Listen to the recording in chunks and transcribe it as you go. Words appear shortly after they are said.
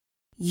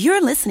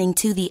You're listening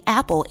to the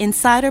Apple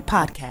Insider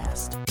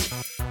Podcast.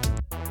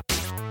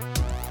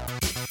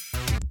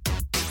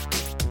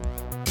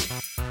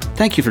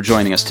 Thank you for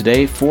joining us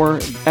today for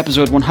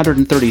episode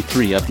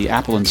 133 of the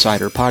Apple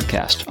Insider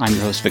Podcast. I'm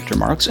your host, Victor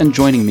Marks, and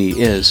joining me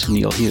is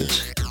Neil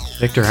Hughes.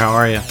 Victor, how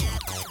are you?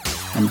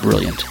 I'm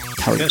brilliant.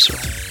 How are you, sir?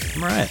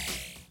 I'm all right.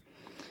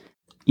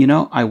 You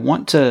know, I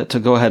want to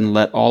go ahead and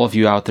let all of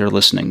you out there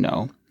listening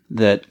know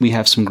that we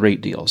have some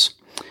great deals.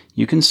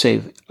 You can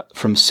save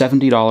from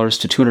 $70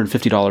 to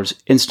 $250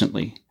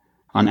 instantly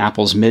on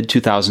Apple's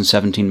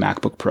mid-2017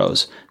 MacBook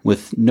Pros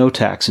with no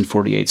tax in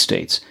 48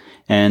 states,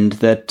 and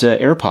that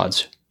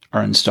AirPods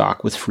are in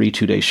stock with free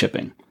 2-day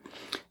shipping.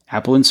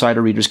 Apple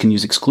Insider readers can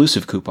use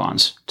exclusive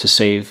coupons to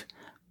save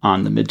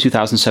on the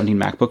mid-2017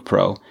 MacBook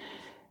Pro,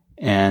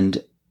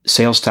 and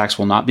sales tax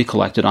will not be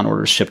collected on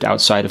orders shipped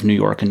outside of New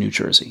York and New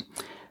Jersey.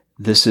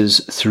 This is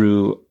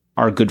through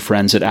our good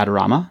friends at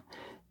Adorama,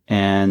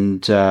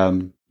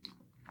 and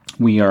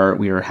we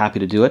are happy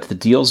to do it. The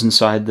deals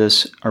inside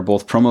this are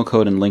both promo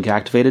code and link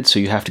activated, so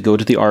you have to go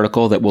to the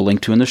article that we'll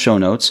link to in the show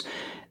notes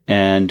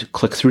and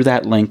click through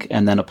that link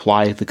and then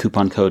apply the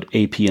coupon code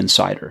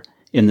APInsider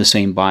in the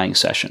same buying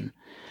session.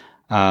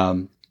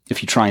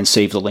 If you try and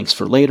save the links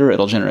for later,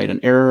 it'll generate an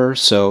error,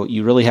 so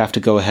you really have to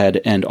go ahead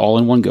and all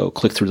in one go,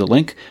 click through the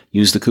link,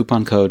 use the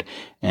coupon code,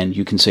 and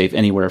you can save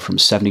anywhere from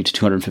 $70 to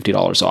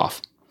 $250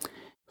 off.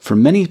 For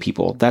many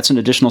people, that's an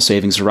additional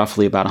savings of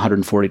roughly about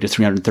 $140 to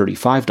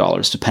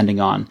 $335,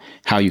 depending on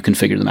how you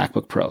configure the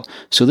MacBook Pro.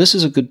 So this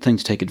is a good thing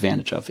to take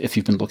advantage of if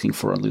you've been looking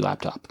for a new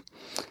laptop.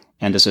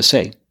 And as I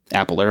say,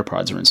 Apple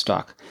AirPods are in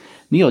stock.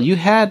 Neil, you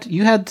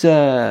had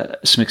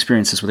some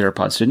experiences with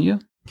AirPods, didn't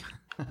you?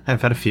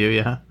 I've had a few,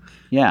 yeah.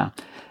 Yeah.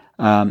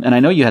 And I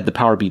know you had the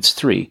PowerBeats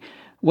 3.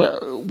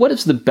 What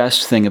is the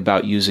best thing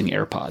about using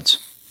AirPods?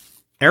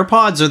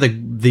 AirPods are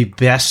the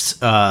best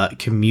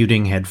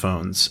commuting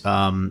headphones.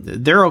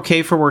 They're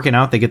okay for working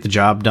out. They get the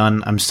job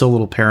done. I'm still a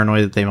little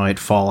paranoid that they might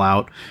fall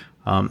out,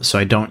 so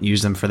I don't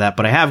use them for that.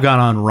 But I have gone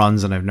on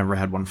runs, and I've never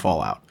had one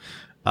fall out.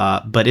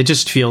 But it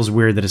just feels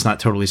weird that it's not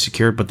totally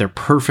secure, but they're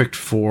perfect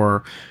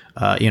for,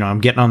 I'm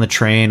getting on the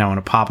train, I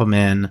want to pop them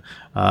in,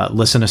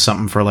 listen to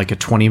something for like a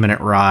 20-minute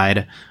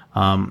ride,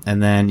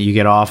 and then you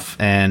get off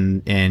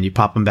and you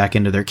pop them back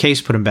into their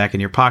case, put them back in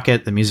your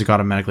pocket, the music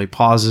automatically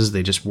pauses,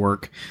 they just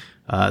work.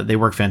 They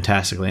work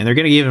fantastically, and they're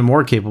getting even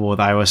more capable with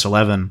iOS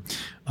 11.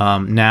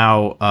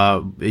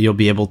 Now you'll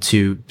be able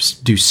to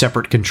do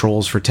separate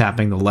controls for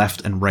tapping the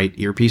left and right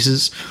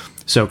earpieces.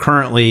 So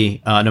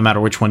currently, no matter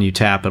which one you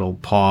tap, it'll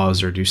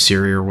pause or do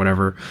Siri or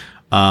whatever.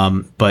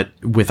 But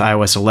with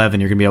iOS 11,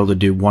 you're going to be able to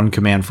do one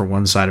command for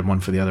one side and one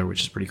for the other, which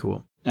is pretty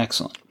cool.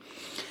 Excellent.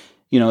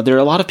 You know, there are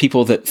a lot of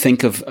people that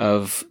think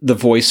of the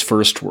voice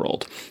first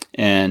world,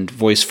 and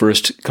voice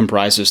first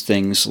comprises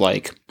things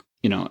like,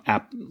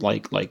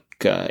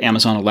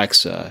 Amazon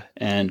Alexa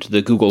and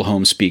the Google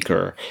Home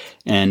speaker,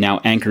 and now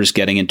Anchor's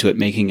getting into it,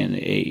 making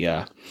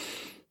a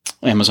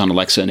Amazon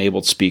Alexa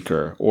enabled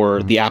speaker,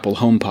 or the Apple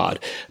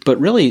HomePod. But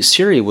really,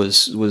 Siri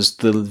was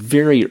the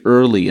very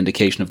early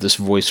indication of this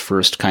voice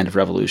first kind of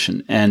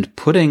revolution, and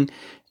putting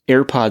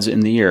AirPods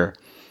in the ear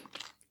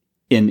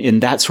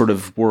in that sort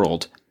of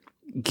world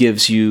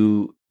gives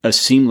you a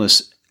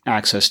seamless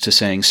access to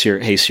saying,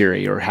 Siri, "Hey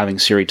Siri," or having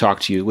Siri talk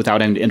to you without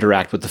having to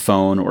interact with the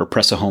phone or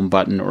press a home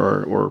button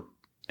or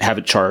have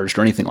it charged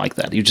or anything like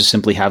that. You just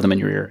simply have them in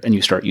your ear and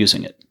you start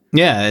using it.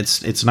 Yeah,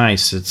 it's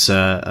nice. It's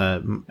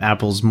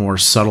Apple's more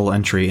subtle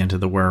entry into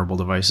the wearable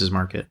devices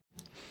market,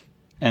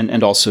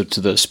 and also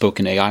to the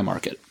spoken AI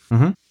market.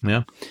 Mm-hmm.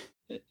 Yeah.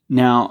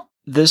 Now,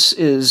 this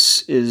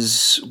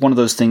is one of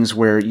those things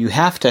where you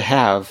have to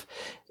have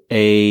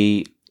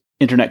a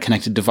internet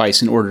connected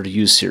device in order to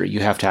use Siri. You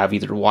have to have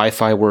either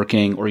Wi-Fi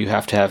working or you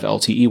have to have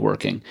LTE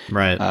working,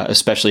 right?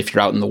 Especially if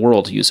you're out in the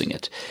world using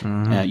it.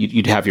 Mm-hmm.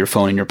 You'd have your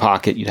phone in your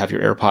pocket, you'd have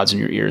your AirPods in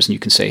your ears, and you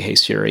can say, "Hey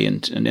Siri,"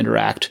 and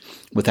interact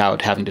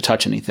without having to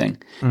touch anything.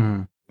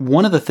 Mm-hmm.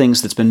 One of the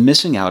things that's been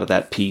missing out of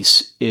that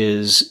piece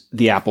is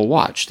the Apple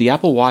Watch. The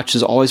Apple Watch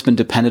has always been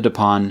dependent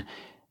upon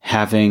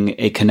having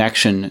a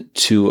connection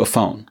to a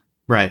phone.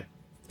 Right.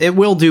 It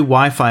will do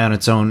Wi-Fi on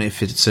its own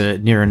if it's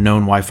near a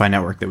known Wi-Fi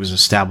network that was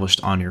established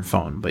on your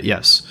phone. But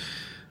yes,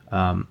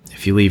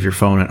 if you leave your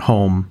phone at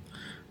home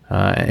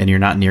and you're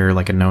not near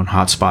like a known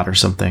hotspot or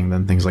something,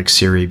 then things like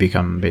Siri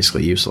become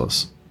basically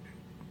useless.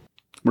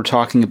 We're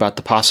talking about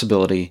the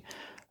possibility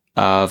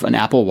of an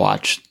Apple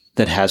Watch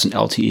that has an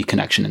LTE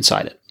connection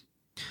inside it.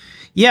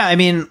 Yeah, I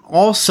mean,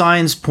 all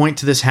signs point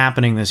to this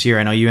happening this year.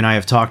 I know you and I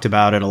have talked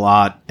about it a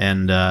lot,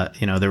 and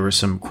there were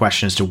some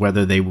questions as to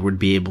whether they would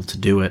be able to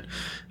do it.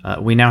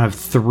 We now have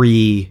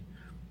 3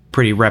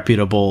 pretty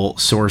reputable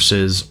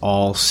sources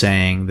all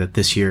saying that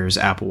this year's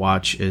Apple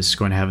Watch is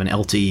going to have an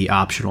LTE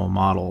optional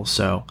model.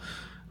 So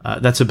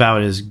that's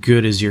about as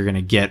good as you're going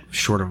to get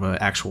short of an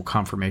actual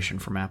confirmation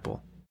from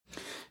Apple.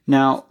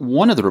 Now,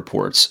 one of the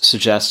reports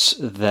suggests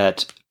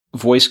that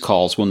voice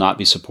calls will not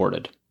be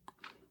supported.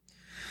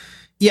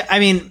 Yeah, I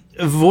mean,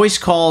 voice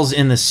calls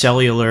in the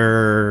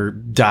cellular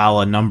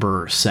dial a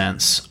number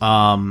sense.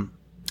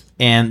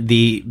 And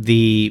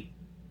the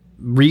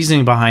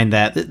reasoning behind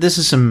that, this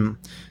is some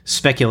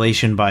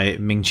speculation by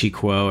Ming-Chi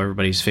Kuo,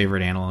 everybody's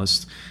favorite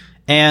analyst.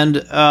 And,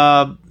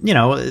 the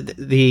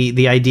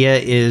idea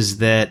is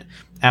that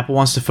Apple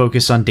wants to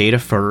focus on data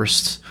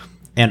first,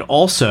 and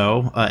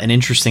also an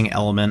interesting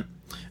element,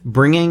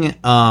 bringing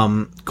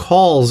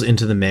calls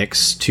into the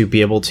mix to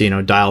be able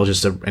to, dial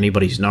just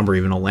anybody's number,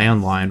 even a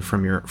landline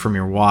from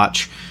your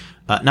watch.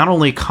 Not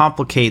only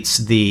complicates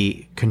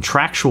the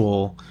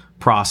contractual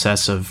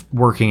process of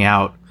working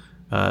out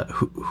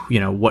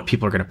what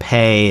people are going to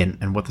pay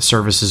and what the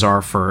services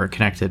are for a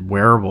connected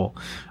wearable,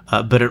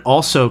 but it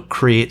also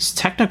creates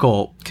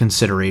technical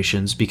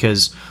considerations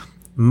because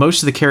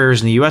most of the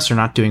carriers in the US are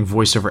not doing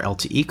voice over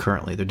LTE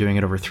currently. They're doing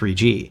it over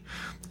 3G.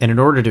 And in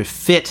order to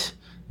fit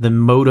the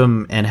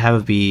modem and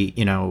have it be,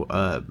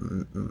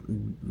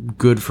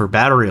 good for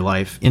battery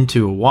life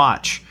into a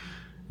watch,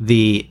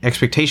 the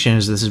expectation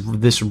is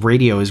this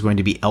radio is going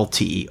to be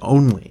LTE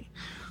only.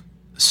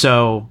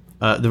 So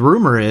the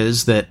rumor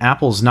is that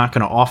Apple's not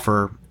going to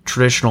offer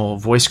traditional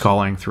voice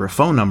calling through a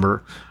phone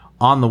number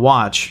on the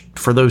watch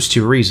for those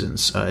two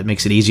reasons. It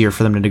makes it easier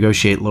for them to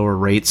negotiate lower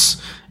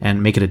rates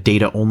and make it a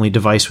data-only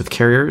device with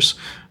carriers,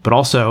 but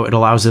also it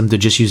allows them to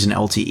just use an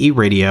LTE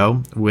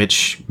radio,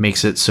 which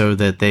makes it so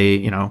that they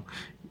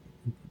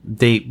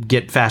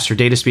get faster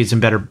data speeds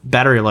and better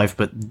battery life,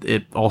 but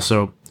it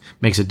also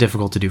makes it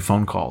difficult to do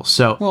phone calls.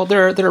 So, well,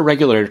 there are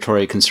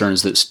regulatory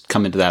concerns that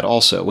come into that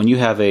also. When you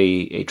have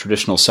a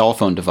traditional cell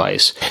phone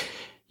device,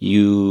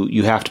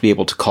 you have to be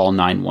able to call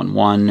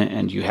 911,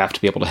 and you have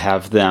to be able to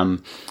have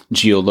them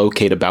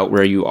geolocate about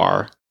where you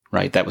are,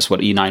 right? That was what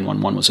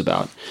E911 was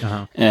about.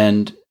 Uh-huh.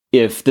 And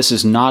if this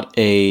is not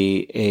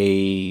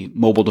a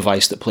mobile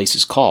device that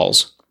places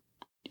calls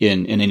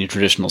in any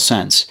traditional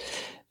sense,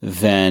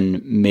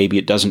 then maybe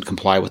it doesn't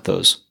comply with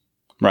those,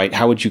 right?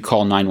 How would you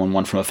call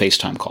 911 from a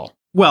FaceTime call?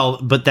 Well,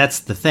 but that's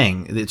the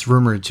thing. It's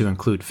rumored to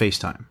include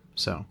FaceTime.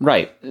 So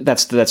right,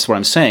 that's what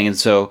I'm saying. And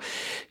so,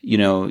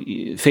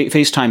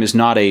 FaceTime is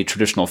not a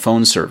traditional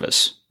phone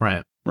service,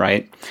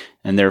 right,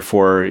 and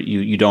therefore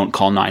you don't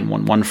call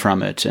 911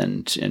 from it,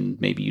 and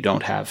maybe you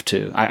don't have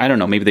to. I don't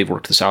know. Maybe they've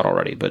worked this out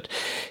already, but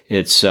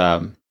it's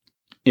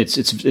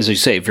as you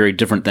say, very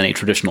different than a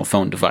traditional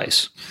phone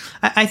device.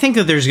 I think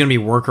that there's going to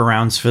be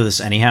workarounds for this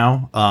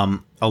anyhow.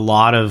 A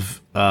lot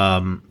of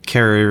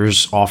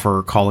carriers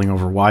offer calling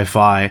over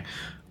Wi-Fi.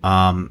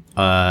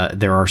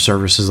 There are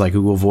services like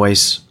Google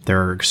Voice.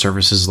 There are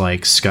services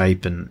like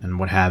Skype and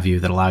what have you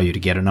that allow you to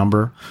get a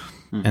number.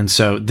 And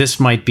so this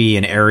might be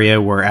an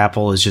area where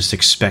Apple is just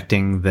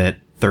expecting that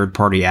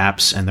third-party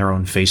apps and their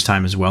own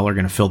FaceTime as well are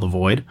going to fill the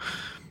void,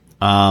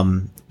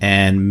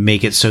 and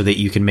make it so that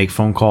you can make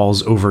phone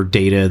calls over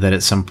data that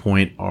at some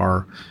point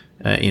are,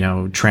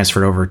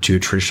 transferred over to a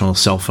traditional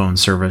cell phone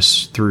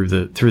service through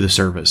the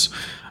service,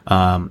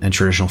 and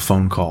traditional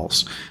phone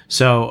calls.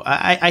 So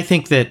I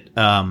think that,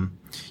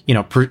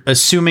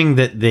 assuming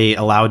that they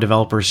allow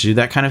developers to do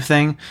that kind of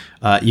thing,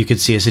 you could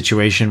see a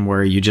situation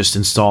where you just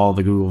install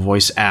the Google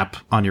Voice app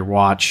on your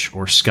watch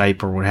or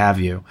Skype or what have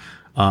you.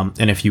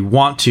 And if you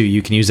want to,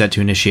 you can use that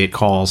to initiate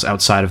calls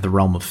outside of the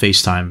realm of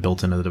FaceTime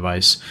built into the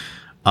device.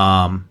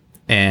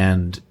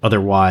 And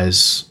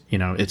otherwise,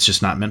 it's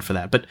just not meant for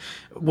that. But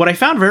what I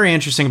found very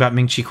interesting about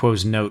Ming-Chi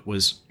Kuo's note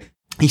was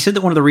he said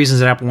that one of the reasons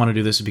that Apple wanted to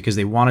do this is because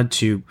they wanted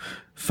to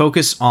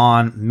focus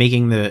on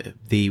making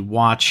the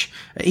watch.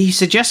 He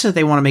suggested that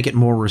they want to make it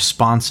more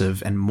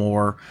responsive and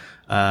more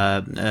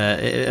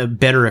a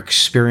better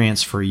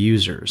experience for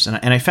users.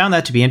 And I found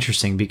that to be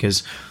interesting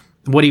because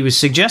what he was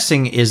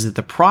suggesting is that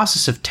the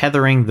process of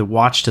tethering the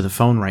watch to the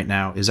phone right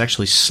now is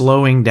actually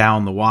slowing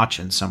down the watch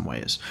in some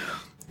ways.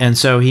 And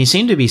so he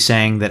seemed to be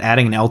saying that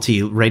adding an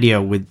LTE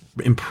radio would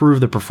improve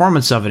the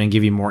performance of it and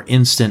give you more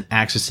instant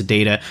access to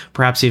data,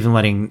 perhaps even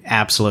letting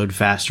apps load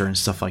faster and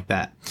stuff like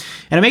that.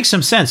 And it makes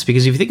some sense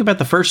because if you think about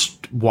the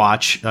first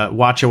watch,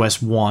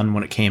 WatchOS 1,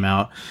 when it came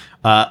out,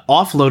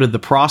 offloaded the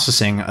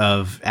processing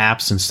of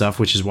apps and stuff,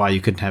 which is why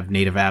you couldn't have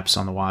native apps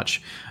on the watch.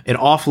 It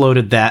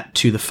offloaded that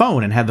to the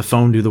phone and had the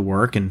phone do the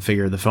work and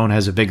figure the phone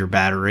has a bigger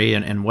battery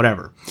and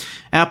whatever.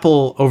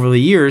 Apple, over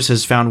the years,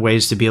 has found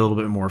ways to be a little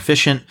bit more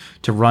efficient,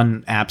 to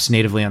run apps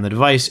natively on the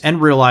device,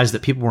 and realized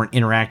that people weren't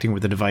interacting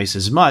with the device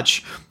as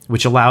much,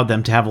 which allowed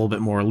them to have a little bit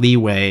more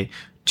leeway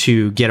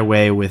to get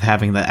away with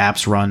having the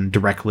apps run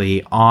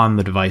directly on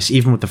the device,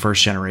 even with the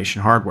first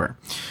generation hardware.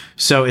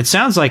 So it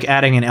sounds like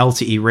adding an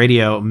LTE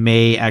radio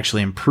may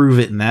actually improve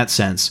it in that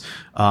sense,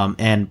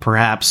 and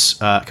perhaps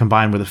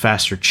combined with a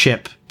faster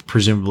chip,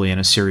 presumably in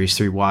a Series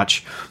 3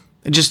 watch,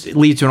 it just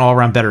leads to an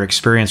all-around better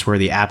experience where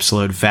the apps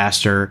load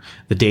faster,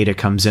 the data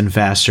comes in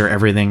faster,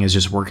 everything is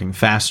just working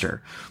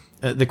faster.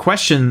 The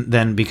question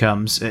then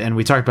becomes, and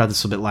we talked about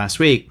this a bit last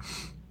week,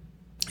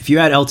 if you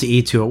add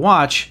LTE to a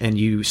watch and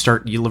you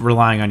start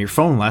relying on your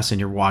phone less and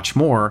your watch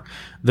more,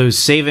 those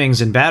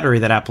savings in battery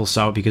that Apple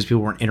saw because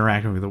people weren't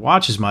interacting with the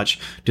watch as much,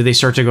 do they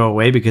start to go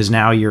away because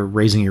now you're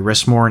raising your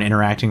wrist more and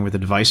interacting with the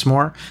device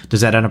more?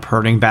 Does that end up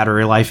hurting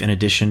battery life in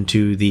addition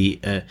to the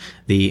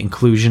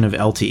inclusion of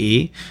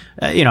LTE?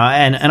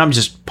 And I'm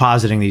just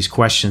positing these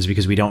questions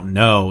because we don't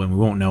know, and we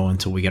won't know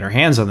until we get our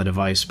hands on the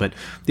device. But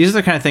these are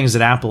the kind of things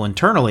that Apple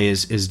internally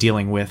is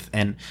dealing with,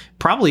 and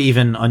probably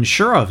even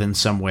unsure of in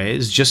some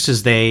ways, just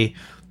as they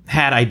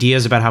had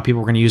ideas about how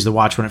people were going to use the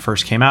watch when it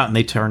first came out, and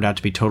they turned out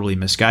to be totally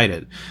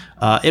misguided.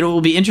 It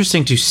will be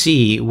interesting to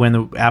see when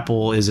the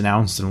Apple is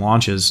announced and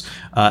launches,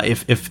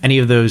 if any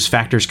of those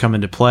factors come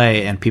into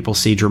play and people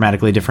see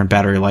dramatically different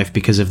battery life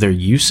because of their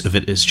use of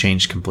it is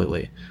changed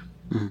completely.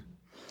 Mm-hmm.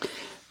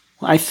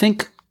 Well, I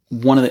think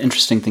one of the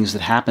interesting things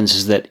that happens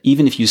is that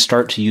even if you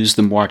start to use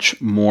the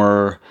watch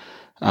more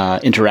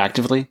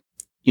interactively,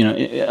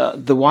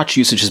 the watch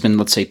usage has been,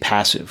 let's say,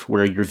 passive,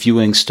 where you're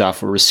viewing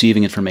stuff or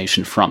receiving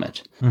information from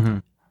it,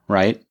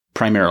 right?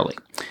 Primarily.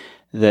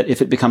 That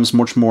if it becomes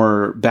much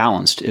more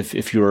balanced,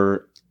 if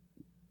you're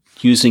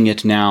using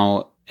it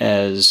now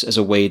as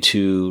a way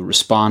to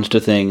respond to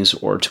things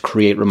or to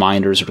create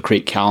reminders or to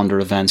create calendar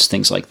events,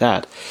 things like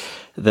that,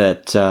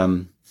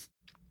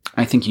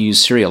 I think you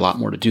use Siri a lot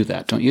more to do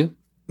that, don't you?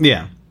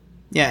 Yeah.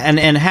 Yeah,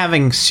 and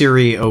having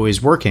Siri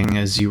always working,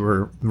 as you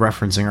were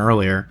referencing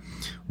earlier,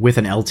 with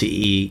an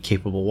LTE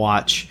capable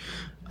watch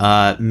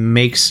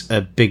makes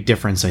a big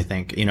difference, I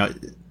think.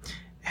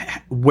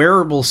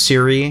 Wearable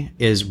Siri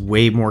is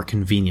way more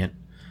convenient.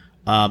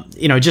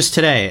 Just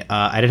today,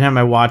 I didn't have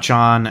my watch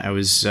on. I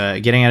was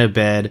getting out of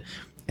bed,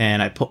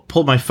 and I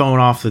pulled my phone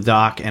off the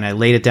dock, and I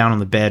laid it down on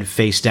the bed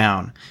face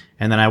down.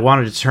 And then I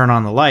wanted to turn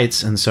on the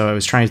lights, and so I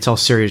was trying to tell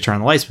Siri to turn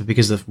on the lights, but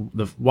because the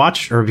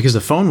because the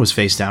phone was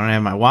face down and I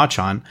had my watch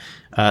on,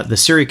 the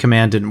Siri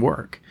command didn't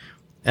work.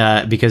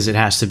 Because it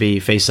has to be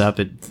face up,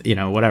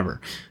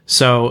 whatever.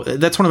 So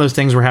that's one of those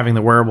things where having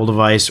the wearable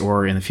device,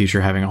 or in the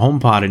future having a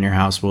HomePod in your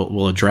house,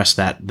 will address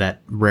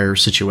that rare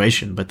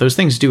situation. But those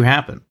things do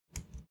happen.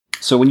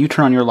 So when you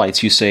turn on your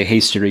lights, you say, "Hey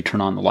Siri,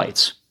 turn on the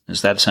lights."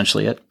 Is that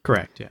essentially it?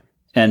 Correct. Yeah.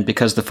 And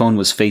because the phone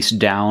was face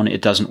down,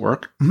 it doesn't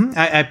work? Mm-hmm.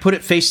 I put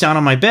it face down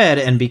on my bed,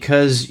 and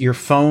because your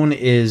phone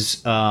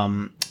is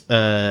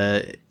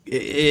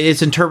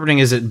it's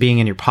interpreting as it being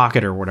in your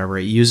pocket or whatever.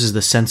 It uses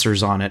the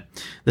sensors on it.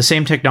 The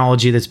same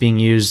technology that's being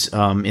used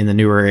in the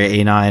newer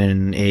A9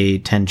 and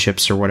A10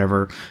 chips or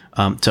whatever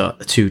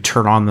to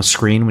turn on the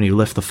screen when you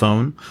lift the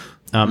phone.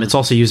 It's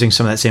also using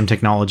some of that same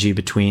technology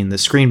between the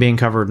screen being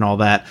covered and all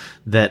that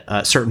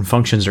certain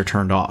functions are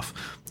turned off.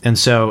 And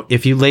so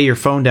if you lay your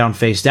phone down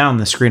face down,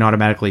 the screen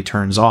automatically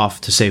turns off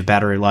to save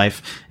battery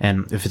life,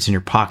 and if it's in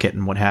your pocket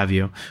and what have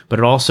you. But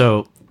it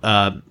also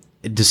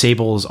it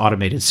disables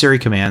automated Siri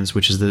commands,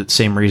 which is the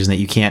same reason that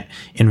you can't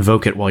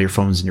invoke it while your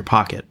phone's in your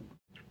pocket.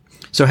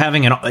 So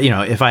having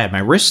if I had my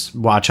wrist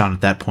watch on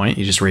at that point,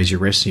 you just raise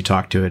your wrist and you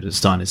talk to it.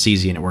 It's done. It's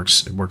easy and it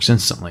works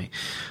instantly.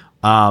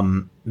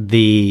 You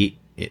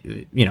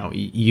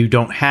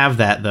don't have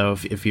that though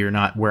if you're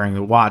not wearing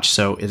the watch.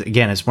 So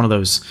it's one of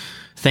those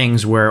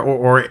things where,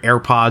 or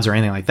AirPods or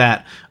anything like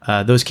that,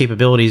 those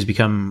capabilities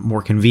become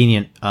more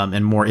convenient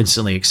and more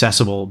instantly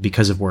accessible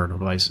because of wearable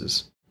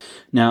devices.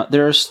 Now,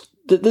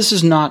 this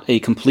is not a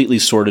completely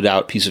sorted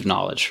out piece of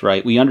knowledge,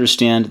 right? We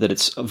understand that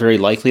it's very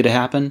likely to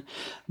happen,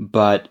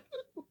 but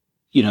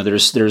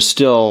there's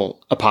still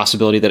a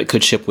possibility that it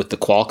could ship with the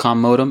Qualcomm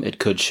modem. It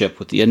could ship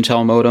with the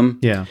Intel modem.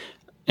 Yeah.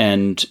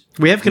 And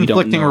we have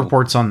conflicting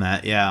reports on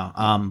that. Yeah.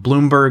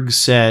 Bloomberg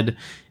said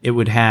it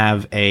would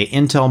have a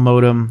Intel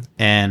modem,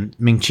 and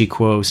Ming-Chi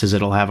Kuo says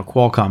it'll have a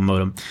Qualcomm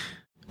modem.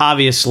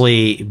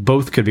 Obviously,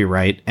 both could be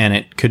right, and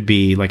it could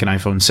be like an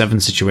iPhone 7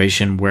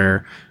 situation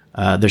where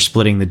they're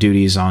splitting the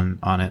duties on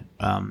it.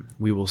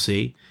 We will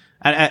see.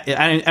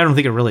 I don't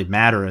think it really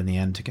matter in the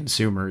end to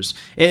consumers.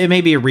 It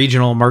may be a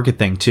regional market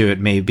thing too. It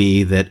may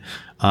be that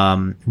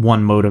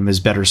one modem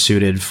is better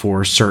suited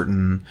for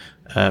certain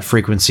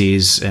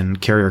frequencies and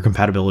carrier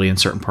compatibility in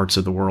certain parts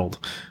of the world.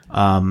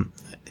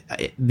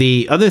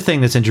 The other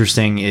thing that's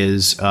interesting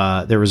is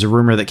there was a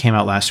rumor that came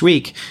out last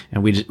week,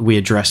 and we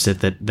addressed it,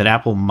 that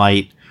Apple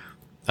might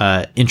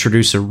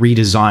introduce a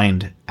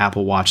redesigned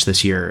Apple Watch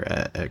this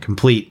year, a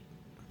completely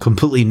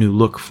new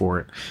look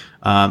for it.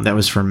 That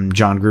was from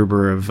John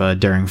Gruber of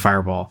Daring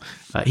Fireball.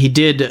 He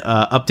did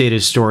update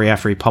his story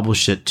after he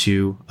published it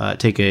to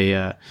take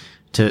a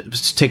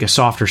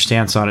softer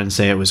stance on it and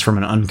say it was from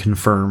an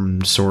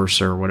unconfirmed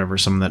source or whatever,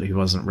 someone that he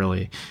wasn't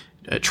really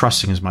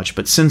trusting as much.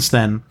 But since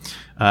then,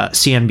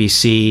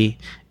 CNBC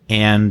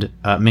and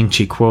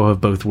Ming-Chi Kuo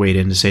have both weighed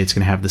in to say it's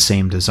going to have the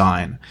same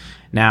design.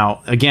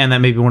 Now, again, that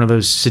may be one of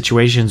those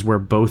situations where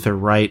both are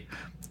right,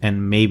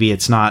 and maybe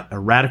it's not a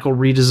radical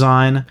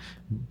redesign,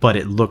 but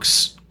it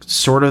looks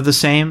sort of the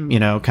same,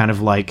 kind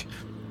of like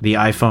the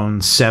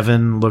iPhone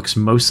 7 looks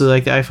mostly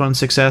like the iPhone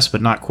 6S,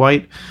 but not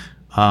quite.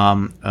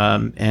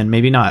 And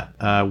maybe not.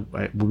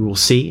 We will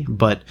see.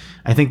 But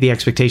I think the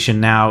expectation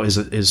now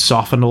is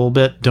softened a little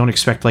bit. Don't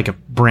expect like a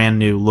brand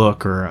new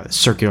look or a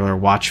circular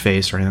watch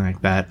face or anything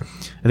like that.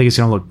 I think it's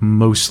going to look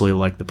mostly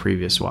like the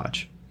previous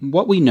watch.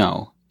 What we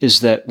know is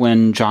that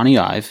when Johnny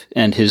Ive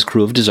and his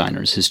crew of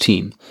designers, his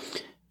team,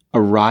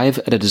 arrive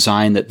at a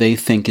design that they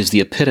think is the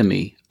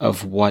epitome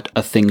of what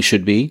a thing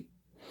should be,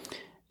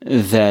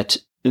 that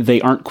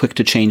they aren't quick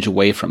to change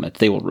away from it.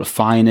 They will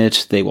refine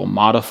it, they will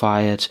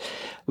modify it,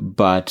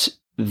 but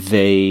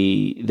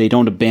they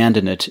don't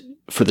abandon it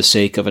for the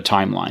sake of a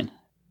timeline.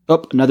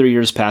 Oh, another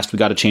year has passed, we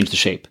got to change the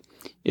shape,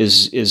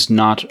 is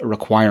not a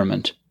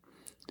requirement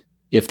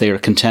if they are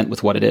content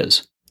with what it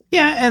is.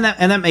 Yeah, and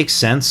that makes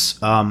sense.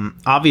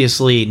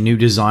 Obviously, new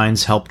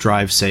designs help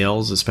drive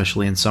sales,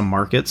 especially in some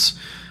markets.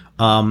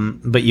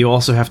 But you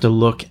also have to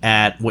look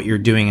at what you're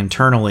doing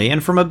internally.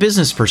 And from a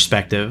business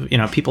perspective,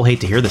 people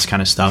hate to hear this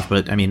kind of stuff,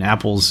 but I mean,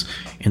 Apple's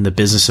in the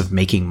business of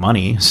making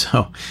money.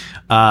 So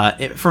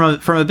from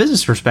a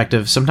business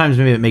perspective, sometimes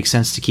maybe it makes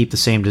sense to keep the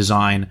same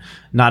design,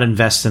 not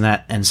invest in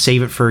that, and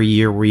save it for a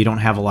year where you don't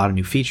have a lot of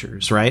new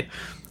features, right?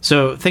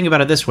 So think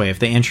about it this way. If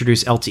they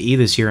introduce LTE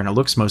this year and it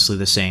looks mostly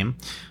the same,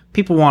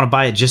 people want to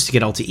buy it just to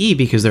get LTE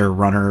because they're a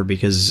runner,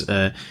 because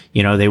they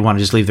want to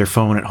just leave their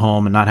phone at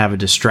home and not have a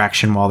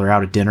distraction while they're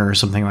out at dinner or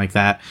something like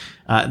that.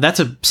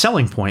 That's a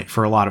selling point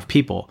for a lot of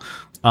people.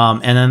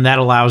 And then that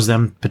allows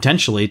them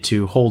potentially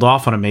to hold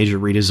off on a major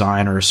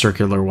redesign or a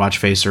circular watch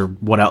face or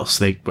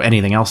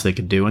anything else they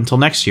could do until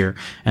next year.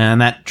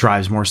 And that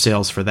drives more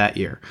sales for that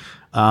year.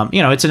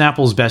 It's in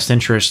Apple's best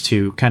interest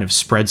to kind of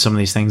spread some of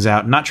these things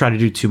out and not try to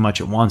do too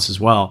much at once as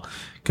well.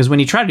 Because when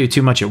you try to do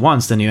too much at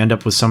once, then you end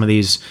up with some of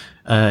these,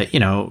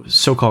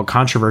 so-called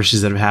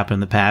controversies that have happened in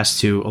the past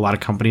to a lot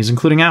of companies,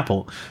 including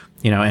Apple.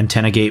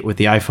 Antenna-gate with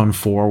the iPhone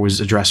 4 was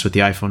addressed with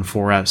the iPhone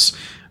 4S.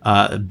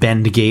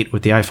 Bend-gate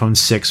with the iPhone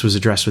 6 was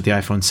addressed with the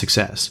iPhone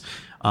 6S.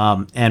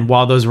 And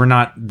while those were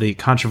not the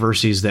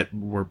controversies that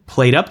were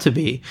played up to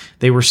be,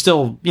 they were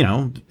still,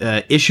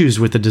 issues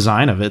with the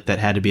design of it that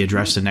had to be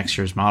addressed in next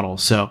year's model.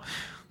 So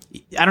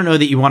I don't know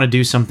that you want to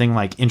do something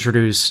like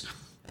introduce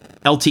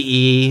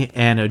LTE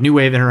and a new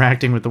way of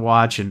interacting with the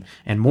watch and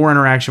more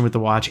interaction with the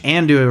watch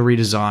and do a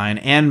redesign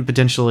and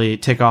potentially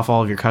take off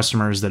all of your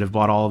customers that have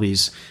bought all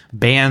these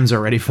bands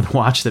already for the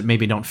watch that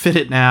maybe don't fit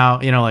it now.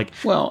 How much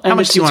do you want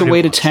to do? It's a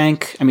way to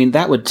tank. I mean,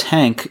 that would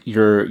tank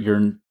your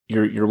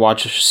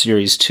Watch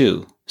Series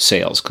 2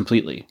 sales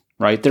completely,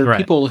 right? There are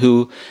people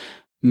who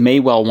may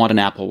well want an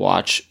Apple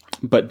Watch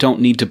but don't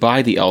need to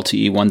buy the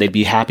LTE one. They'd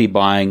be happy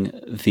buying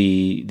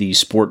the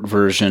sport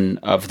version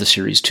of the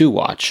Series 2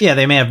 watch. Yeah,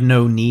 they may have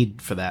no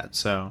need for that.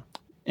 So,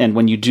 and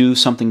when you do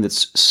something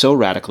that's so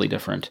radically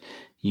different,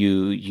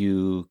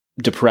 you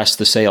depress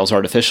the sales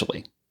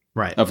artificially,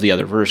 right, of the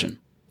other version.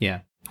 Yeah,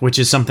 which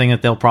is something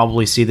that they'll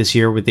probably see this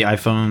year with the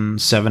iPhone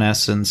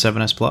 7S and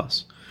 7S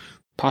Plus.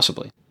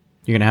 Possibly.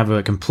 You're going to have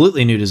a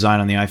completely new design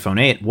on the iPhone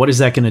 8. What is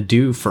that going to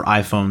do for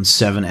iPhone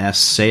 7S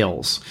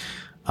sales?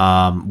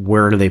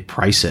 Where do they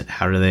price it?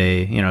 How do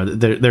they,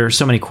 there are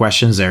so many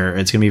questions there.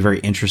 It's going to be very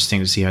interesting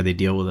to see how they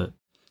deal with it.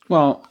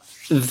 Well,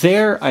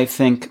 I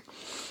think,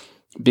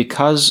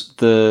 because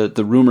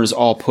the rumors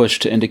all push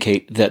to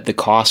indicate that the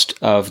cost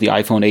of the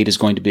iPhone 8 is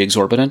going to be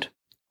exorbitant,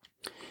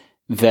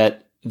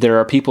 that there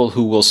are people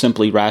who will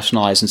simply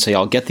rationalize and say,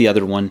 I'll get the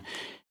other one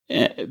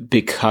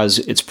because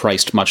it's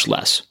priced much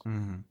less.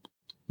 Mm-hmm.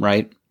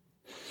 Right?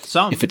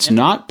 If it's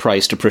not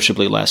priced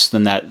appreciably less,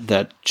 then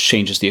that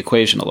changes the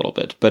equation a little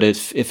bit. But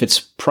if it's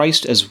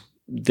priced as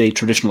they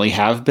traditionally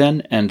have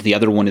been, and the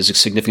other one is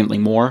significantly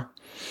more,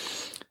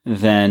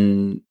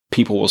 then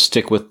people will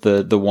stick with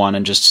the one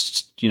and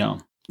just,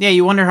 Yeah,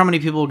 you wonder how many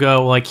people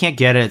go, well, I can't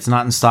get it. It's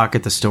not in stock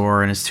at the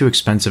store, and it's too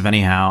expensive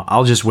anyhow.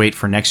 I'll just wait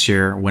for next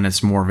year when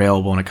it's more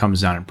available and it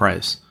comes down in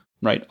price.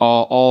 Right.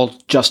 All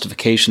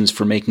justifications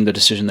for making the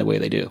decision the way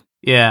they do.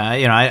 Yeah,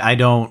 I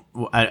don't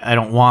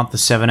want the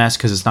 7S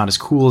because it's not as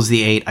cool as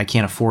the 8. I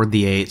can't afford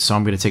the 8, so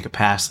I'm going to take a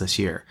pass this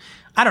year.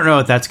 I don't know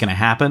if that's going to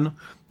happen,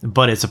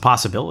 but it's a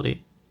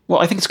possibility. Well,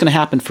 I think it's going to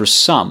happen for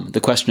some.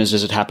 The question is,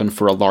 does it happen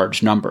for a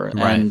large number?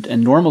 Right.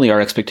 And normally our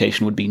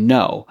expectation would be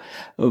no.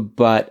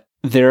 But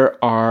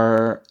there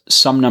are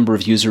some number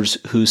of users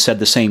who said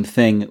the same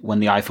thing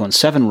when the iPhone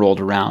 7 rolled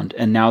around,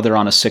 and now they're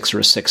on a 6 or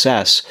a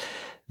 6S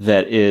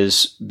that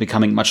is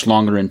becoming much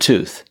longer in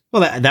tooth.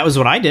 Well, that was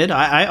what I did.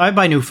 I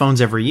buy new phones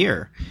every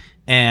year,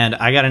 and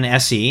I got an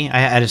SE. I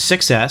had a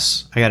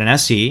 6S. I got an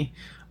SE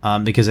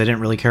because I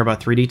didn't really care about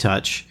 3D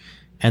Touch.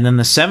 And then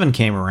the 7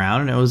 came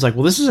around, and it was like,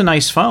 well, this is a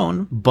nice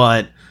phone,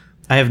 but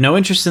I have no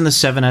interest in the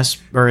 7S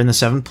or in the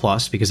 7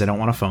 Plus because I don't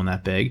want a phone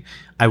that big.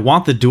 I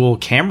want the dual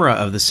camera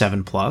of the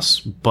 7 Plus,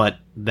 but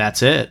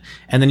that's it.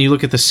 And then you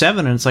look at the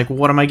 7, and it's like, well,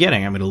 what am I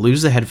getting? I'm going to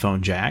lose the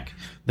headphone jack.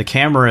 The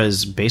camera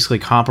is basically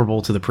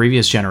comparable to the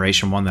previous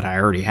generation one that I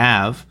already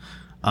have.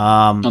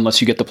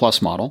 Unless you get the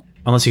Plus model.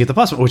 Unless you get the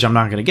Plus, which I'm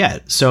not going to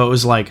get. So it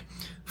was like,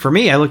 for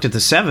me, I looked at the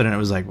 7 and it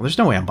was like, well, there's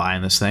no way I'm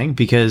buying this thing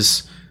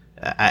because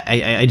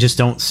I just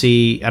don't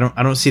see, I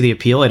don't see the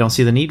appeal. I don't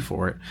see the need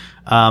for it.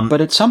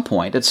 But at some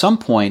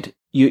point,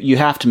 you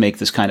have to make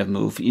this kind of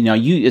move.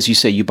 As you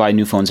say, you buy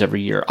new phones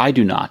every year. I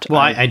do not.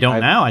 Well, I don't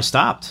now. I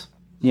stopped.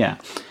 Yeah.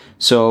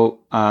 So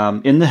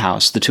in the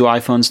house, the two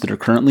iPhones that are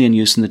currently in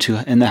use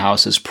in the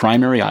house as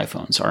primary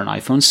iPhones are an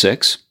iPhone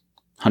 6,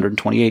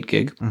 128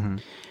 gig, Mm-hmm.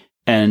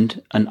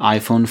 and an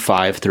iPhone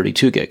 5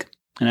 32 gig.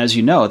 And as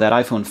you know, that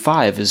iPhone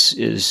 5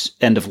 is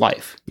end of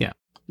life. Yeah.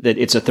 That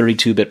it's a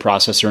 32-bit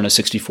processor in a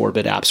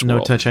 64-bit apps No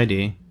world. Touch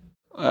ID.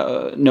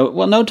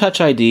 No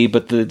Touch ID,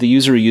 but the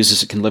user who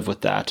uses it can live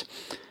with that.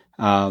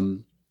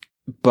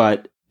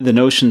 But the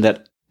notion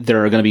that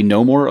there are going to be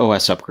no more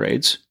OS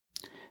upgrades,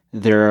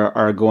 there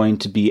are going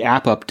to be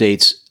app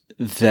updates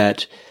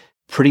that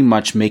pretty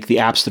much make the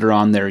apps that are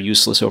on there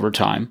useless over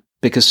time,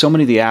 because so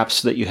many of the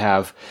apps that you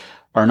have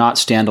are not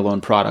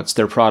standalone products.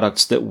 They're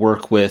products that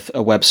work with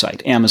a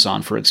website,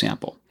 Amazon, for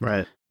example.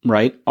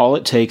 Right? All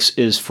it takes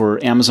is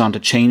for Amazon to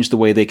change the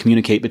way they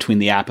communicate between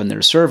the app and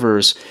their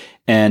servers,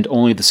 and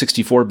only the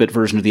 64-bit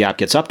version of the app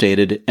gets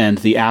updated, and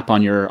the app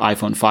on your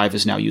iPhone 5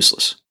 is now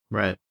useless.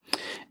 Right.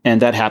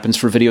 And that happens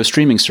for video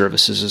streaming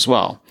services as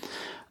well.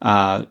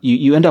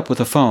 You end up with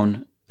a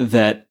phone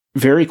that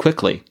very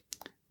quickly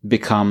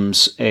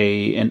becomes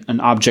an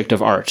object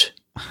of art,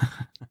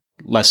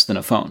 less than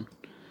a phone.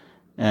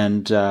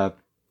 And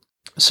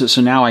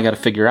so now I got to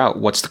figure out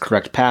what's the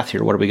correct path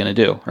here. What are we going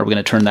to do? Are we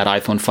going to turn that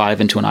iPhone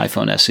 5 into an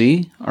iPhone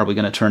SE? Are we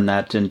going to turn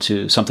that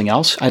into something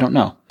else? I don't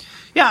know.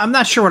 Yeah, I'm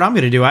not sure what I'm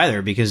going to do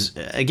either, because,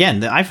 again,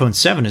 the iPhone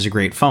 7 is a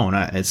great phone.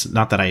 It's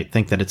not that I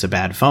think that it's a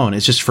bad phone.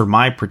 It's just for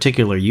my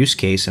particular use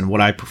case and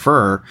what I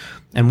prefer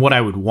and what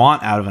I would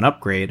want out of an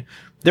upgrade.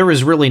 There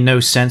was really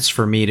no sense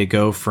for me to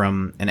go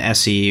from an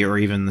SE or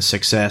even the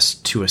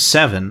 6S to a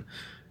 7,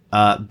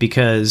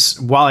 because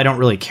while I don't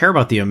really care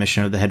about the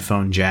omission of the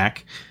headphone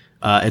jack,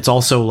 it's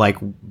also like,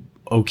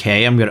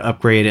 okay, I'm going to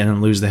upgrade and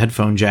then lose the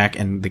headphone jack,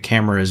 and the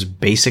camera is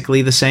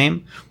basically the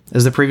same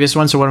as the previous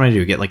one. So what am I going to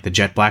do? Get like the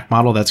jet black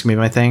model? That's going to be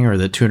my thing, or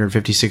the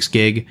 256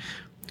 gig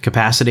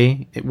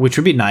capacity, which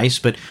would be nice,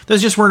 but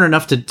those just weren't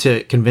enough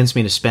to convince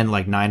me to spend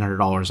like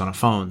 $900 on a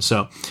phone.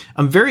 So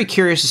I'm very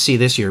curious to see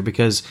this year,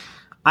 because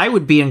I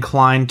would be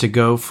inclined to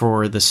go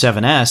for the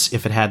 7S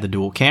if it had the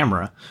dual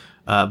camera.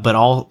 But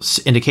all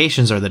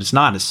indications are that it's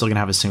not. It's still going to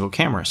have a single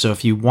camera. So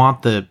if you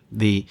want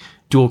the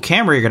dual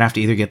camera, you're going to have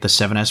to either get the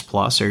 7S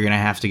Plus or you're going to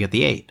have to get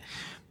the 8.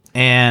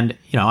 And,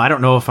 I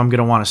don't know if I'm going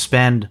to want to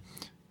spend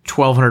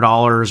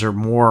 $1,200 or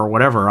more or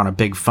whatever on a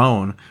big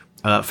phone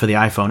for the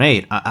iPhone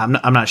 8.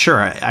 I'm not sure.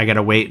 I got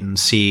to wait and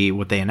see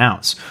what they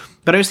announce.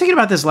 But I was thinking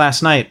about this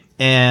last night,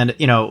 and,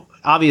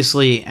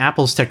 obviously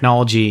Apple's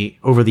technology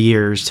over the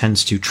years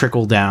tends to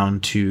trickle down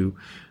to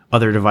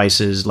other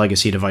devices,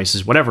 legacy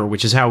devices, whatever,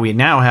 which is how we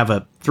now have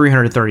a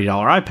 $330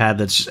 iPad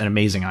that's an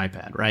amazing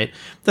iPad, right?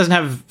 It doesn't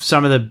have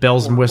some of the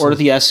bells and whistles. Or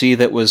the SE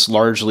that was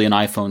largely an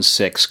iPhone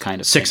 6 kind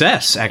of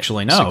 6S, thing.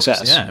 Actually, no.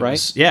 6S,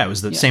 right? It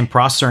was the same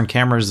processor and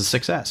camera as the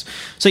 6S.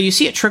 So you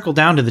see it trickle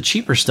down to the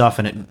cheaper stuff,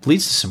 and it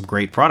leads to some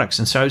great products.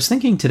 And so I was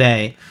thinking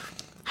today,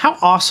 how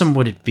awesome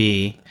would it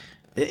be?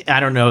 I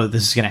don't know that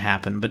this is going to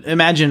happen, but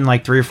imagine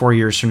like 3 or 4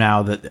 years from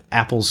now that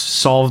Apple's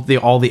solved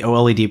all the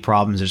OLED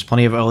problems. There's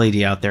plenty of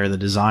OLED out there, the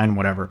design,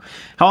 whatever.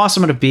 How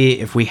awesome would it be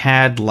if we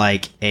had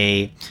like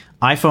a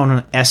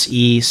iPhone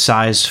SE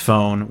size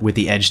phone with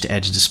the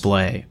edge-to-edge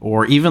display,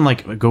 or even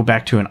like go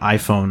back to an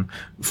iPhone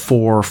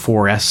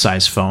 4S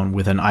size phone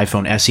with an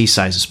iPhone SE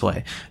size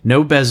display.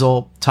 No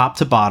bezel, top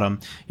to bottom.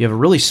 You have a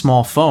really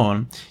small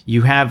phone.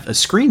 You have a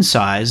screen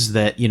size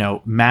that,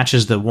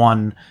 matches the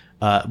one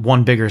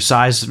bigger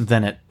size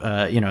than it,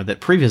 that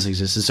previously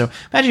existed. So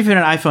imagine if you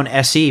had an iPhone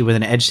SE with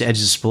an edge-to-edge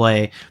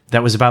display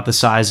that was about the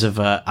size of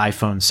an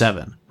iPhone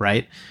 7,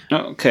 right?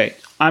 Okay.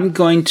 I'm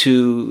going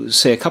to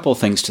say a couple of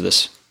things to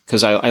this,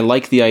 because I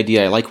like the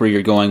idea. I like where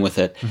you're going with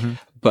it,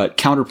 but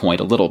counterpoint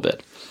a little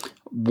bit.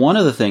 One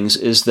of the things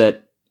is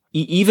that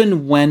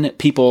even when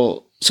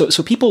people...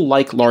 So people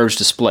like large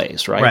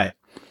displays, right? Right.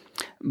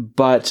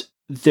 But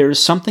there's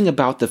something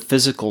about the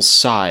physical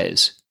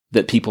size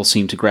that people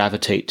seem to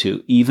gravitate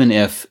to, even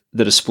if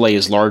the display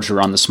is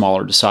larger on the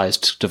smaller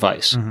sized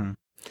device. Mm-hmm.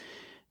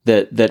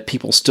 That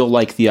people still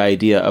like the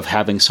idea of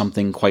having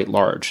something quite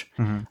large.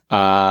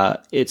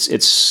 Mm-hmm.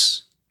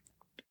 It's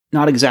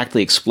not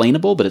exactly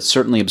explainable, but it's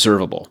certainly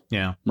observable.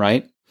 Yeah.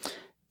 Right?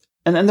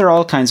 And then there are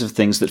all kinds of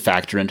things that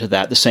factor into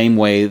that, the same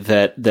way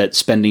that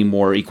spending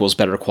more equals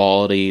better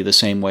quality, the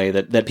same way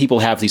that people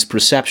have these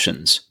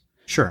perceptions.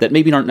 Sure. That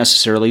maybe aren't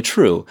necessarily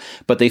true,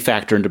 but they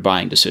factor into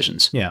buying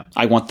decisions. Yeah.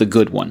 I want the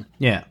good one.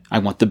 Yeah. I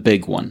want the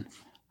big one.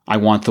 I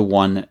want the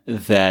one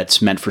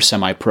that's meant for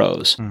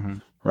semi-pros,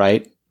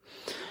 right?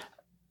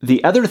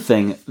 The other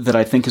thing that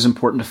I think is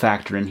important to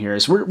factor in here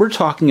is we're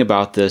talking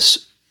about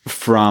this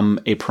from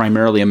a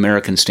primarily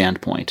American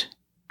standpoint,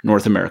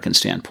 North American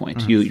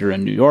standpoint. You're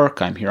in New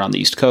York. I'm here on the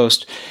East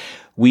Coast.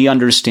 We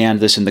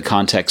understand this in the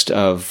context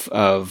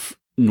of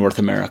North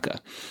America.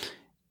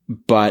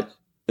 But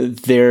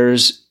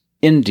there's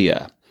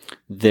India,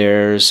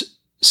 there's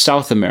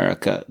South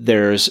America,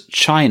 there's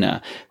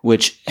China,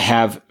 which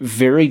have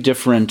very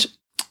different,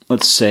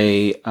 let's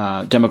say,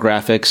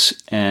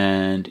 demographics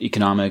and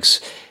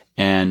economics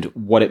and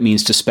what it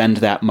means to spend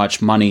that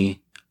much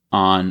money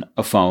on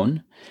a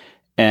phone,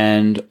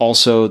 and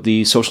also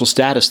the social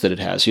status that it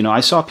has.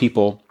 I saw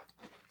people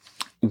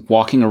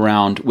walking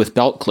around with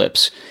belt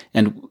clips.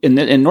 And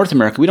in North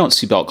America, we don't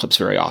see belt clips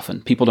very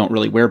often. People don't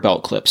really wear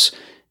belt clips.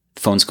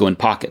 Phones go in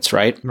pockets,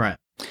 right? Right.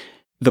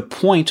 The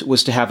point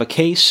was to have a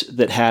case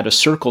that had a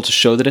circle to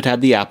show that it had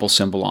the Apple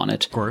symbol on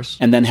it. Of course.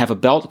 And then have a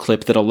belt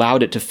clip that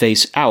allowed it to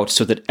face out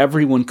so that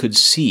everyone could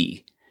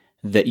see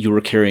that you were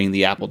carrying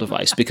the Apple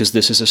device, because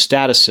this is a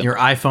status symbol. Your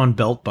iPhone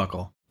belt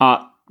buckle.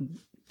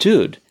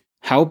 Dude,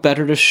 how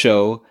better to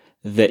show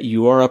that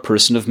you are a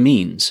person of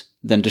means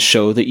than to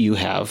show that you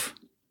have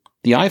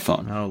the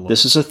iPhone? Oh, Lord.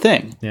 This is a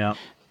thing. Yeah.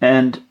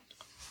 And,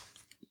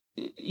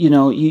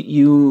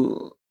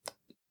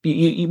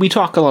 we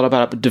talk a lot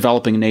about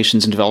developing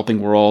nations and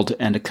developing world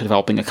and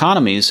developing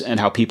economies and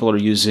how people are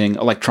using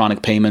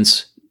electronic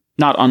payments,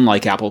 not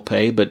unlike Apple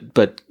Pay,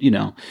 but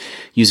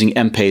using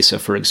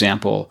M-Pesa, for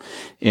example,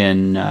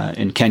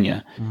 in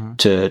Kenya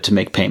to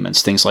make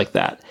payments, things like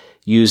that.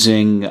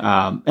 Using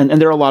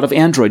and there are a lot of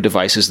Android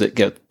devices that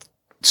get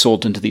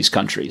sold into these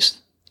countries,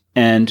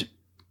 and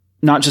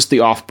not just the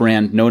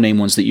off-brand, no-name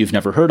ones that you've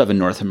never heard of in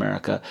North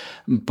America,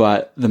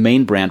 but the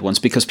main brand ones,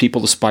 because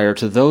people aspire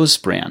to those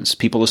brands.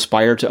 People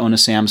aspire to own a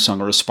Samsung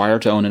or aspire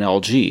to own an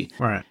LG,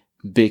 right?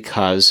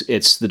 Because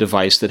it's the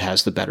device that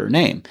has the better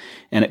name,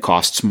 and it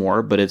costs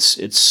more, but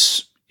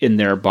it's in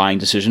their buying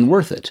decision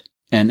worth it.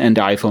 And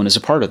iPhone is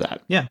a part of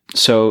that. Yeah.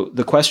 So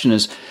the question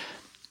is,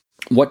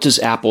 what does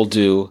Apple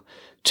do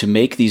to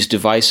make these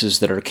devices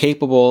that are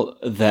capable,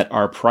 that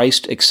are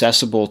priced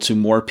accessible to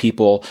more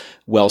people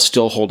while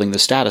still holding the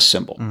status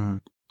symbol,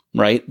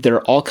 right? There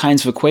are all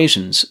kinds of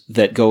equations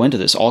that go into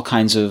this, all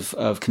kinds of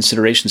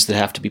considerations that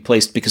have to be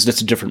placed, because it's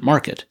a different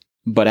market.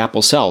 But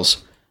Apple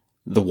sells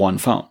the one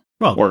phone,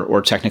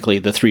 or technically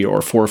the 3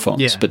 or 4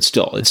 phones, but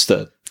still, it's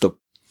the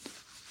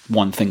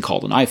one thing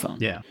called an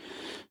iPhone. Yeah.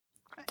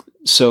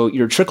 So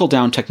your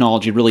trickle-down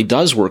technology really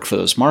does work for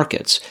those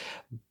markets,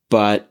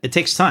 but it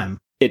takes time.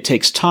 It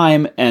takes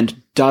time,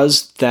 and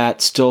does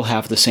that still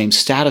have the same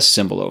status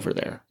symbol over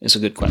there is a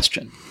good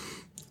question.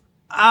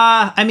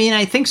 I mean,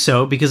 I think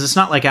so, because it's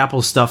not like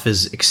Apple's stuff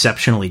is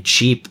exceptionally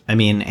cheap. I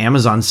mean,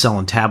 Amazon's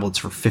selling tablets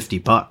for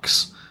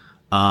 $50.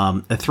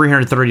 A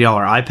 $330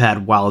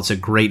 iPad, while it's a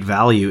great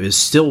value, is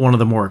still one of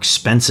the more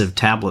expensive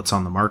tablets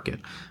on the market.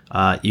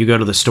 You go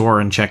to the store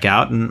and check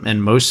out,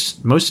 and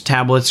most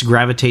tablets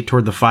gravitate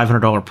toward the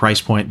 $500 price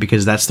point,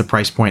 because that's the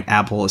price point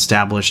Apple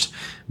established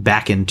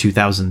back in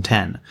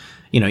 2010.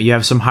 You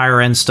have some higher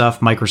end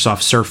stuff,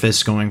 Microsoft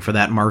Surface going for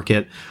that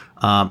market.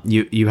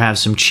 You have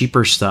some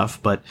cheaper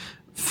stuff, but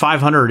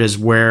 500 is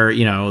where,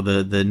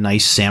 the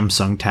nice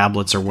Samsung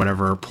tablets or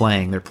whatever are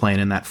playing. They're playing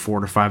in that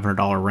 $400 to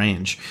 $500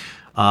 range.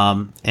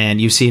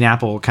 And you've seen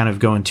Apple kind of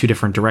go in two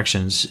different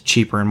directions,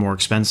 cheaper and more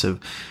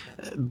expensive,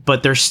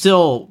 but they're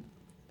still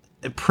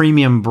a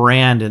premium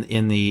brand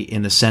in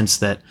the sense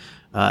that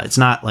it's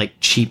not like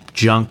cheap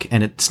junk,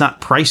 and it's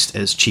not priced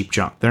as cheap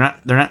junk. They're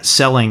not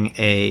selling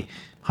a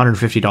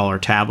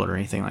 $150 tablet or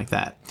anything like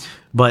that.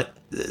 But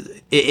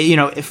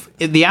if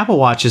the Apple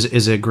Watch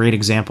is a great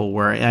example,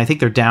 where I think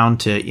they're down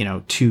to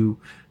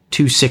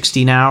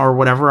 $260 now or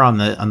whatever on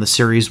the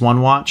Series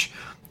 1 watch,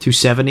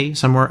 $270,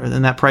 somewhere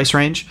in that price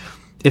range.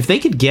 If they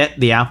could get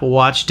the Apple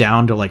Watch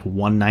down to like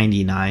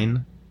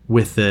 $199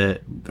 with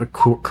the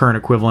current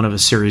equivalent of a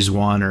Series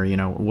 1, or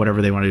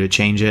whatever they want to do to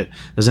change it,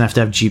 doesn't have to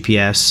have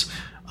GPS,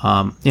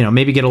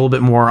 maybe get a little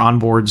bit more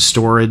onboard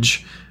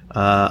storage,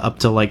 up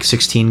to like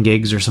 16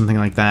 gigs or something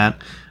like that.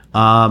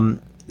 I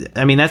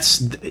mean,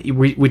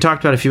 we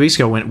talked about a few weeks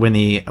ago when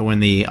the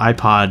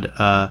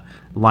iPod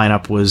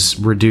lineup was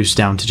reduced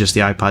down to just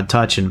the iPod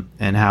Touch,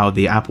 and how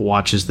the Apple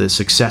Watch is the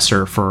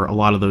successor for a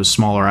lot of those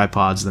smaller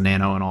iPods, the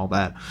Nano and all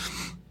that.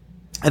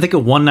 I think a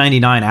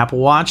 $199 Apple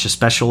Watch,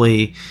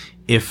 especially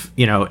if,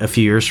 a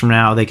few years from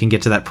now they can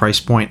get to that price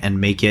point and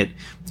make it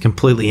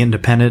completely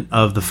independent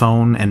of the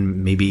phone,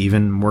 and maybe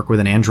even work with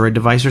an Android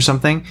device or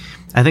something,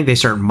 I think they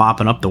start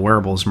mopping up the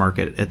wearables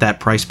market at that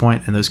price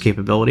point and those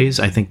capabilities.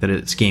 I think that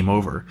it's game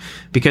over,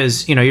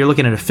 because, you're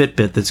looking at a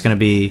Fitbit that's going to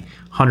be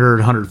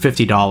 $100,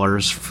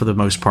 $150 for the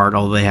most part,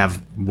 although they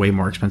have way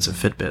more expensive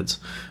Fitbits.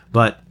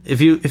 But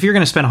if you're going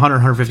to spend $100,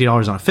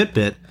 $150 on a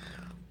Fitbit,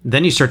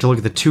 then you start to look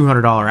at the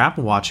 $200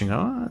 Apple Watch and go,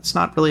 oh, it's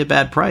not really a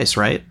bad price,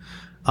 right?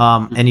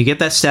 And you get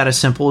that status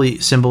symbol,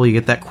 you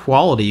get that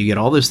quality, you get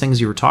all those things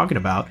you were talking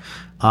about,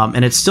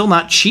 and it's still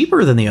not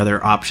cheaper than the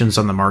other options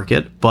on the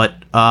market, but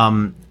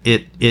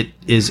it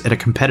is at a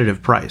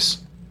competitive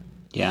price.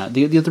 Yeah,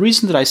 the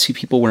reason that I see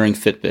people wearing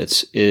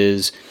Fitbits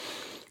is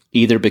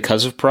either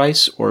because of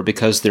price, or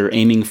because they're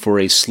aiming for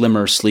a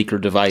slimmer, sleeker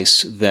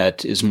device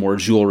that is more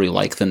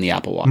jewelry-like than the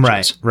Apple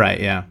Watches. Right,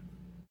 yeah.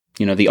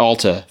 The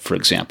Alta, for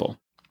example.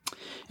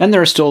 And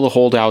there are still the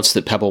holdouts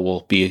that Pebble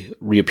will be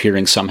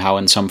reappearing somehow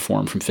in some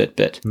form from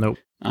Fitbit. Nope.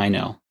 I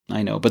know.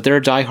 But there are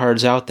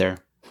diehards out there.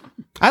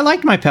 I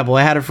liked my Pebble.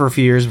 I had it for a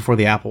few years before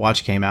the Apple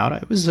Watch came out.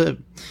 It was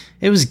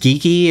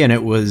geeky, and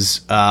it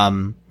was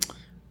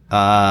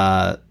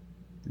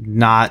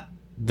not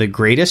the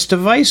greatest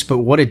device, but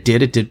what it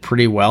did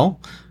pretty well.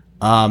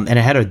 And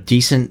it had a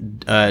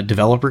decent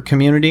developer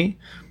community.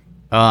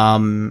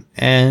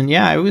 And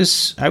yeah, I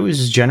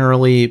was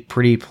generally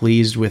pretty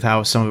pleased with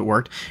how some of it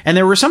worked. And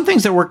there were some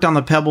things that worked on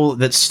the Pebble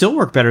that still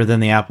work better than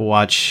the Apple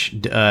Watch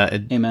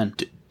Amen.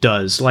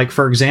 Does. Like,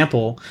 for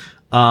example,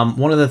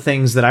 one of the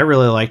things that I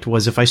really liked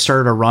was if I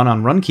started a run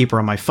on Runkeeper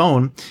on my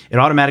phone, it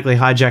automatically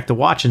hijacked the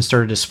watch and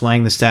started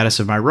displaying the status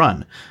of my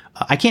run.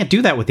 I can't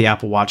do that with the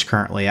Apple Watch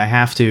currently. I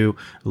have to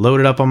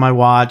load it up on my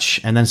watch,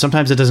 and then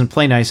sometimes it doesn't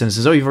play nice, and it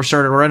says, "Oh, you've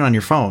started a run on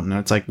your phone." And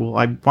it's like, well,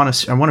 I want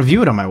to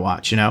view it on my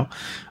watch.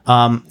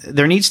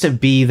 There needs to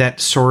be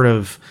that sort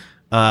of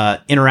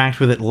interact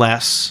with it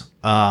less,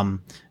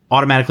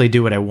 automatically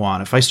do what I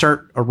want. If I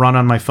start a run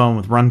on my phone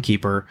with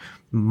Runkeeper,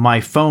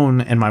 my phone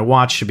and my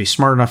watch should be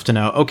smart enough to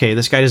know, okay,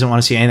 this guy doesn't want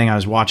to see anything on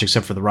his watch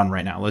except for the run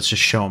right now. Let's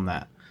just show him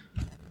that.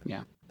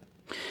 Yeah.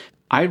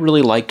 I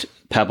really liked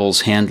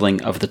Pebble's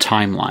handling of the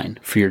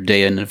timeline for your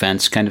day and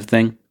events kind of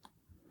thing.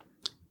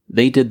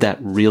 They did that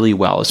really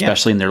well,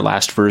 especially in their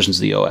last versions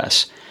of the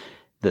OS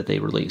that they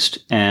released.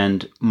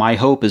 And my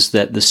hope is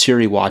that the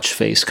Siri watch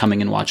face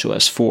coming in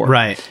watchOS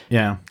 4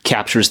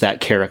 captures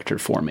that character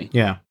for me.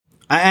 Yeah.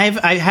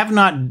 I have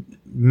not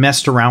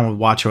messed around with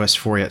watchOS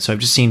 4 yet, so I've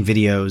just seen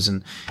videos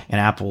and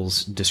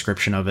Apple's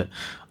description of it.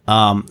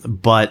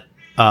 But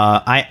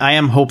I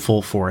am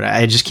hopeful for it.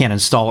 I just can't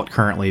install it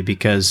currently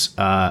because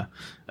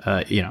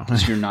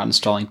Because you're not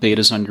installing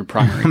betas on your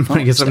primary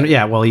phone.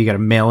 Well, you got to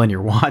mail in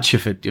your watch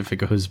if it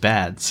goes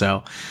bad.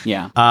 So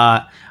yeah,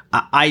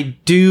 I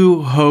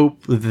do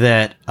hope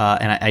that,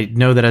 and I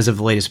know that as of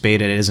the latest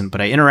beta it isn't, but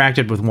I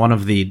interacted with one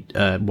of the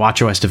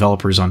watchOS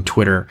developers on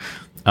Twitter,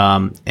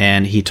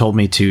 and he told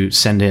me to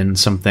send in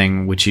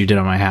something which you did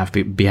on my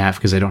behalf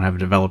because I don't have a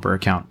developer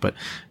account, but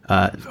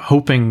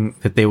hoping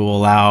that they will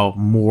allow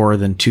more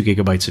than 2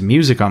 gigabytes of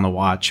music on the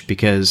watch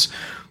because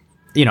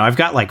I've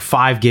got like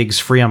 5 gigs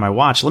free on my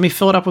watch. Let me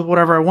fill it up with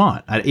whatever I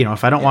want.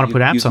 If I don't want to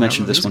put apps you've on it.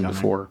 You've mentioned this one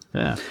before.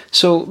 Yeah.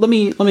 So let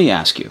me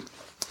ask you.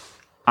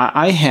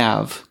 I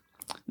have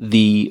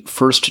the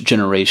first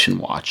generation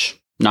watch,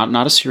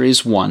 not a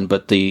Series 1,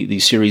 but the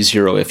Series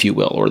 0, if you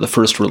will, or the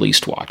first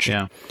released watch.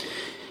 Yeah.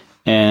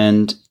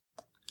 And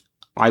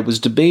I was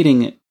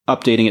debating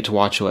updating it to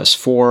watchOS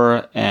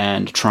 4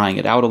 and trying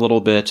it out a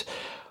little bit.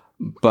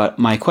 But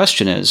my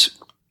question is,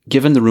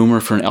 given the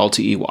rumor for an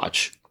LTE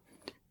watch,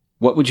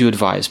 what would you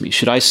advise me?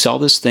 Should I sell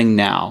this thing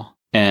now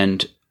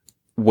and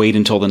wait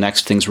until the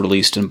next thing's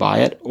released and buy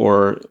it?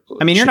 Or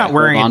you're not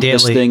wearing it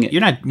daily.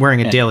 You're not wearing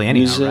it daily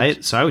anyhow, it?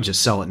 Right? So I would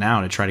just sell it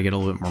now to try to get a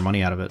little bit more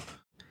money out of it.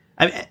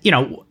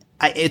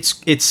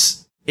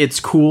 It's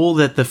cool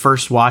that the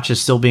first watch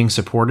is still being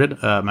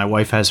supported. My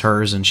wife has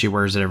hers and she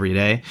wears it every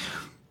day.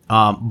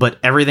 But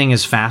everything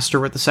is faster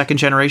with the second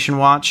generation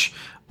watch.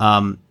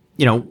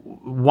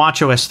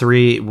 watchOS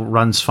 3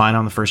 runs fine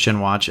on the first gen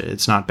watch.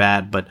 It's not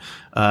bad, but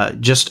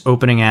just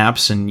opening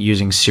apps and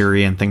using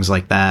Siri and things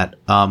like that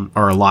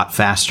are a lot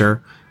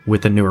faster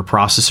with the newer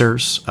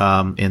processors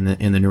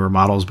in the newer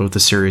models, both the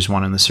Series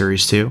 1 and the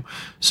Series 2.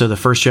 So the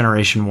first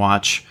generation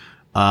watch,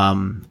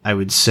 I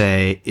would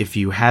say if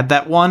you had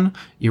that one,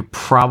 you're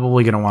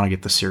probably going to want to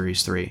get the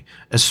Series 3,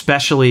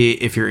 especially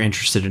if you're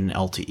interested in an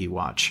LTE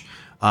watch.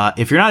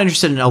 If you're not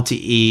interested in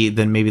LTE,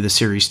 then maybe the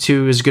Series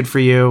 2 is good for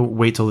you.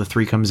 Wait till the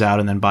 3 comes out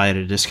and then buy it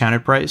at a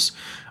discounted price.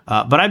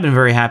 But I've been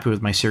very happy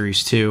with my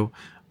Series 2.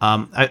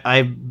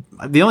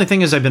 The only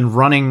thing is I've been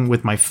running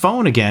with my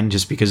phone again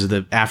just because of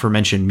the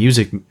aforementioned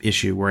music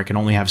issue where I can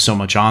only have so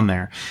much on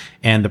there.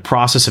 And the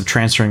process of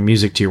transferring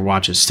music to your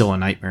watch is still a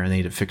nightmare. They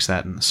need to fix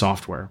that in the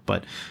software.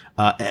 But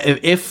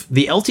if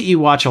the LTE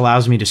watch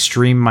allows me to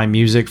stream my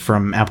music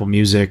from Apple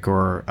Music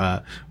or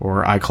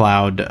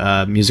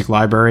iCloud music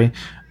library,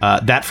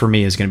 that for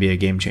me is going to be a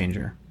game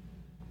changer.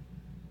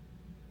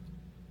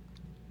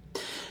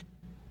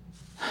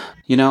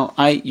 You're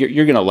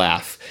going to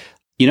laugh.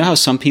 You know how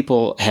some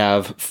people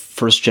have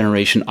first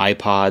generation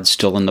iPods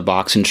still in the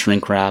box and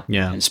shrink wrap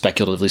and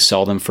speculatively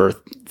sell them for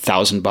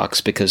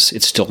 $1,000 because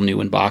it's still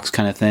new in box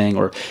kind of thing,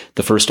 or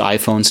the first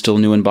iPhone still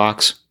new in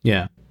box?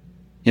 Yeah.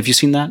 Have you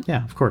seen that?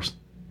 Yeah, of course.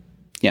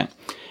 Yeah.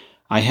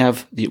 I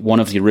have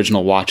one of the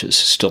original watches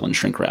still in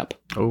shrink wrap.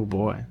 Oh,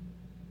 boy.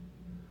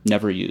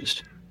 Never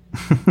used.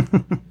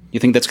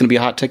 You think that's going to be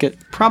a hot ticket?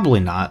 Probably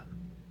not.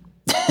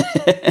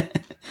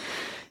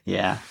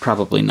 Yeah,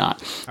 probably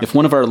not. If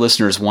one of our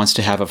listeners wants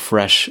to have a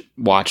fresh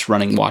watch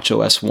running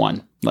watchOS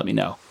 1, let me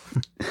know.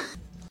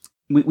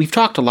 We've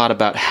talked a lot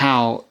about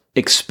how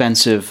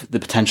expensive the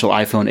potential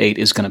iPhone 8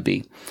 is going to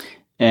be.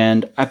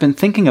 And I've been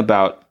thinking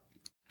about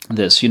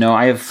this.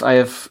 I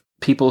have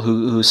people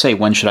who say,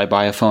 when should I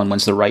buy a phone?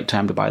 When's the right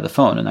time to buy the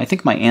phone? And I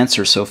think my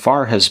answer so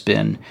far has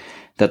been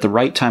that the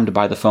right time to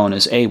buy the phone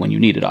is A, when you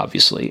need it,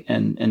 obviously,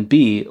 and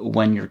B,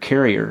 when your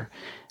carrier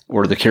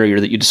or the carrier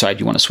that you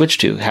decide you want to switch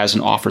to has an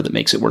offer that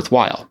makes it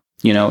worthwhile.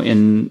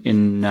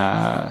 In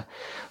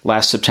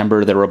last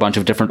September, there were a bunch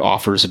of different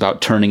offers about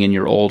turning in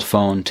your old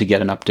phone to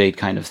get an update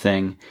kind of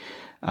thing.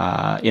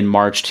 In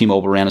March,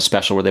 T-Mobile ran a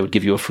special where they would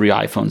give you a free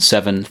iPhone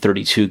 7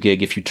 32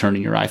 gig if you turned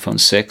in your iPhone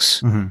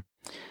 6. Mm-hmm.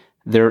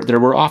 There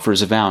were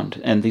offers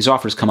abound, and these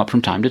offers come up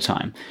from time to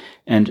time.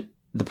 And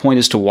the point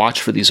is to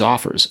watch for these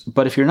offers.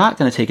 But if you're not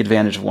going to take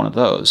advantage of one of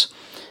those,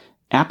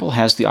 Apple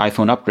has the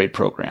iPhone upgrade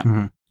program.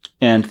 Mm-hmm.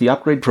 And the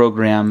upgrade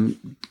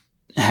program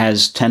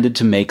has tended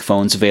to make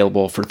phones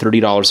available for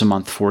 $30 a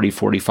month, $40,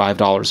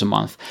 $45 a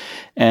month.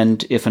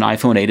 And if an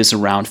iPhone 8 is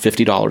around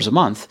 $50 a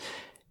month,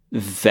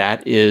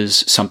 that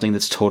is something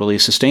that's totally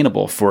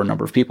sustainable for a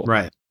number of people.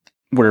 Right.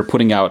 Where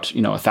putting out,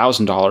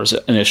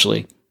 $1,000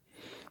 initially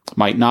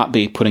might not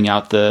be. Putting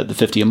out the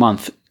 $50 a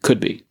month could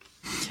be.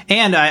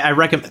 And I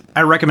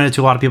recommend it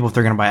to a lot of people if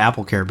they're going to buy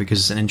AppleCare because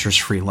it's an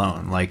interest-free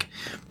loan. Like,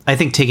 I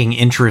think taking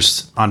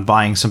interest on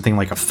buying something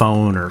like a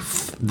phone or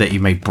that you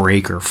may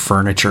break or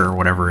furniture or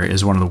whatever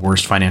is one of the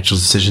worst financial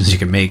decisions you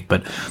can make.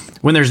 But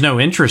when there's no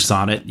interest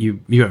on it, you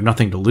have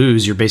nothing to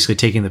lose. You're basically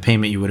taking the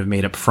payment you would have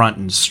made up front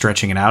and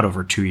stretching it out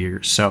over 2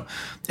 years. So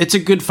it's a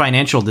good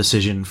financial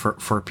decision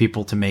for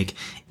people to make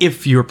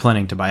if you're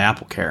planning to buy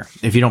AppleCare.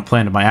 If you don't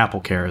plan to buy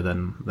AppleCare,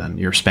 then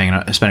you're spending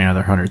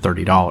another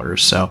 $130.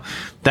 So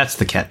that's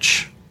the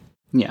catch.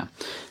 Yeah.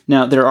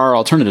 Now, there are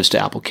alternatives to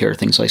AppleCare,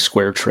 things like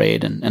Square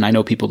Trade, and I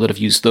know people that have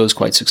used those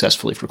quite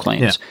successfully for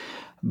claims.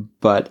 Yeah.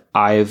 But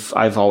I've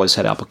always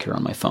had AppleCare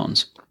on my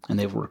phones, and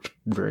they've worked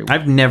very well.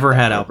 I've never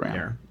had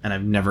AppleCare, and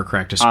I've never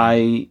cracked a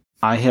screen.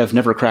 I have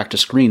never cracked a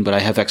screen, but I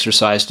have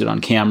exercised it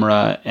on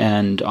camera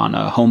and on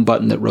a home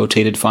button that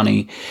rotated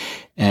funny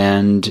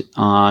and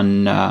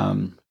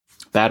on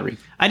battery.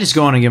 I just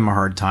go in and give them a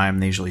hard time.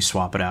 They usually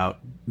swap it out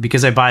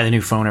because I buy the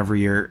new phone every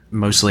year,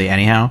 mostly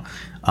anyhow.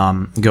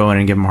 Go in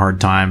and give them a hard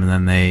time, and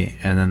then they,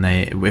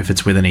 if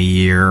it's within a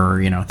year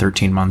or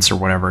 13 months or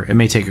whatever, it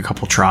may take a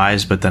couple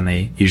tries, but then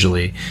they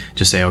usually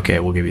just say, okay,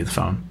 we'll give you the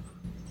phone.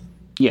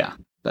 Yeah,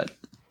 but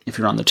if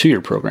you're on the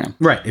 2-year program,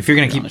 right? If you're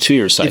going to keep a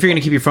 2-year cycle, if you're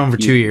going to keep your phone for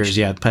 2 years,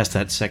 yeah, past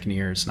that second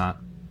year, it's not.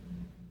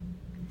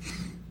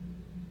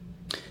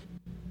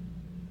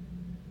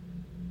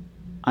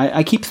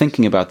 I keep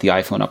thinking about the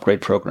iPhone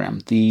upgrade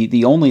program.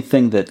 The only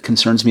thing that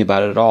concerns me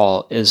about it at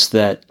all is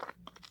that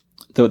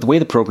the way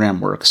the program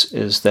works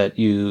is that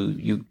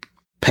you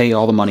pay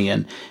all the money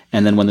in,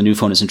 and then when the new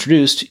phone is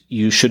introduced,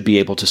 you should be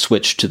able to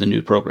switch to the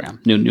new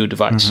program, new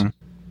device. Mm-hmm.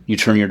 You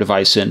turn your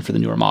device in for the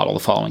newer model the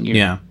following year.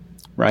 Yeah.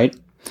 Right?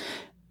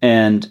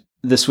 And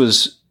this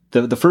was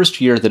the first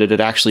year that it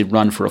had actually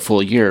run for a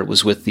full year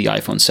was with the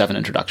iPhone 7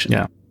 introduction.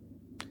 Yeah.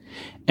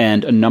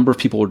 And a number of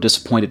people were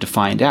disappointed to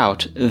find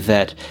out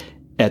that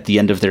at the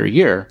end of their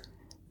year,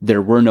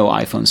 there were no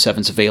iPhone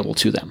 7s available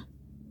to them.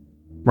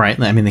 Right.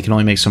 I mean, they can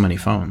only make so many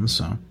phones,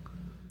 so.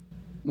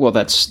 Well,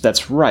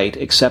 that's right,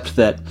 except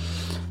that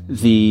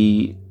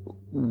the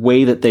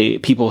way that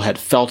people had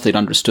felt they'd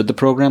understood the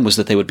program was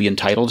that they would be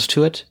entitled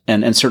to it,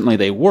 and certainly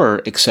they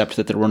were, except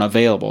that they weren't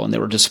available, and they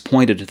were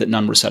disappointed that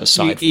none were set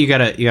aside. You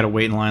gotta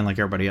wait in line like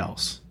everybody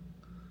else.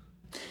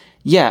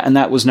 Yeah, and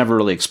that was never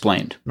really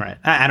explained. Right.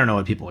 I don't know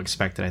what people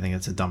expected. I think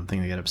it's a dumb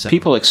thing to get upset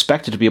People with.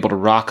 expected to be able to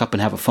rock up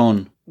and have a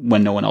phone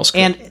when no one else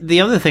could. And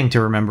the other thing to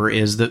remember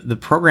is that the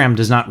program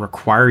does not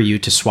require you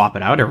to swap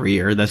it out every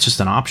year. That's just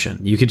an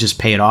option. You could just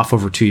pay it off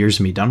over 2 years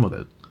and be done with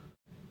it.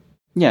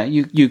 Yeah,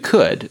 you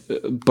could,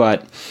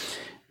 but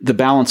the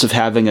balance of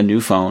having a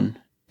new phone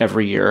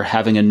every year,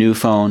 having a new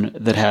phone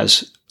that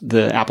has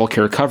the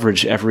AppleCare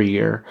coverage every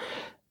year,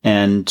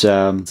 and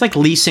it's like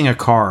leasing a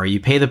car. You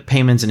pay the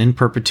payments in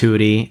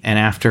perpetuity, and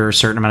after a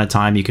certain amount of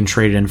time, you can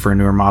trade it in for a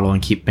newer model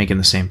and keep making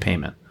the same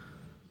payment.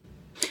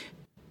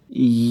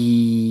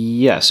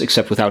 Yes,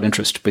 except without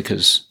interest,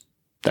 because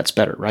that's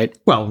better, right?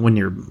 Well, when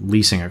you're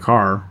leasing a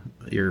car,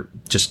 you're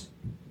just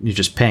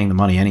paying the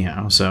money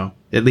anyhow. So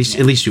at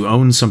least you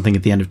own something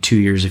at the end of 2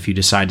 years if you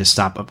decide to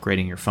stop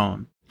upgrading your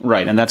phone.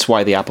 Right, and that's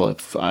why the Apple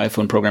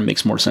iPhone program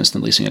makes more sense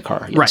than leasing a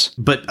car. Yes. Right,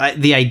 but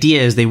the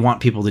idea is they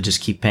want people to just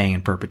keep paying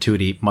in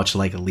perpetuity, much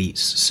like a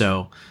lease.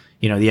 So,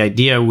 the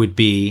idea would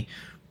be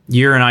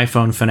you're an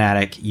iPhone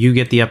fanatic, you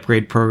get the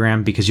upgrade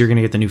program because you're going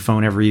to get the new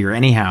phone every year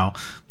anyhow,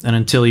 and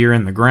until you're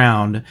in the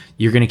ground,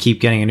 you're going to keep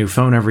getting a new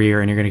phone every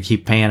year, and you're going to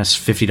keep paying us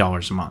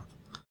 $50 a month.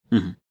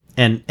 Mm-hmm.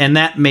 And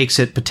that makes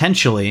it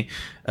potentially,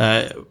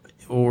 what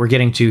we're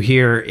getting to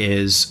here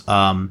is...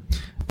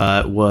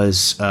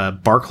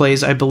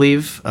 Barclays, I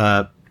believe,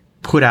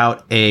 put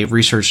out a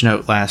research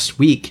note last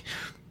week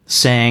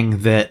saying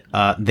that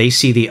they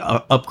see the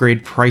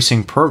upgrade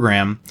pricing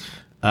program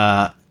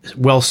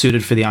well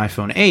suited for the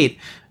iPhone 8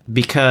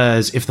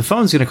 because if the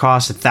phone's going to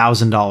cost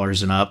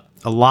 $1,000 and up,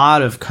 a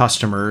lot of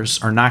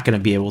customers are not going to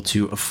be able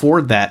to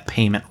afford that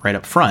payment right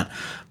up front.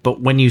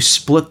 But when you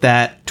split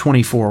that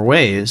 24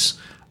 ways,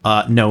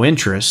 no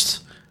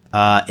interest,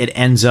 it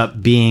ends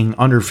up being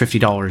under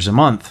 $50 a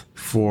month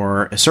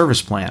for a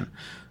service plan.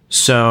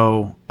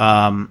 So,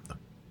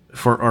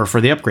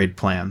 for the upgrade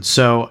plan.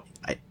 So,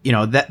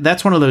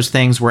 that's one of those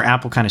things where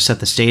Apple kind of set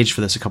the stage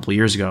for this a couple of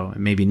years ago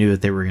and maybe knew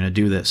that they were going to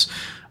do this.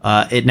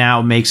 It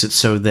now makes it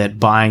so that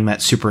buying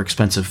that super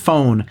expensive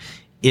phone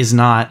is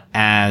not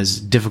as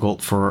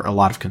difficult for a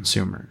lot of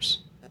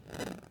consumers.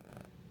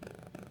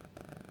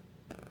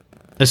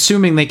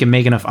 Assuming they can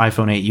make enough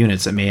iPhone 8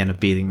 units, that may end up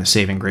being the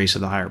saving grace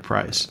of the higher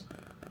price.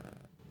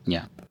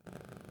 Yeah.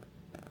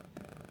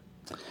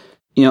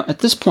 At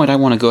this point, I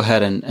want to go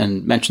ahead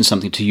and mention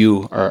something to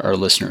you, our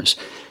listeners.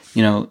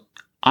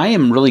 I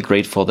am really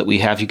grateful that we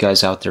have you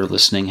guys out there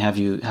listening, have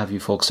you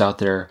folks out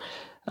there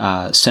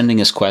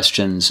sending us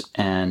questions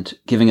and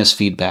giving us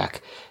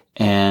feedback.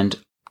 And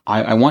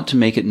I want to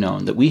make it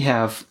known that we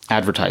have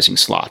advertising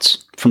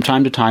slots. From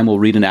time to time, we'll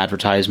read an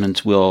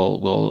advertisement,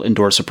 we'll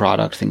endorse a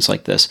product, things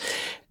like this.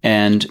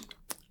 And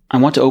I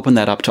want to open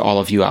that up to all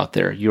of you out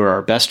there. You're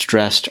our best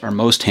dressed, our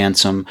most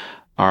handsome,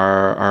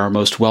 our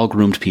most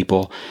well-groomed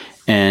people.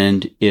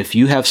 And if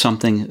you have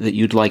something that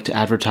you'd like to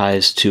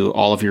advertise to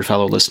all of your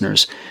fellow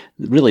listeners,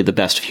 really the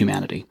best of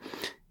humanity,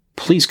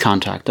 please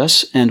contact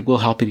us and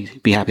we'll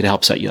be happy to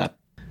help set you up.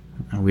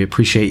 We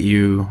appreciate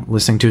you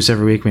listening to us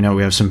every week. We know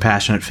we have some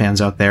passionate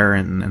fans out there,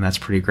 and that's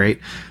pretty great.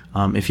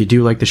 If you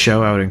do like the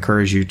show, I would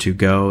encourage you to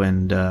go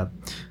and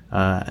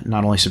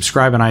not only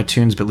subscribe on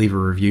iTunes, but leave a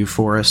review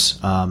for us.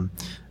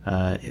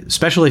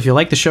 Especially if you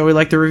like the show, we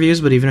like the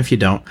reviews, but even if you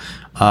don't,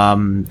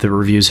 the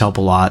reviews help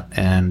a lot,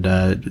 and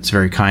it's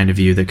very kind of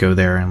you that go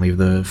there and leave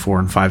the 4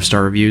 and 5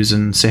 star reviews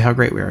and say how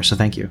great we are. So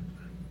thank you.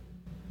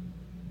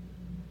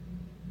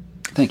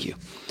 Thank you.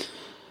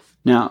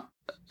 Now,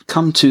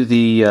 come to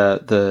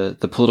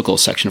the political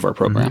section of our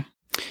program,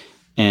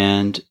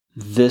 and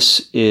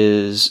this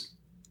is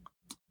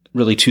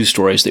really 2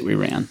 stories that we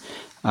ran.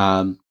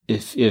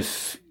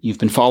 If you've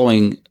been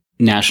following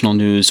national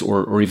news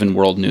or even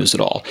world news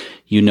at all,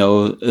 you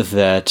know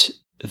that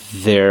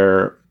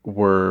there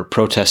were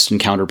protests and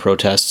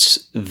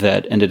counter-protests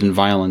that ended in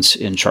violence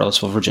in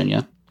Charlottesville,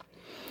 Virginia,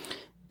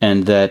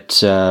 and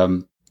that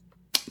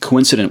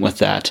coincident with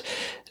that,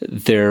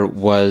 there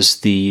was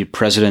the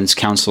President's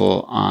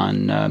Council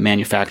on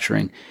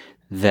Manufacturing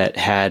that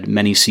had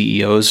many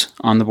CEOs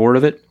on the board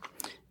of it,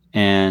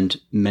 and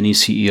many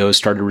CEOs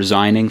started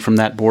resigning from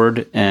that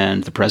board,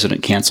 and the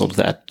president canceled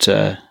that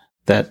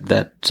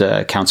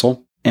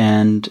council.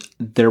 And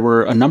there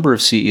were a number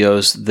of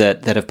CEOs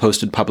that have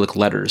posted public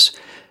letters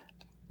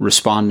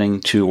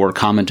responding to or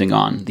commenting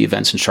on the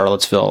events in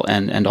Charlottesville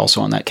and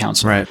also on that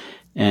council. Right.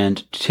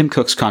 And Tim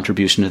Cook's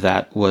contribution to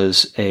that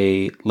was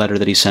a letter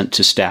that he sent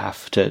to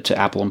staff, to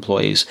Apple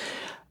employees,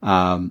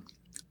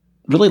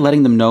 really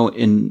letting them know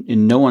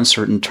in no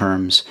uncertain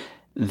terms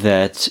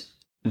that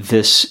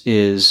this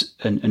is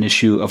an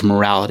issue of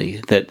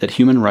morality, that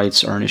human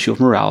rights are an issue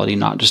of morality,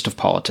 not just of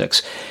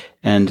politics,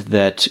 and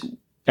that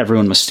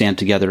everyone must stand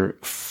together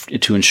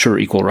to ensure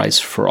equal rights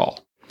for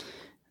all.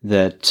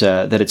 That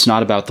it's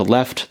not about the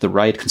left, the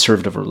right,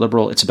 conservative or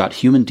liberal. It's about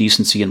human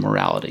decency and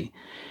morality.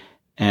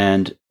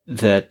 And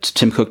that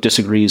Tim Cook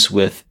disagrees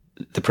with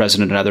the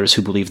president and others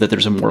who believe that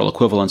there's a moral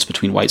equivalence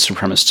between white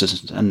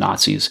supremacists and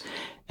Nazis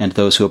and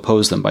those who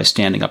oppose them by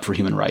standing up for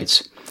human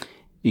rights.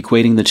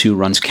 Equating the two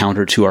runs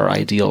counter to our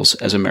ideals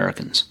as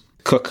Americans.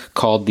 Cook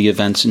called the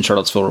events in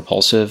Charlottesville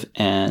repulsive,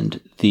 and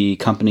the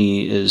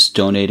company is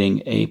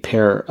donating a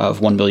pair of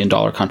 $1 million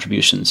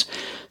contributions.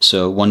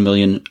 So $1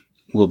 million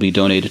will be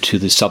donated to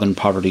the Southern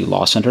Poverty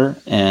Law Center,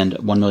 and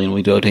 $1 million will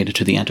be donated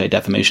to the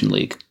Anti-Defamation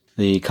League.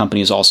 The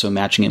company is also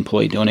matching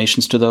employee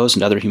donations to those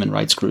and other human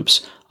rights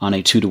groups on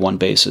a 2-to-1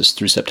 basis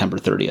through September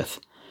 30th.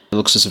 It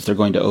looks as if they're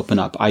going to open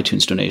up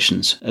iTunes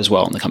donations as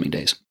well in the coming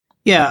days.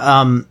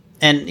 Yeah,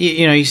 and,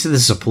 you said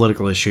this is a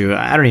political issue.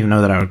 I don't even know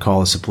that I would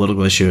call this a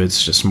political issue.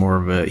 It's just more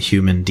of a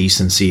human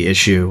decency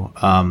issue.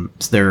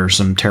 There are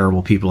some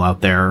terrible people out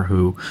there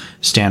who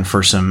stand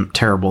for some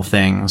terrible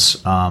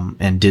things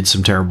and did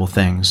some terrible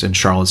things in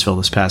Charlottesville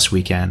this past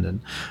weekend.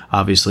 And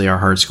obviously our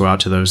hearts go out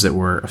to those that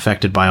were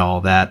affected by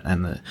all that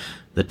and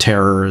the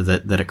terror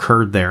that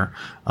occurred there.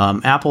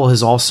 Apple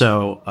has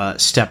also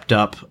stepped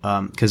up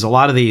because a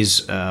lot of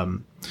these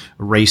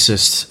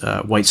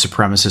racist, white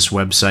supremacist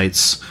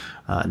websites,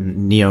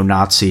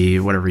 neo-Nazi,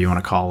 whatever you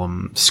want to call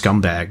them,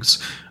 scumbags.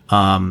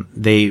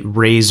 They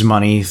raise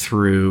money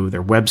through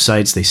their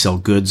websites. They sell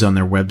goods on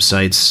their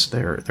websites.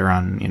 They're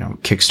on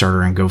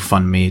Kickstarter and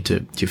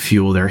GoFundMe to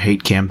fuel their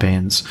hate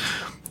campaigns.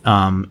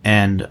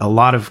 And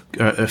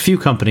a few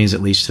companies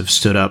at least have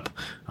stood up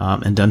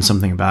and done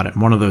something about it.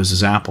 And one of those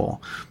is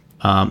Apple.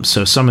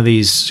 So some of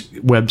these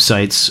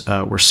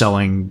websites were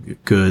selling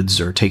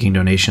goods or taking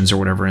donations or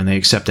whatever, and they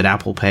accepted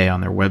Apple Pay on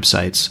their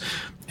websites.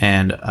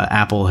 And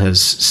Apple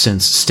has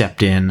since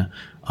stepped in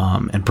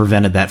and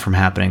prevented that from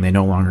happening. They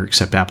no longer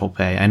accept Apple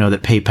Pay. I know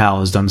that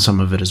PayPal has done some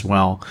of it as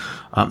well.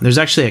 There's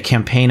actually a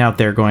campaign out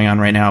there going on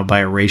right now by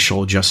a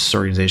racial justice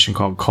organization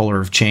called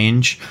Color of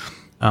Change.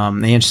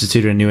 They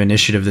instituted a new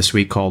initiative this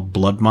week called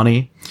Blood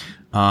Money.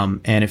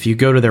 And if you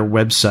go to their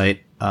website,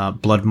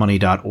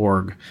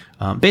 bloodmoney.org,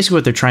 basically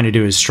what they're trying to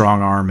do is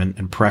strong arm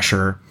and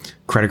pressure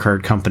credit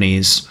card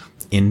companies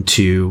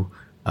into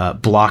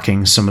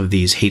blocking some of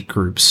these hate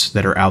groups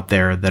that are out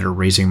there that are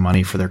raising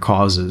money for their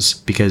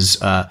causes, because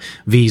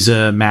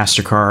Visa,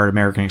 MasterCard,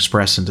 American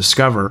Express, and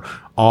Discover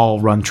all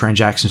run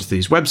transactions to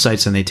these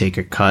websites, and they take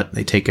a cut,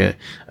 they take a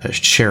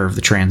share of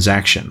the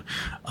transaction.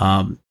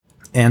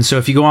 And so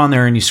if you go on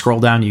there and you scroll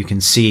down, you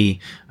can see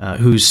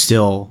who's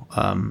still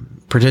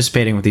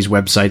participating with these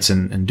websites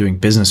and doing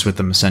business with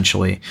them,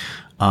 essentially.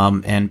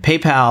 And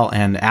PayPal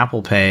and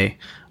Apple Pay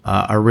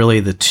are really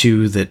the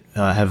two that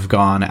have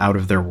gone out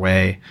of their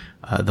way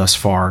thus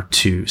far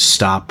to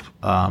stop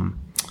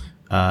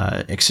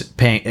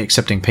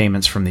accepting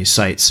payments from these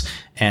sites.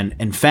 And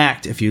in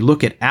fact, if you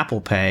look at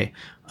Apple Pay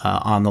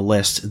on the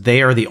list,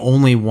 they are the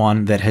only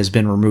one that has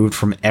been removed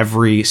from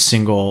every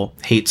single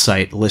hate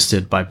site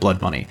listed by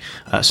Blood Money.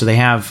 So they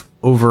have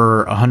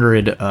over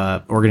 100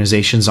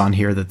 organizations on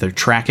here that they're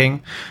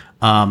tracking.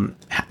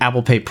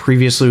 Apple Pay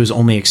previously was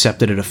only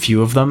accepted at a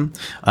few of them.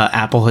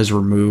 Apple has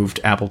removed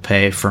Apple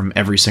Pay from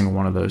every single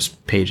one of those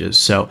pages.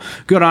 So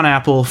good on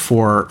Apple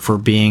for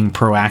being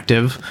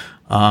proactive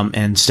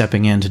and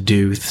stepping in to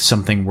do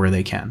something where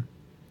they can.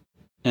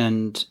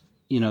 And,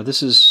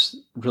 this is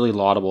really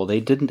laudable.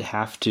 They didn't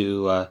have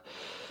to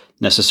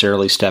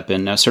necessarily step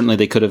in. Now, certainly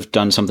they could have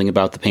done something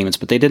about the payments,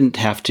 but they didn't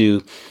have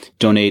to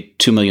donate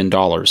 $2 million,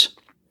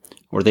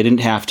 or they didn't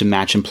have to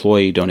match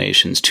employee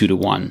donations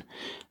 2-to-1.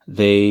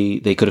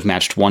 They could have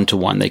matched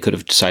 1-to-1. They could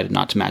have decided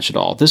not to match at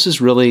all. This is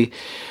really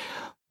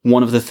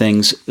one of the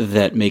things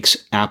that makes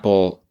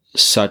Apple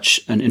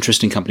such an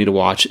interesting company to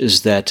watch,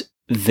 is that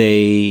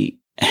they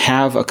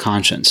have a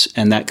conscience,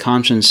 and that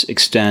conscience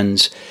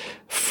extends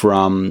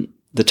from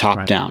the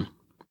top down.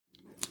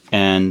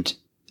 And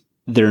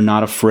they're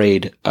not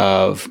afraid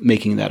of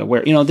making that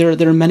aware.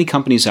 There are many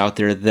companies out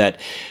there that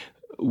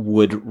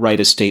would write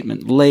a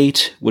statement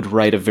late, would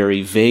write a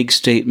very vague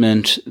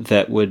statement,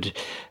 that would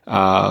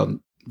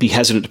be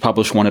hesitant to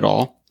publish one at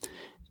all.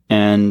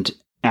 And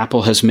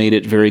Apple has made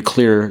it very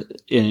clear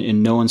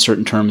in no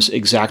uncertain terms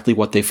exactly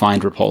what they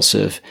find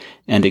repulsive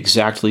and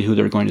exactly who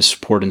they're going to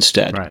support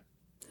instead. Right.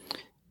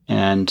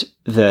 And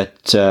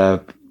that,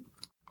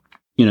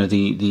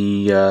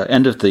 the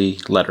end of the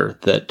letter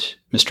that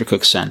Mr.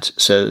 Cook sent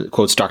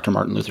quotes Dr.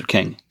 Martin Luther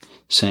King,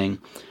 saying,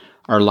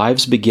 "Our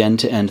lives begin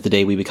to end the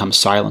day we become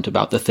silent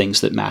about the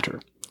things that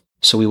matter.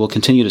 So we will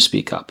continue to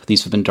speak up.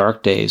 These have been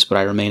dark days, but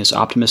I remain as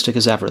optimistic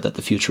as ever that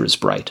the future is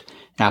bright.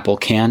 Apple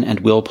can and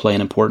will play an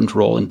important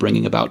role in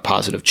bringing about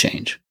positive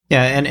change."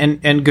 Yeah,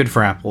 and good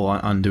for Apple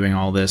on doing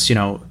all this.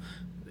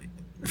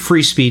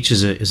 Free speech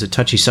is a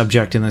touchy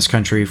subject in this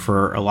country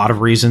for a lot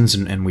of reasons,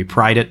 and we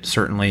pride it,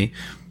 certainly.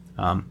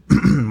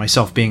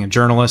 Myself being a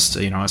journalist,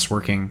 us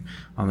working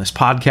on this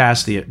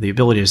podcast, the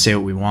ability to say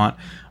what we want.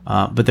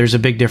 But there's a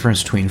big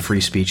difference between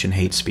free speech and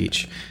hate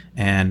speech.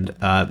 And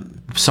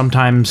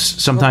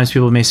sometimes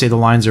people may say the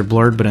lines are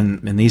blurred, but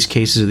in these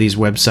cases of these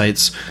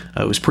websites,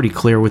 it was pretty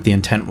clear what the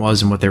intent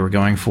was and what they were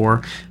going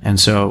for. And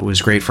so it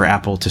was great for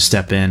Apple to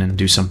step in and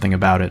do something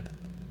about it.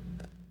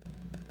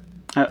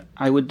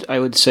 I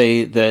would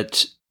say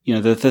that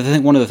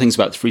one of the things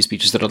about free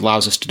speech is that it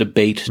allows us to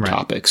debate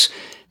topics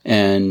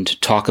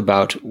and talk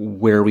about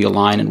where we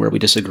align and where we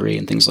disagree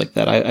and things like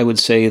that. I would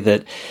say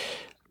that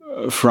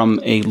from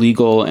a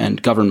legal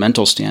and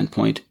governmental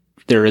standpoint,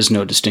 there is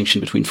no distinction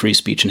between free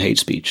speech and hate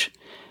speech.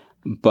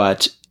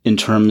 But in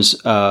terms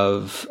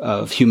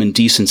of human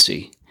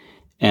decency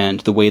and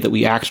the way that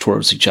we act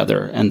towards each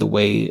other and the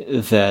way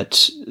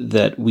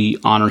that we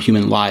honor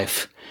human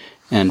life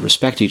and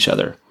respect each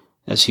other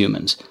as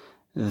humans,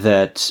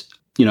 that,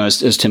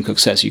 as Tim Cook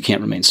says, you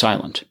can't remain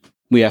silent.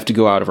 We have to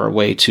go out of our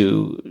way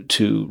to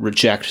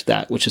reject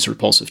that which is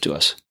repulsive to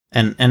us.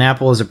 And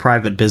Apple, as a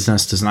private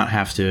business, does not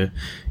have to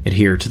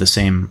adhere to the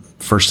same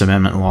First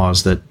Amendment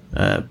laws that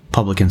a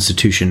public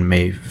institution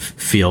may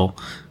feel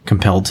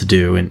compelled to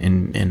do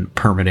in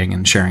permitting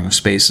and sharing of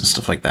space and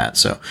stuff like that.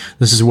 So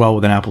this is well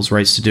within Apple's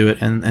rights to do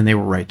it, and they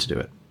were right to do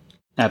it.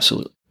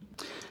 Absolutely.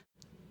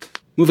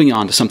 Moving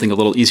on to something a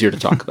little easier to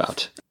talk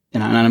about.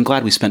 And I'm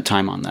glad we spent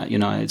time on that.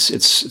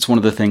 It's one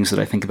of the things that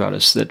I think about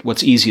is that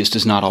what's easiest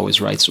is not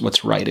always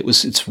what's right.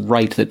 It's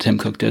right that Tim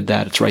Cook did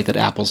that. It's right that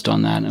Apple's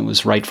done that, and it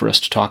was right for us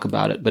to talk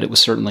about it. But it was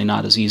certainly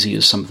not as easy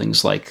as some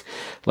things like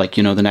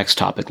the next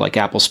topic, like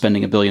Apple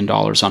spending $1 billion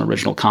on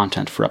original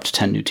content for up to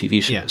 10 new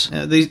TV shows.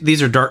 Yeah,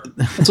 these are dark.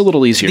 It's a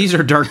little easier. These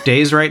are dark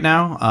days right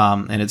now,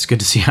 and it's good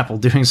to see Apple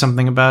doing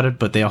something about it.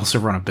 But they also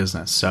run a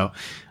business, so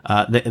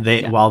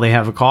while they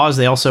have a cause,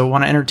 they also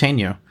want to entertain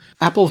you.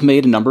 Apple have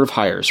made a number of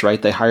hires,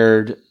 right? They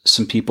hired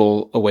some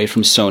people away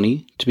from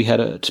Sony to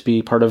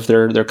be part of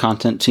their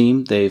content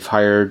team. They've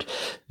hired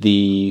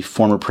the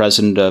former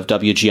president of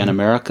WGN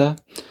America.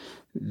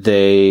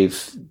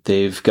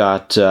 They've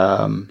got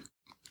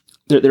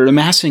they're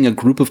amassing a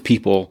group of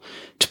people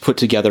to put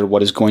together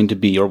what is going to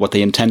be, or what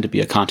they intend to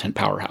be, a content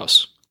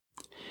powerhouse.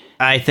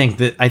 I think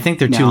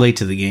they're too late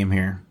to the game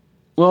here.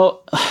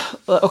 Well,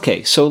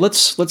 okay, so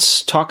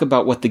let's talk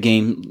about what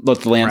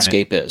the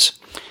landscape is.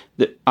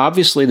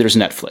 Obviously, there's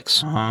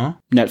Netflix. Uh-huh.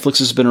 Netflix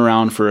has been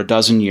around for a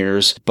dozen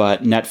years,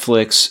 but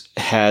Netflix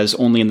has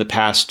only in the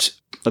past,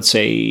 let's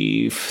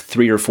say,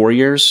 3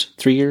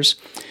 years,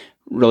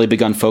 really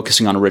begun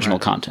focusing on original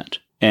content.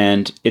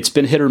 And it's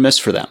been hit or miss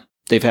for them.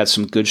 They've had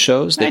some good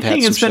shows. They've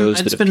had some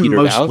shows that have petered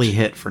out. It's been mostly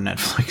hit for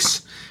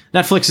Netflix.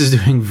 Netflix is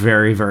doing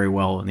very, very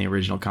well in the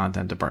original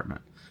content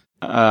department.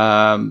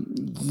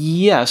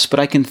 Yes, but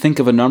I can think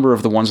of a number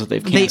of the ones that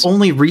they've canceled. They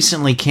only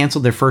recently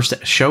canceled their first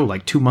show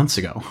like 2 months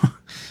ago.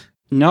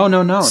 No.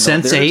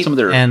 Sense8 some of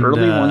their and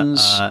early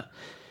ones.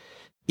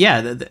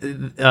 Yeah,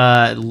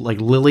 like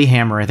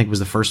Lilyhammer, I think was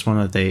the first one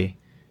that they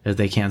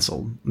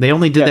canceled. They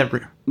only did that.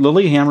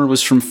 Lilyhammer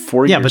was from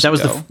 4 years ago. Yeah, but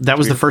that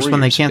was the first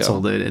one they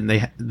canceled, and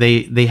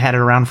they had it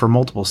around for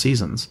multiple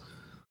seasons.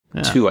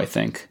 Yeah. 2, I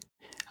think.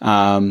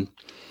 The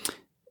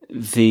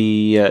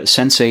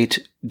Sense8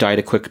 died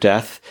a quick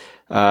death.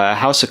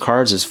 House of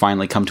Cards has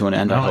finally come to an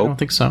end. No, I hope. I don't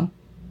think so.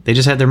 They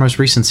just had their most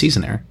recent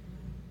season air.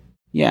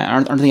 Yeah,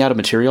 aren't they out of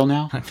material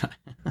now?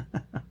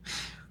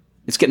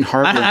 It's getting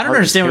harder. I don't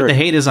understand what the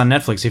hate is on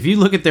Netflix. If you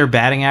look at their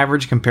batting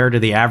average compared to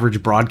the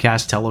average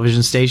broadcast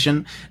television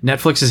station,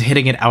 Netflix is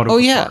hitting it out of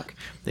the park.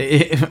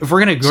 If we're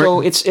gonna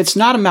so it's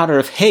not a matter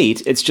of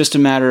hate. It's just a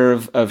matter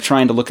of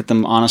trying to look at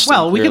them honestly.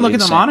 Well, we can look at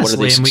them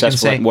honestly, and we can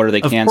say, what are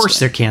they canceling? Of course,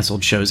 they're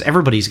canceled shows.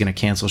 Everybody's going to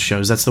cancel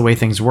shows. That's the way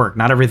things work.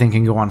 Not everything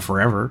can go on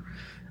forever.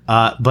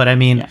 But I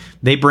mean,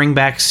 they bring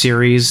back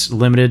series,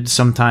 limited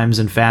sometimes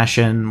in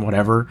fashion,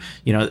 whatever.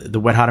 You know, the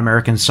Wet Hot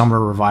American Summer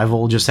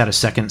Revival just had a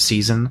second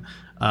season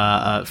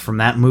from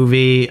that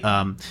movie.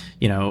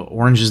 You know,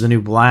 Orange is the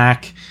New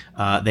Black.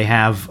 They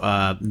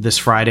have this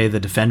Friday, The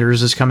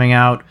Defenders is coming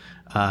out.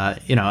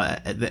 You know,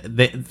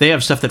 they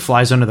have stuff that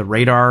flies under the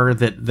radar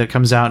that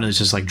comes out and is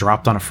just like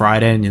dropped on a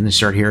Friday, and then they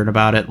start hearing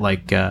about it,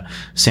 like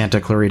Santa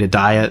Clarita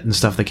Diet and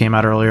stuff that came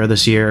out earlier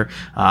this year.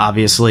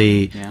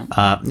 Obviously,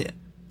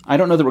 I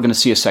don't know that we're going to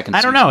see a second.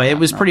 I don't know. It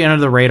was pretty under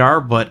the radar,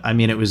 but I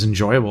mean, it was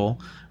enjoyable.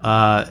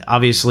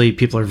 Obviously,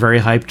 people are very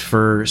hyped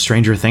for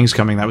Stranger Things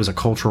coming. That was a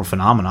cultural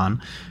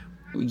phenomenon.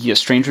 Yeah,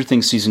 Stranger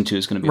Things season 2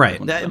 is going to be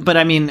right. But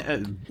I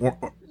mean,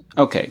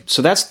 okay,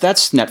 so that's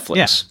Netflix.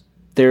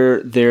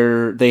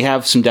 Yeah. They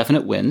have some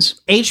definite wins.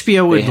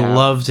 HBO would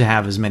love to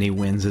have as many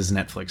wins as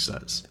Netflix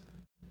does.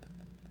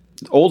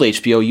 Old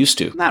HBO used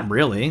to. Not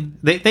really.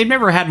 They've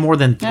never had more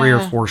than 3 or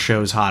 4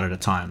 shows hot at a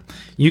time.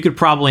 You could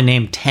probably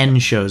name 10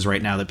 shows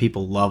right now that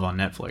people love on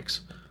Netflix.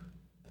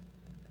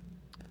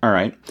 All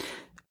right.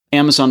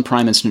 Amazon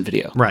Prime Instant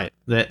Video. Right.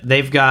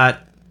 They've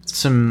got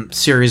some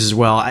series as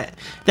well.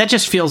 That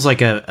just feels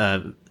like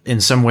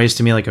in some ways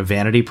to me like a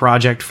vanity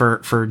project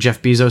for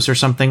Jeff Bezos or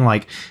something.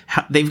 Like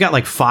they've got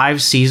like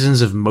 5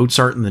 seasons of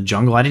Mozart in the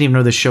Jungle. I didn't even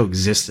know this show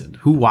existed.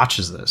 Who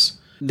watches this?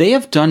 They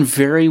have done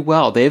very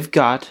well. They've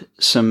got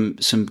some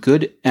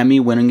good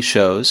Emmy-winning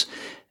shows.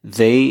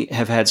 They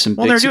have had some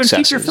big successes. They're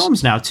doing feature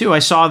films now, too. I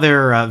saw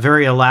their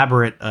very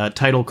elaborate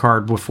title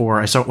card before.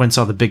 I went and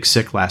saw The Big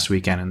Sick last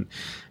weekend,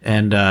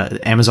 and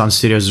Amazon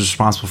Studios is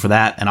responsible for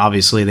that. And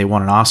obviously, they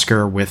won an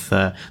Oscar with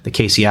the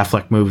Casey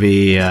Affleck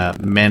movie,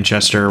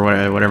 Manchester,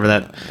 whatever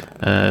that.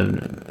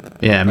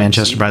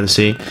 Manchester by the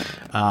Sea.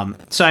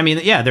 So I mean,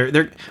 yeah,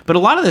 they're but a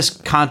lot of this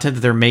content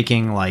that they're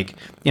making, like,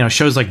 you know,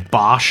 shows like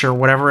Bosch or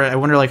whatever. I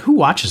wonder, like, who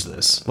watches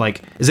this?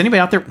 Like, is anybody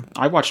out there?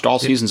 I watched all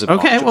seasons of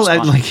Okay, Bosch.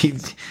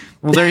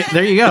 Well,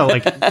 there you go.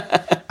 Like,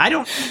 I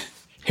don't.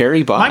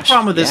 Harry Bosch. My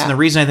problem with this, and the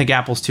reason I think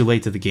Apple's too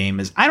late to the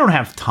game, is I don't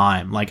have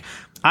time. Like,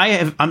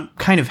 I'm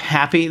kind of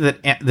happy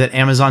that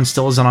Amazon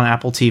still isn't on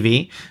Apple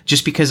TV,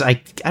 just because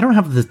I don't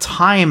have the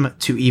time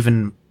to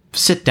even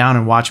sit down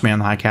and watch Man in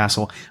the High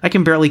Castle. I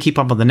can barely keep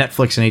up with the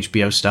Netflix and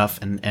HBO stuff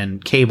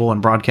and cable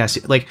and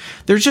broadcast. Like,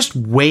 there's just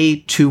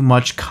way too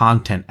much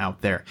content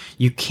out there.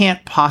 You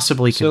can't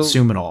possibly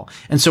consume it all.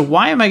 And so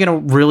why am I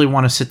going to really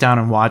want to sit down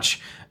and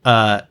watch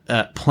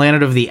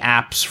Planet of the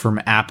Apps from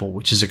Apple,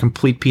 which is a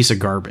complete piece of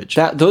garbage?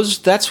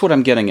 That's what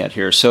I'm getting at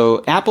here.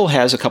 So Apple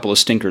has a couple of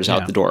stinkers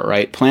out the door,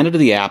 right? Planet of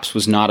the Apps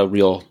was not a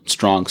real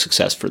strong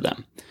success for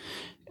them.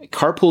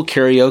 Carpool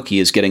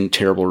Karaoke is getting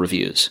terrible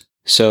reviews.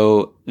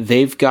 So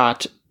they've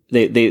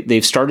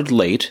started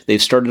late.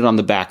 They've started on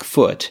the back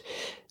foot.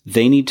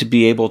 They need to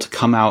be able to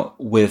come out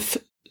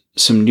with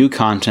some new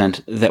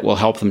content that will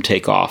help them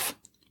take off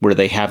where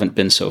they haven't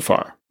been so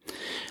far.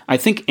 I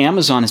think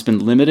Amazon has been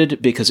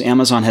limited because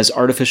Amazon has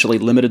artificially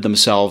limited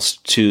themselves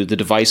to the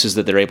devices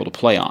that they're able to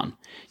play on.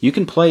 You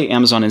can play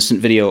Amazon Instant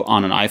Video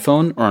on an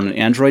iPhone or on an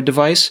Android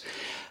device.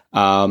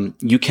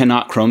 You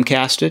cannot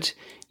Chromecast it.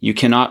 You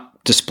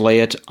cannot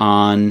display it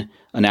on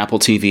an Apple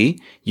TV.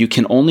 You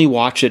can only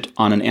watch it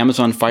on an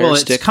Amazon Fire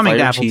Stick, it's coming Fire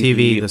to Apple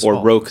TV this or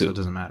fall, Roku. So it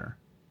doesn't matter.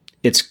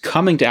 It's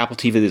coming to Apple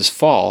TV this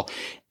fall,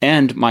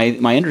 and my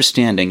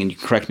understanding, and you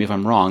can correct me if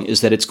I'm wrong,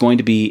 is that it's going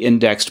to be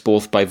indexed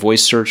both by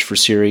voice search for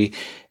Siri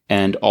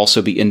and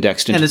also be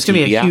indexed into the TV app. And it's going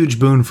to be a huge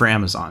boon for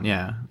Amazon,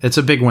 yeah. It's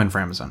a big win for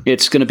Amazon.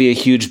 It's going to be a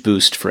huge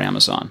boost for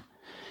Amazon.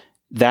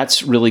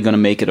 That's really going to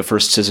make it a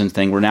first citizen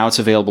thing, where now it's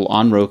available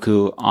on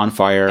Roku, on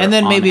Fire, and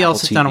then maybe I'll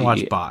sit down and TV.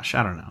 watch Bosch.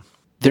 I don't know.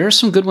 There are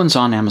some good ones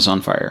on Amazon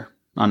Fire.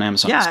 On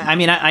Amazon. Yeah, I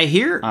mean, I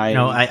hear,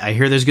 I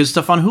hear there's good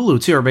stuff on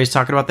Hulu too. Everybody's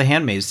talking about The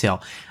Handmaid's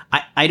Tale.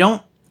 I'm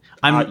not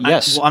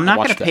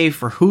going to pay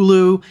for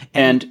Hulu,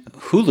 and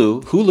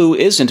Hulu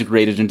is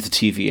integrated into the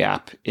TV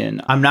app.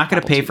 I'm not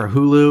going to pay for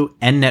Hulu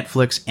and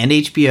Netflix and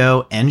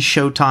HBO and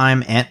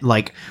Showtime, and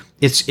like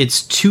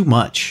it's too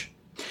much.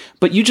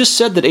 But you just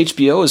said that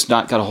HBO has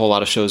not got a whole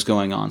lot of shows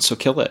going on, so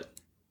kill it.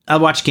 I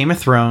watch Game of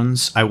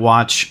Thrones. I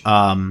watch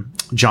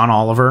John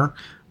Oliver.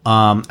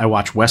 I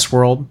watch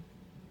Westworld.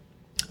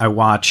 I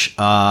watch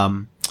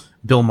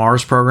Bill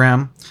Maher's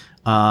program.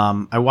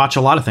 I watch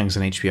a lot of things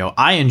on HBO.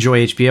 I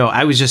enjoy HBO.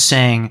 I was just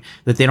saying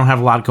that they don't have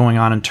a lot going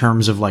on in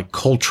terms of like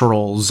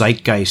cultural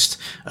zeitgeist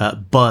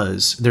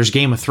buzz. There's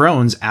Game of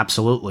Thrones,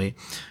 absolutely.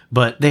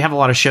 But they have a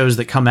lot of shows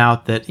that come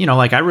out that,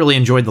 like I really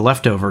enjoyed The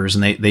Leftovers,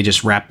 and they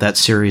just wrapped that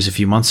series a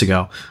few months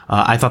ago.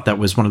 I thought that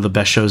was one of the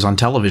best shows on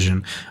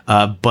television,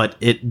 but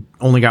it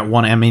only got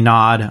one Emmy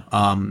nod.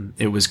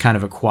 It was kind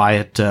of a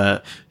quiet,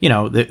 the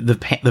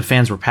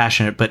fans were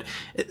passionate, but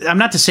I'm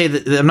not saying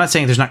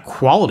there's not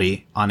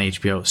quality on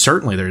HBO.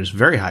 Certainly there's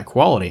very high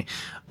quality.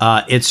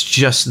 It's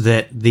just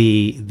that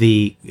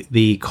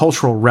the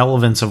cultural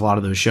relevance of a lot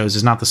of those shows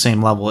is not the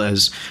same level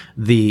as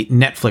the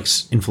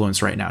Netflix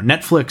influence right now.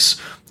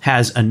 Netflix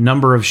has a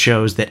number of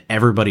shows that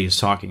everybody is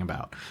talking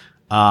about.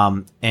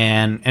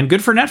 And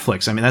good for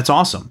Netflix. I mean, that's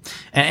awesome.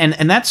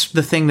 And that's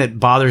the thing that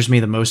bothers me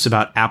the most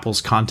about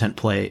Apple's content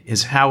play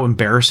is how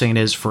embarrassing it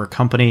is for a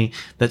company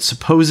that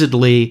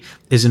supposedly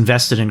is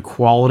invested in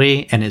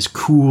quality and is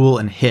cool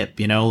and hip,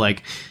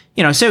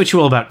 say what you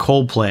will about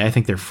Coldplay. I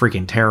think they're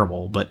freaking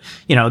terrible, but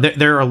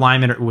their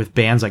alignment with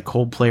bands like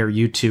Coldplay or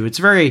U2, it's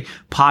very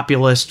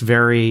populist,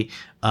 very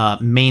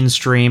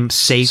mainstream,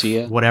 safe,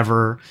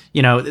 whatever.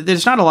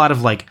 There's not a lot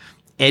of like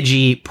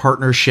edgy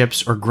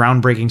partnerships or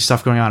groundbreaking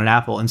stuff going on at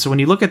Apple. And so when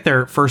you look at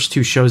their first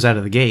two shows out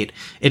of the gate,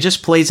 it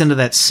just plays into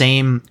that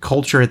same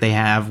culture that they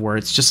have where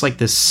it's just like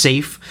this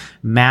safe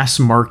mass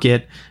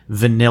market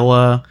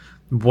vanilla,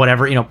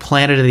 whatever,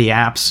 Planet of the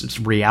Apps, it's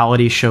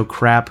reality show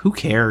crap. Who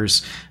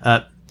cares?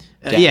 And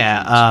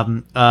now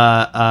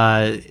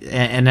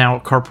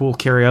Carpool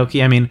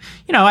Karaoke. I mean,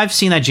 I've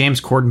seen that James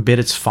Corden bit.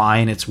 It's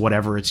fine. It's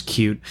whatever. It's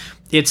cute.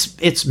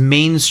 It's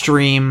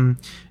mainstream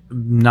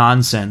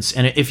nonsense.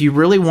 And if you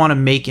really want to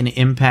make an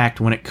impact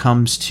when it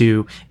comes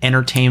to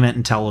entertainment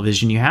and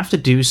television, you have to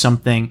do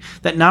something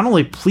that not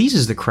only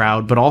pleases the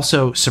crowd, but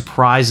also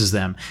surprises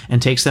them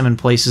and takes them in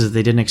places that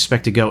they didn't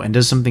expect to go and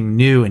does something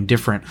new and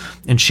different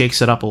and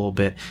shakes it up a little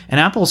bit.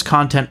 And Apple's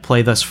content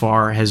play thus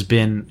far has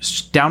been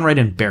downright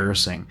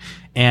embarrassing.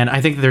 And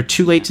I think they're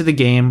too late to the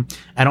game.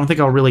 I don't think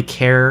I'll really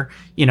care.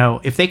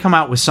 If they come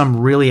out with some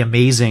really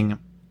amazing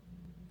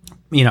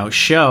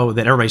show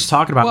that everybody's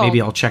talking about,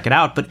 maybe I'll check it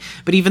out. But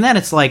even then,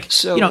 it's like,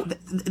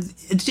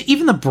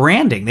 even the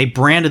branding, they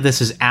branded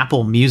this as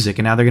Apple Music,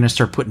 and now they're going to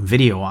start putting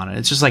video on it.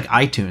 It's just like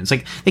iTunes.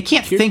 Like they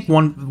can't think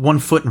one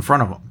foot in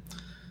front of them.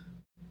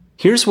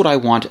 Here's what I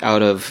want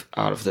out of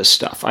this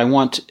stuff. I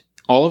want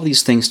all of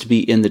these things to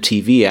be in the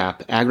TV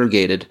app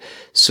aggregated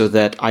so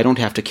that I don't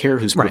have to care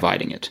who's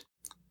providing it.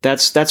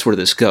 That's where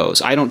this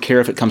goes. I don't care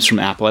if it comes from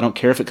Apple. I don't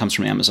care if it comes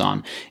from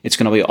Amazon. It's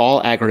going to be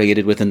all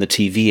aggregated within the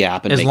TV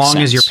app. And as long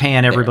as you're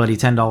paying everybody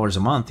 $10 a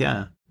month,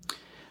 yeah.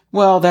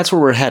 Well, that's where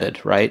we're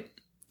headed, right?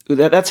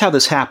 That's how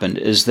this happened,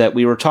 is that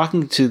we were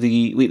talking to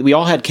we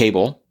all had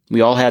cable, we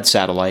all had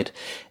satellite,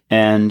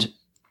 and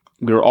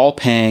we were all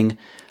paying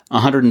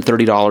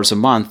 $130 a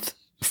month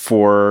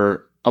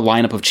for a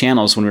lineup of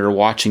channels when we were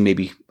watching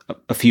maybe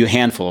a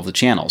handful of the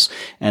channels.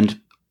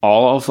 And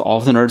all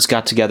of the nerds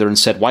got together and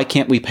said, why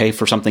can't we pay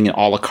for something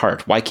a la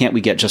carte? Why can't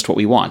we get just what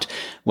we want?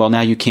 Well, now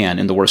you can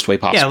in the worst way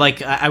possible. Yeah,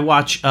 like I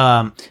watch...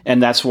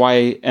 And that's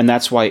why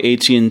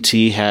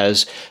AT&T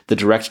has the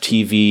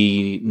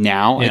DirecTV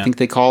Now, I think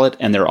they call it,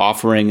 and they're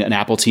offering an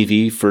Apple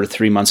TV for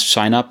 3 months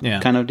sign up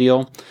kind of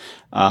deal.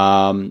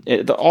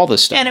 All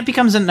this stuff. And it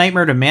becomes a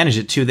nightmare to manage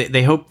it too.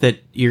 They hope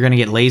that you're going to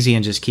get lazy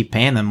and just keep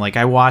paying them. Like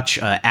I watch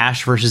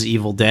Ash versus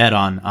Evil Dead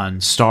on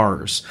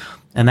Starz,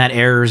 and that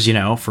airs,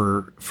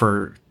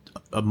 for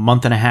a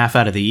month and a half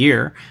out of the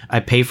year.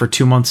 I pay for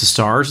 2 months of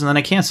Starz and then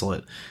I cancel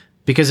it.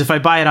 Because if I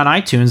buy it on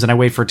iTunes and I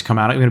wait for it to come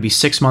out, I'm going to be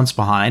 6 months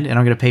behind and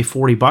I'm going to pay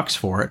 $40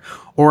 for it.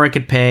 Or I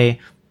could pay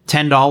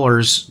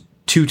 $10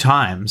 2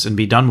 times and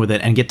be done with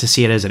it and get to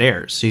see it as it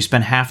airs. So you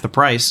spend half the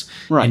price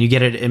and you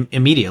get it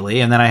immediately,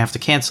 and then I have to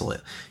cancel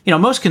it.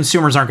 Most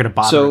consumers aren't going to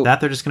bother with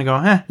that. They're just going to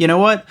go, you know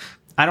what?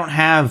 I don't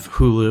have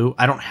Hulu.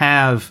 I don't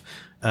have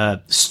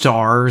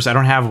Stars. I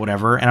don't have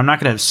whatever, and I'm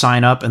not going to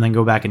sign up and then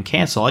go back and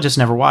cancel. I just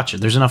never watch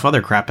it. There's enough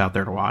other crap out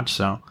there to watch.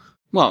 So,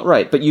 well,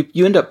 right, but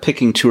you end up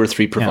picking 2 or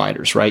 3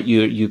 providers, right?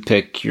 You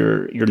pick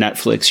your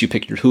Netflix, you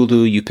pick your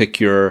Hulu, you pick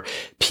your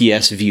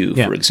PS View,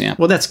 for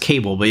example. Well, that's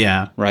cable, but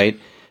right.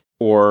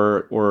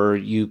 Or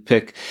you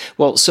pick.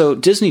 Well, so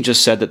Disney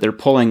just said that they're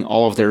pulling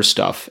all of their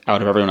stuff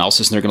out of everyone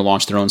else's, and they're going to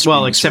launch their own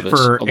streaming service.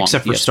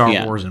 Except for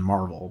Star Wars and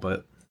Marvel,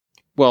 but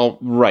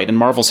right, and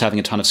Marvel's having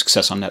a ton of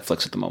success on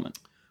Netflix at the moment.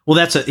 Well,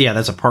 that's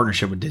a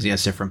partnership with Disney.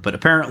 That's different. But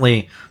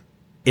apparently,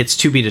 it's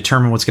to be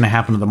determined what's going to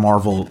happen to the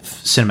Marvel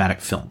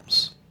cinematic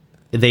films.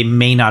 They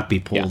may not be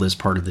pulled as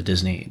part of the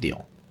Disney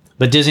deal.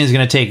 But Disney's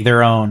going to take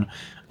their own,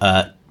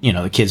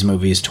 the kids'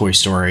 movies, Toy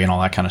Story, and all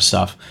that kind of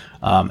stuff,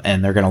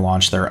 and they're going to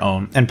launch their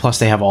own. And plus,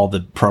 they have all the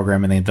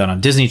programming they've done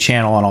on Disney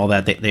Channel and all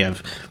that. They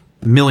have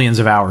millions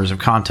of hours of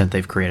content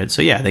they've created.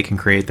 So, yeah, they can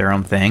create their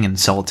own thing and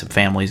sell it to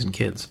families and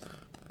kids.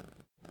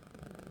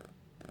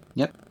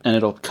 Yep, and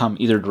it'll come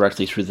either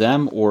directly through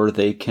them, or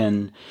they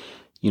can,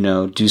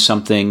 do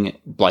something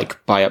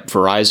like buy up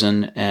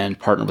Verizon and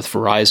partner with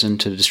Verizon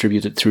to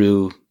distribute it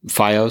through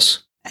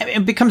Fios.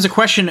 It becomes a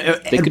question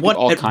at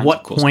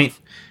what point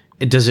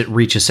does it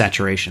reach a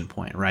saturation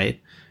point,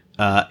 right?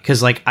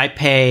 Because like I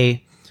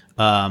pay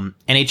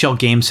NHL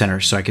Game Center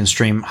so I can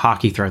stream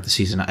hockey throughout the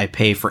season. I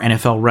pay for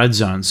NFL Red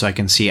Zone so I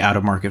can see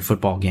out-of-market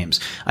football games.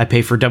 I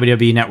pay for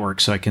WWE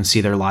Network so I can see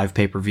their live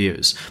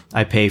pay-per-views.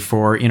 I pay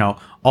for,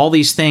 all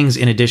these things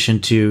in addition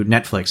to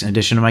Netflix, in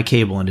addition to my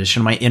cable, in addition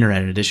to my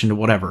internet, in addition to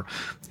whatever.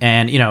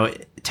 And,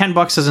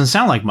 $10 doesn't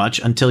sound like much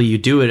until you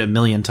do it a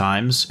million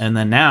times. And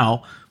then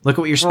now look at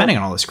what you're spending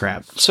on all this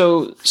crap.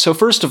 So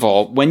first of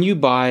all, when you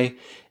buy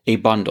a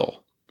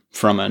bundle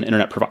from an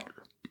internet provider,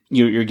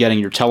 you're getting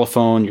your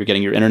telephone, you're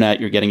getting your internet,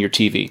 you're getting your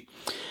TV.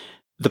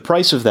 The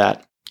price of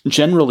that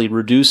generally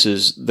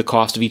reduces the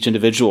cost of each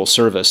individual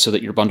service so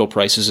that your bundle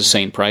price is the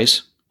same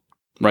price,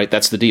 right?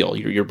 That's the deal.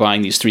 You're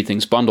buying these three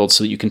things bundled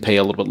so that you can pay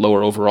a little bit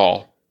lower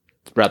overall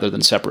rather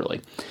than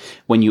separately.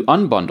 When you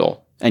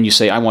unbundle and you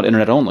say, I want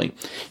internet only,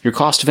 your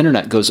cost of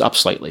internet goes up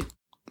slightly.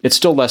 It's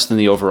still less than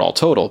the overall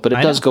total, but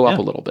it does go up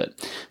a little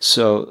bit.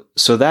 So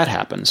that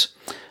happens.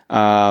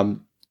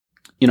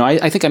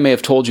 I think I may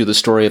have told you the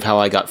story of how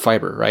I got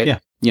fiber, right? Yeah.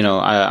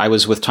 I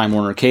was with Time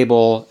Warner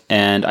Cable,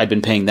 and I'd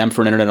been paying them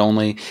for internet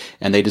only,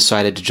 and they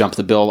decided to jump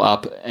the bill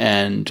up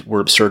and were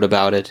absurd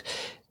about it.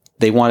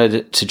 They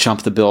wanted to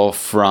jump the bill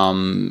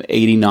from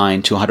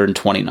 $89 to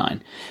 $129,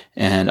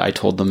 and I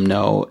told them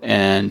no,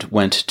 and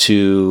went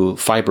to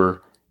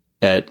fiber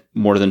at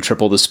more than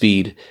triple the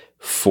speed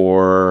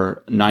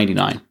for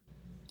 $99.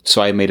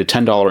 So I made a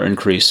 $10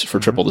 increase for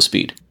triple the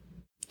speed.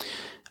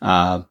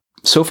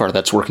 So far,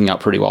 that's working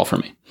out pretty well for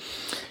me.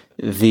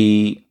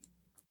 The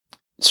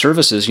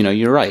services,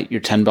 you're right.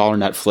 Your $10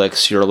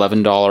 Netflix, your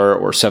 $11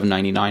 or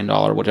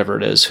 $7.99, whatever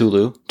it is,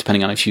 Hulu,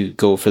 depending on if you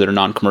go for their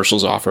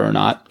non-commercials offer or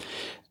not.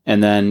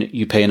 And then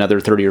you pay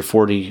another $30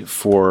 or $40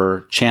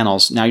 for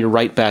channels. Now you're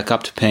right back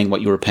up to paying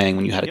what you were paying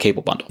when you had a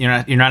cable bundle. You're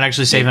not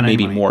actually saving any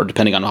money. Maybe more,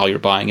 depending on how you're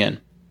buying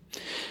in.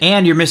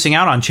 And you're missing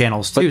out on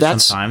channels too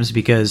sometimes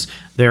because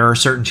there are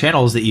certain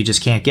channels that you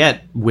just can't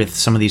get with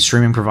some of these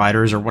streaming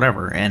providers or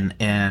whatever. And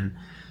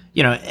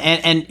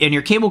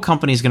your cable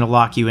company is going to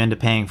lock you into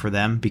paying for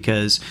them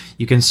because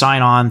you can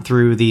sign on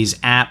through these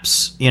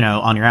apps,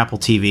 on your Apple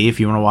TV. If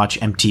you want to watch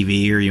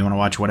MTV or you want to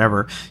watch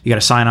whatever, you got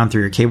to sign on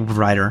through your cable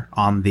provider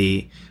on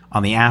the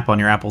app on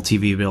your Apple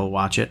TV to be able to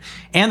watch it.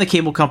 And the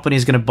cable company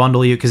is going to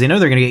bundle you because they know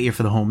they're going to get you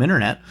for the home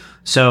internet.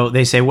 So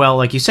they say, well,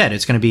 like you said,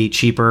 it's going to be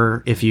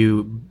cheaper if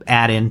you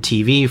add in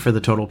TV for the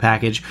total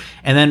package.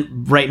 And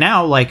then right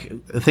now,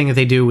 like the thing that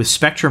they do with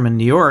Spectrum in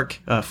New York,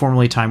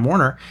 formerly Time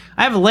Warner,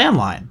 I have a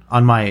landline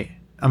on my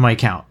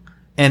account.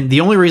 And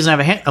the only reason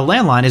I have a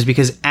landline is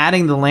because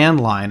adding the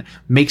landline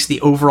makes the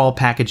overall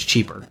package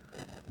cheaper.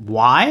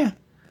 Why?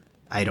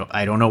 I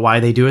don't know why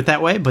they do it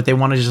that way, but they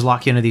want to just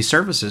lock you into these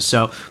services.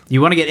 So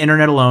you want to get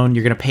internet alone,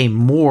 you're going to pay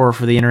more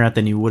for the internet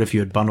than you would if you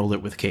had bundled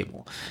it with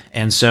cable.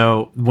 And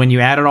so when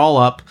you add it all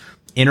up,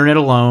 internet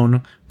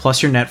alone,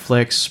 plus your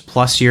Netflix,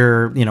 plus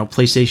your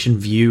PlayStation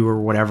View or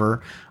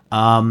whatever,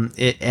 and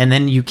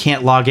then you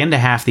can't log into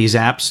half these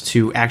apps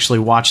to actually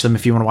watch them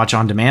if you want to watch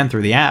on demand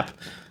through the app.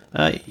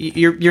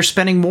 You're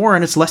spending more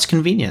and it's less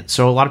convenient.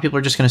 So a lot of people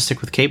are just going to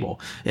stick with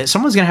cable.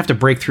 Someone's going to have to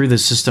break through the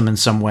system in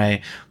some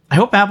way. I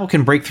hope Apple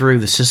can break through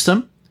the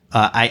system.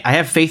 I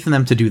have faith in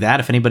them to do that.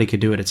 If anybody could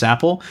do it, it's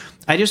Apple.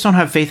 I just don't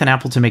have faith in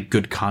Apple to make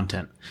good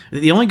content.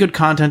 The only good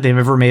content they've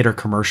ever made are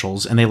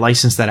commercials, and they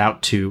license that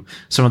out to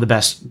some of the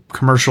best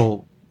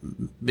commercial,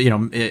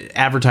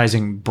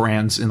 advertising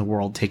brands in the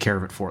world. Take care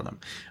of it for them.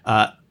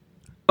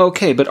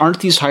 Okay, but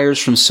aren't these hires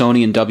from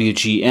Sony and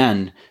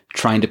WGN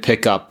trying to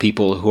pick up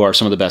people who are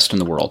some of the best in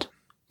the world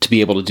to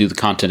be able to do the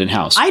content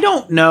in-house? I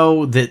don't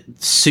know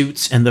that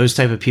Suits and those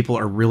type of people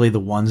are really the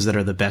ones that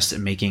are the best at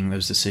making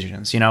those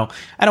decisions. I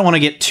don't want to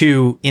get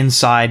too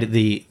inside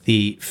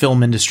the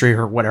film industry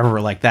or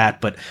whatever like that,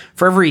 but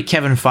for every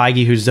Kevin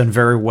Feige who's done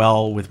very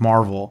well with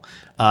Marvel,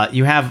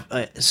 you have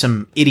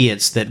some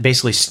idiots that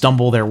basically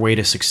stumble their way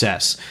to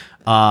success.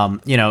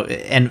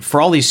 And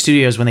for all these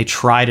studios, when they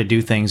try to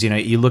do things,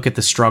 you look at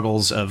the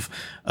struggles of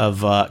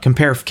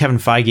compare Kevin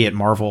Feige at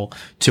Marvel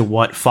to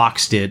what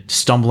Fox did,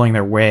 stumbling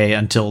their way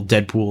until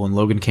Deadpool and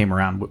Logan came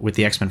around with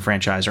the X-Men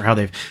franchise, or how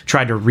they've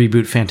tried to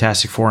reboot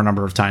Fantastic Four a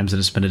number of times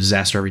and it's been a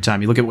disaster every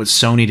time. You look at what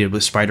Sony did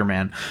with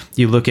Spider-Man.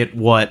 You look at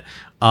what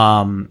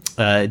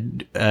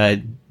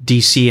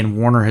DC and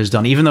Warner has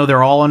done, even though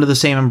they're all under the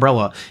same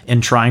umbrella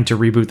in trying to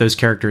reboot those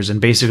characters,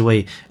 and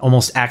basically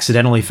almost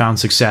accidentally found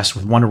success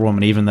with Wonder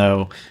Woman, even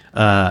though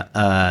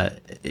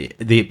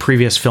the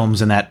previous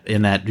films in that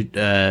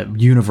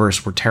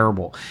universe were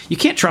terrible. You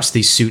can't trust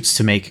these suits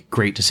to make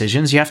great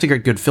decisions. You have to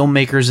get good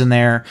filmmakers in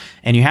there,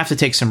 and you have to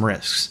take some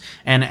risks.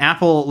 And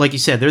Apple, like you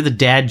said, they're the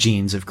dad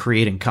genes of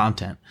creating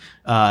content.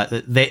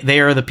 They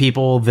are the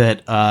people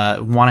that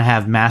want to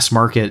have mass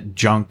market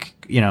junk,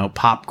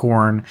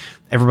 popcorn,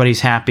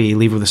 everybody's happy,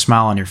 leave with a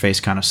smile on your face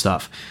kind of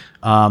stuff.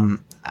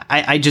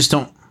 I just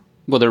don't.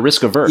 Well, they're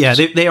risk averse. Yeah,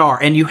 they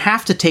are. And you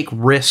have to take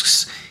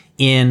risks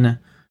in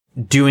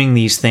doing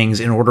these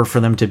things in order for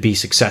them to be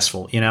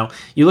successful. You know,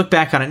 you look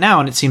back on it now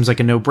and it seems like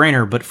a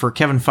no-brainer, but for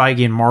Kevin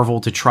Feige and Marvel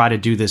to try to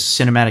do this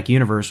cinematic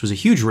universe was a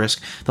huge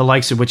risk, the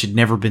likes of which had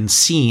never been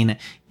seen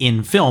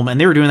in film. And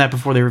they were doing that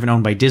before they were even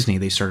owned by Disney.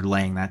 They started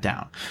laying that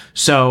down.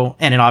 So,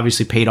 and it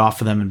obviously paid off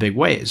for them in big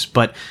ways,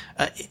 but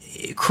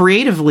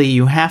creatively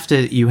you have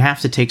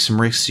to take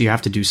some risks. You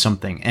have to do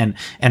something. And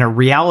a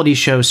reality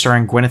show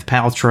starring Gwyneth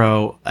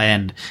Paltrow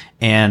and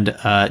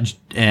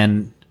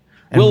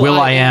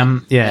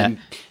Will.i.am. Yeah. And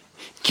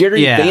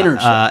Gary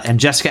Vaynerchuk. And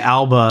Jessica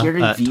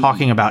Alba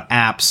talking about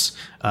apps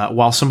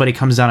while somebody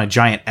comes down a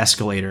giant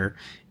escalator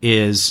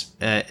is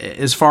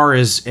as far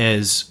as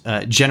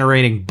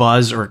generating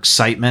buzz or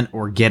excitement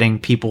or getting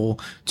people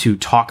to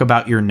talk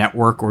about your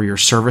network or your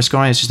service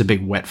going. It's just a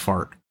big wet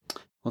fart.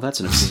 Well, that's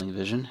an appealing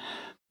vision.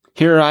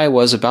 Here I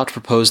was about to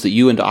propose that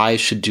you and I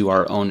should do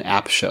our own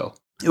app show.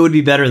 It would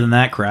be better than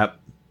that crap.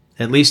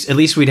 At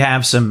least we'd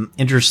have some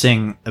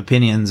interesting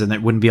opinions and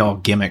it wouldn't be all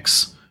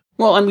gimmicks.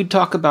 Well, and we'd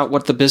talk about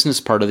what the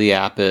business part of the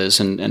app is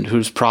and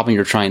whose problem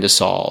you're trying to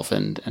solve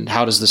and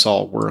how does this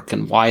all work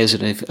and why is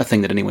it a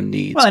thing that anyone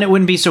needs. Well, and it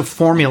wouldn't be so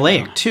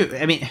formulaic, too.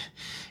 I mean,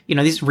 you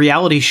know, these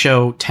reality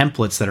show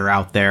templates that are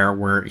out there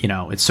where, you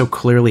know, it's so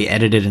clearly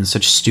edited in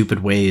such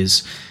stupid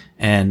ways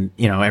and,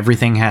 you know,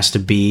 everything has to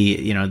be,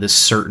 you know, this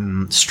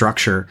certain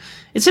structure.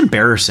 It's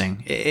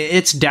embarrassing.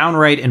 It's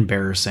downright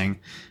embarrassing.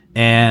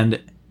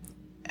 And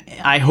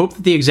I hope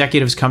that the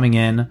executives coming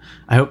in,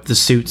 I hope the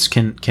suits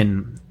can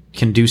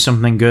do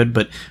something good,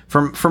 but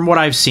from what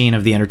I've seen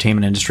of the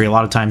entertainment industry, a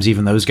lot of times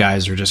even those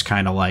guys are just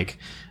kind of like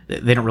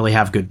they don't really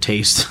have good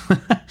taste.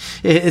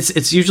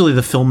 It's usually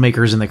the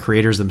filmmakers and the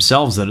creators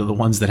themselves that are the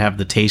ones that have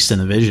the taste and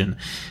the vision,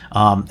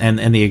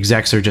 and the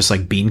execs are just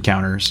like bean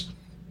counters.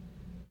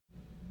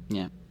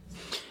 Yeah.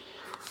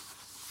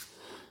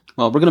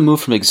 Well, we're going to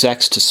move from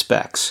execs to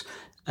specs.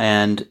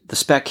 And the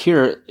spec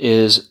here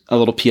is a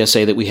little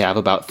PSA that we have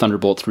about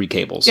Thunderbolt 3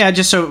 cables. Yeah,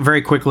 just so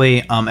very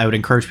quickly, I would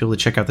encourage people to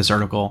check out this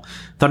article.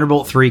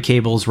 Thunderbolt 3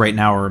 cables right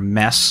now are a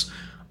mess.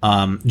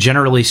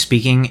 Generally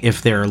speaking,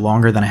 if they're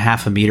longer than a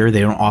half a meter,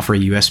 they don't offer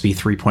USB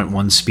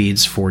 3.1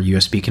 speeds for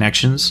USB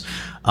connections.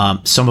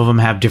 Some of them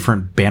have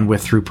different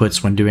bandwidth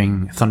throughputs when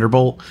doing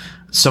Thunderbolt.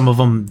 Some of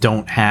them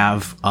don't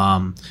have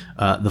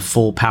the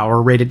full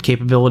power rated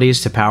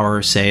capabilities to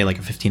power, say, like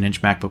a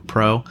 15-inch MacBook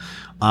Pro.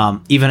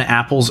 Even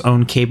Apple's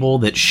own cable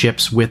that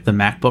ships with the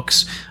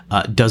MacBooks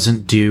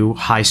doesn't do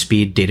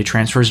high-speed data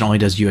transfers. It only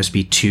does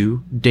USB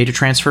 2 data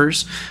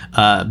transfers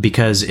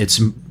because it's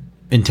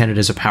intended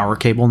as a power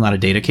cable, not a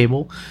data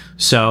cable.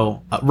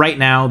 So right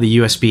now, the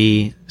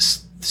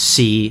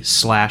USB-C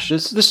slash...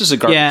 This is a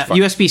garbage fuck.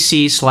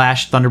 USB-C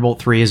slash Thunderbolt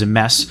 3 is a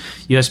mess.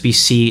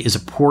 USB-C is a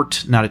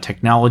port, not a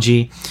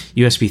technology.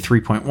 USB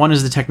 3.1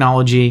 is the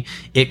technology.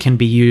 It can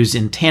be used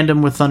in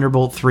tandem with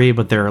Thunderbolt 3,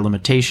 but there are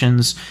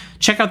limitations.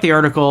 Check out the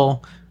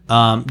article.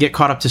 Get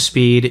caught up to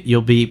speed.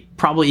 You'll be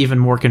probably even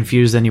more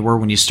confused than you were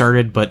when you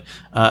started, but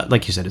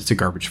like you said, it's a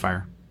garbage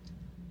fire.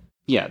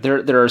 Yeah,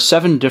 there are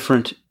 7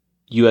 different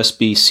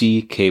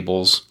USB-C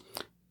cables.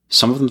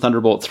 Some of them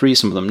Thunderbolt 3,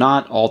 some of them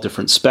not, all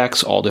different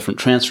specs, all different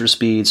transfer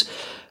speeds.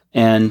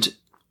 And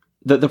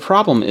the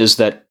problem is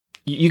that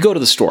you go to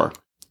the store,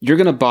 you're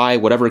going to buy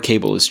whatever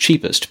cable is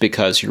cheapest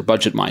because you're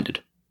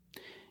budget-minded.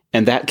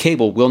 And that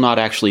cable will not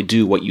actually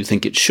do what you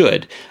think it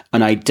should.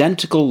 An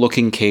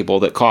identical-looking cable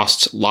that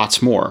costs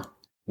lots more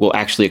will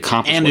actually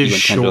accomplish what you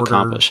intend to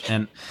accomplish.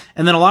 And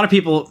then a lot of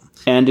people...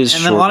 And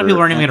then a lot of people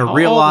aren't even going to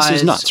realize.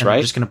 This is nuts, right?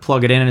 They're just going to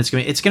plug it in, and it's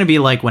going to be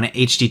like when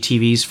HD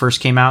TVs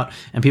first came out,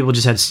 and people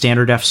just had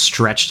standard def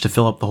stretched to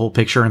fill up the whole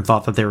picture and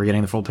thought that they were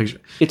getting the full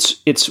picture.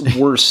 It's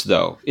worse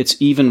though.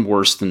 It's even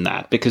worse than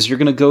that because you're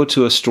going to go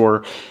to a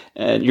store,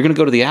 you're going to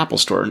go to the Apple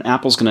store, and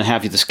Apple's going to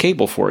have you this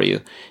cable for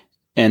you,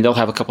 and they'll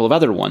have a couple of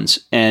other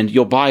ones, and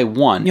you'll buy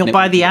one. You'll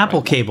buy the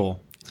Apple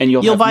cable, and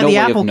you'll buy the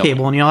Apple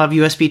cable, and you'll have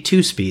USB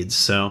 2 speeds.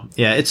 So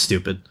yeah, it's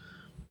stupid.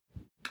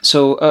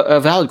 So a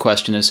valid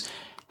question is,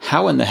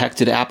 how in the heck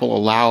did Apple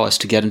allow us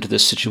to get into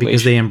this situation?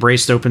 Because they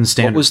embraced open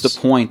standards. What was the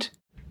point?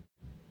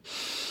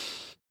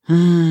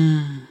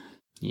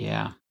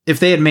 Yeah.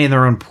 If they had made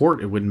their own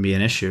port, it wouldn't be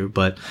an issue,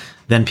 but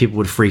then people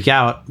would freak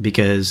out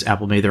because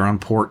Apple made their own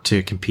port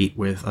to compete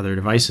with other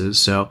devices.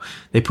 So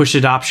they pushed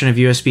adoption of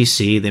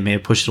USB-C. They may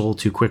have pushed it a little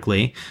too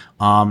quickly.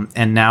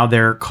 And now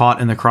they're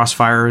caught in the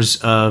crossfires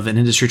of an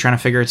industry trying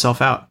to figure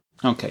itself out.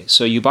 Okay,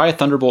 so you buy a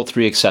Thunderbolt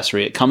 3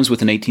 accessory. It comes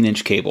with an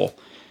 18-inch cable.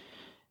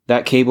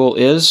 That cable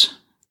is...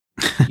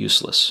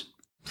 useless.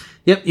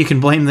 Yep, you can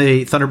blame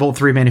the Thunderbolt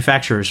 3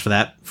 manufacturers for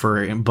that,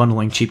 for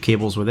bundling cheap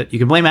cables with it. You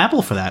can blame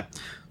Apple for that,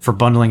 for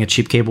bundling a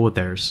cheap cable with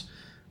theirs.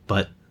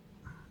 But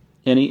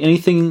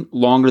anything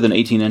longer than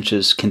 18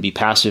 inches can be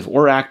passive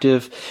or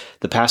active.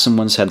 The passive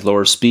ones had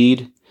lower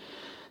speed.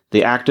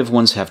 The active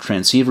ones have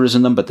transceivers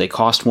in them, but they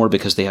cost more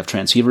because they have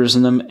transceivers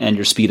in them, and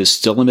your speed is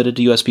still limited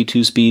to USB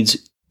 2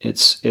 speeds.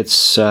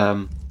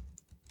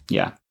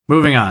 Yeah.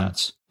 Moving on.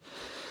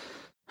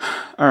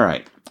 All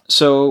right.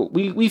 So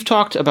we've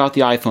talked about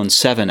the iPhone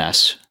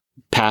 7S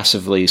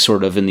passively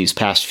sort of in these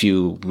past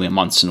few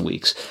months and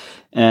weeks.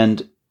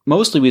 And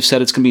mostly we've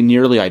said it's going to be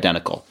nearly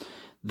identical.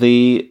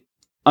 The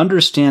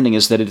understanding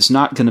is that it's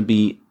not going to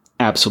be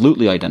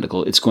absolutely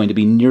identical. It's going to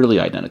be nearly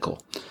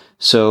identical.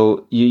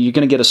 So you're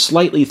going to get a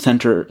slightly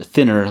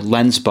thinner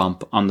lens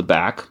bump on the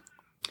back,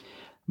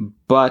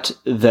 but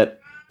that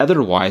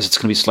otherwise it's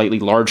going to be slightly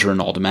larger in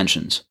all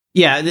dimensions.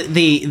 Yeah,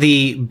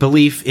 the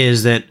belief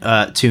is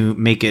that to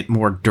make it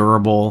more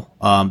durable,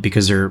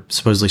 because they're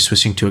supposedly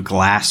switching to a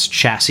glass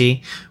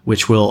chassis,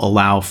 which will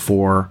allow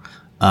for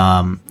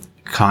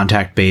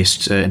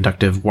contact-based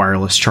inductive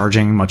wireless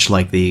charging, much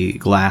like the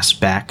glass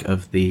back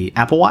of the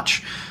Apple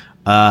Watch.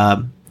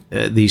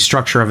 The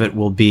structure of it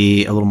will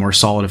be a little more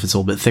solid if it's a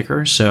little bit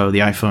thicker. So the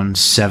iPhone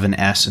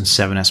 7S and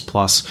 7S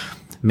Plus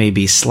may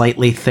be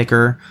slightly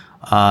thicker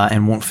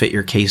and won't fit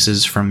your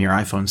cases from your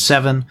iPhone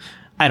 7.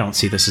 I don't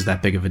see this as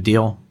that big of a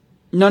deal.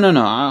 No.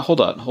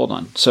 Hold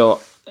on.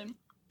 So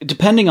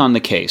depending on the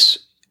case,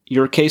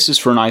 your cases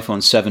for an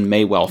iPhone 7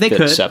 may well fit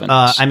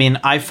 7S. I mean,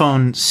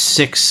 iPhone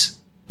 6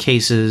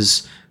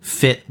 cases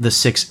fit the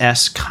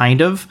 6S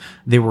kind of.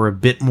 They were a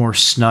bit more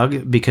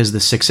snug because the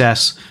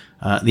 6S,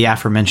 the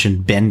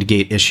aforementioned bend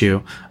gate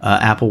issue,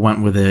 Apple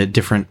went with a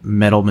different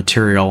metal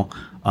material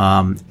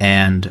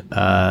and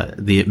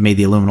made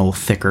the aluminum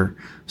thicker.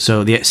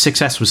 So the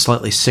 6S was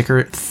slightly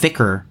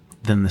thicker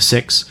than the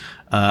 6,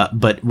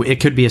 but it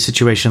could be a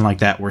situation like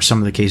that where some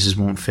of the cases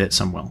won't fit,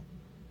 some will.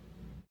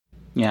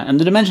 Yeah, and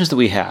the dimensions that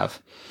we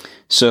have.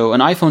 So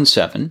an iPhone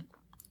 7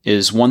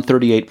 is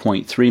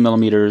 138.3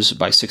 millimeters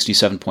by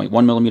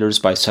 67.1 millimeters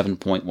by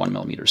 7.1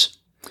 millimeters.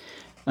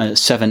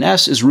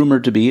 7S is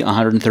rumored to be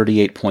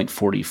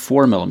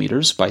 138.44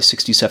 millimeters by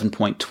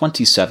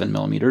 67.27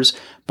 millimeters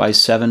by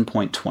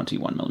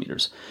 7.21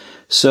 millimeters.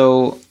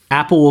 So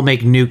Apple will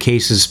make new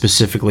cases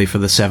specifically for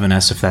the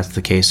 7S if that's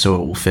the case, so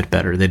it will fit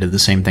better. They did the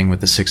same thing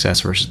with the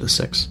 6S versus the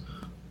 6.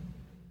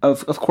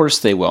 Of course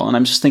they will. And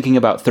I'm just thinking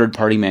about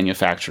third-party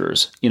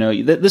manufacturers. You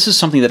know, this is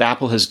something that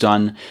Apple has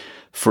done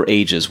for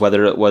ages,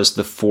 whether it was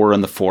the 4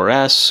 and the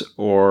 4S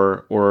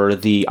or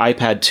the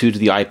iPad 2 to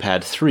the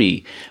iPad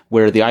 3,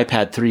 where the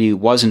iPad 3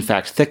 was in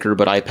fact thicker,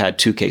 but iPad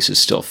 2 cases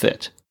still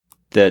fit.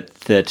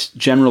 That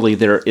generally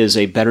there is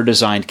a better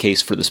designed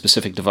case for the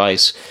specific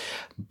device,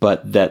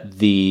 but that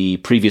the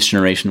previous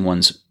generation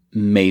ones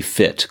may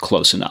fit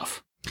close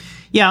enough.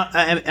 Yeah,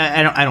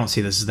 I don't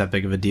see this as that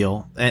big of a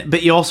deal.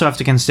 But you also have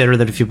to consider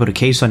that if you put a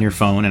case on your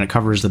phone and it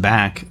covers the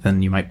back,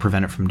 then you might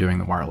prevent it from doing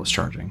the wireless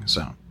charging.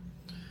 So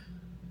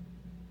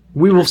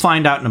we will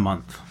find out in a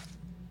month.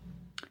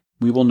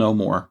 We will know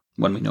more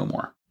when we know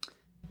more.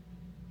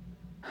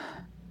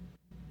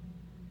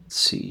 Let's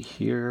see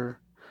here.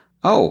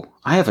 Oh,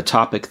 I have a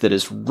topic that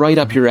is right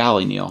up your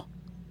alley, Neil.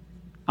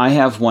 I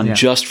have one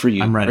just for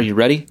you. I'm ready. Are you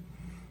ready?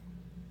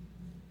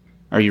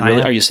 Are you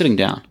really? Are you sitting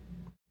down?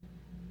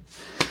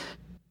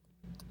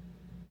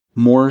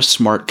 More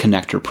smart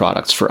connector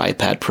products for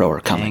iPad Pro are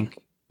coming.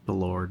 Thank the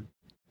Lord.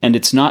 And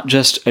it's not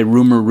just a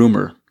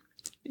rumor.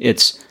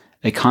 It's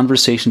a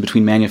conversation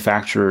between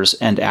manufacturers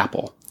and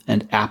Apple.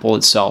 And Apple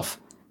itself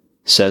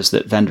says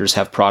that vendors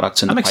have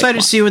products in the pipeline. I'm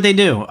excited to see what they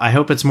do. I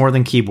hope it's more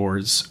than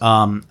keyboards.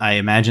 I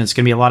imagine it's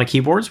going to be a lot of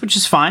keyboards, which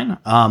is fine.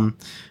 I'm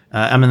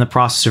in the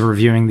process of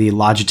reviewing the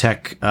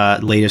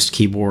Logitech latest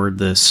keyboard,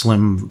 the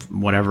Slim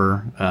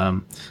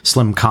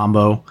Slim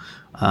Combo,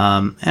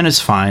 and it's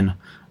fine.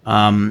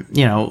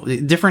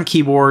 Different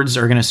keyboards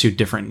are going to suit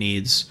different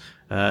needs.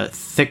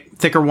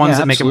 Thicker ones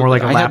that make it more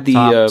like a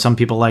laptop. Some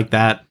people like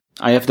that.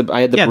 I had the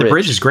bridge. The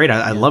bridge is great.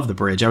 I love the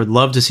bridge. I would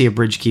love to see a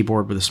bridge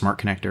keyboard with a smart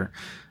connector.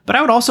 But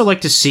I would also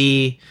like to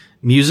see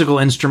musical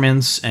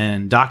instruments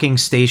and docking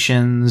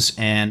stations.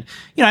 And,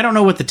 I don't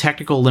know what the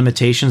technical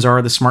limitations are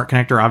of the smart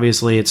connector.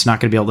 Obviously, it's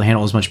not going to be able to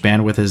handle as much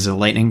bandwidth as a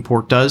Lightning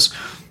port does.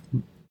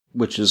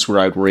 Which is where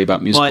I'd worry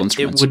about musical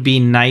instruments. It would be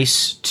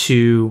nice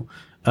to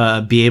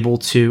be able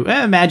to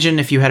imagine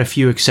if you had a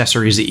few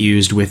accessories that you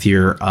used with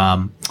your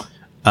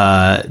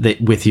iPad,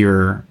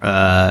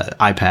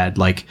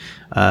 like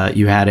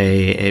you had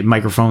a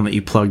microphone that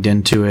you plugged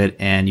into it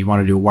and you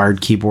want to do a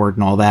wired keyboard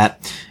and all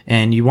that,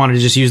 and you wanted to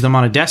just use them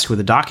on a desk with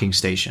a docking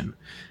station.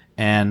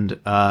 And,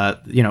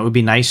 it would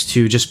be nice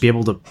to just be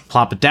able to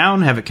plop it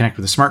down, have it connect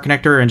with a smart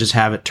connector, and just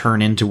have it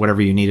turn into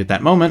whatever you need at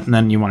that moment. And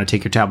then you want to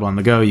take your tablet on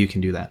the go, you can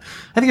do that.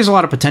 I think there's a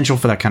lot of potential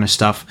for that kind of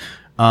stuff.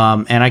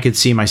 And I could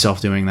see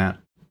myself doing that.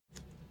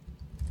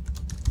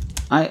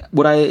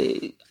 What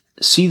I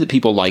see that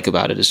people like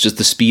about it is just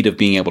the speed of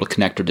being able to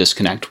connect or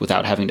disconnect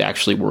without having to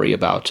actually worry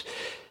about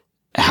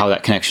how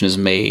that connection is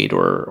made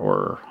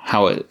or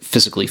how it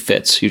physically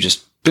fits. You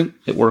just, boom,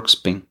 it works,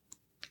 bing,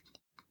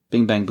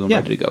 bing, bang, boom,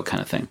 ready to go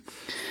kind of thing.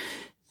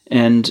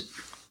 And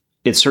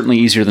it's certainly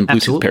easier than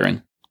Bluetooth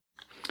pairing.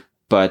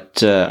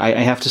 But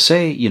I have to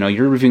say,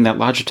 you're reviewing that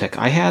Logitech.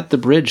 I had the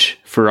bridge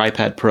for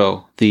iPad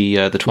Pro, the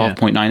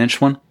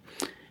 12.9-inch one.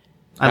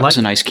 That was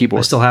a nice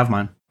keyboard. I still have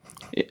mine.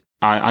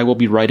 I will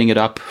be writing it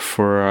up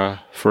for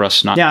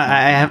us. Not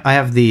I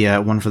have the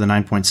one for the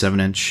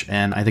 9.7-inch,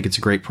 and I think it's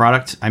a great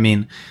product. I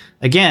mean,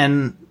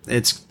 again,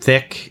 it's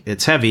thick,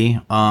 it's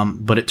heavy,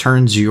 but it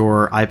turns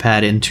your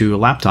iPad into a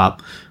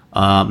laptop,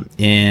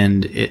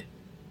 and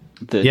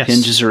The Yes.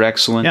 hinges are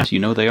excellent. Yeah. You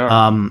know they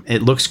are.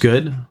 It looks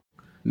good.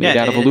 Made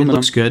out of aluminum. It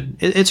looks good.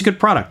 It's a good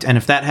product. And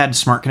if that had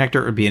smart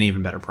connector, it would be an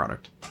even better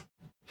product.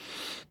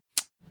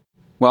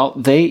 Well,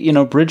 they,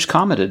 Bridge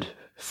commented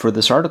for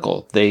this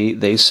article.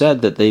 They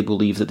said that they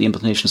believe that the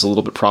implementation is a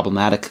little bit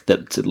problematic,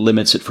 that it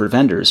limits it for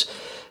vendors.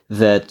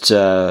 That,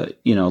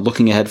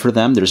 looking ahead for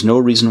them, there's no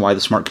reason why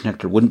the smart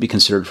connector wouldn't be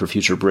considered for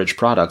future Bridge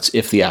products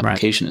if the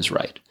application is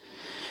right.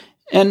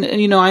 And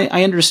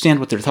I understand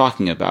what they're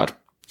talking about.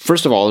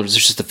 First of all, there's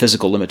just the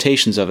physical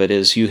limitations of it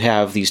is you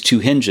have these two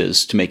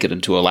hinges to make it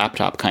into a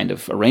laptop kind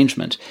of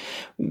arrangement.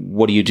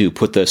 What do you do?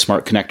 Put the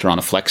smart connector on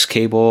a flex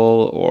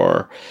cable,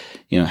 or,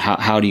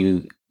 how do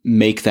you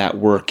make that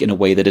work in a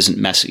way that isn't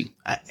messy?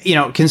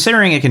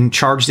 Considering it can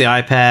charge the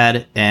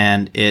iPad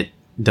and it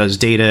does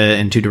data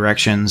in two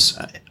directions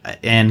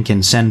and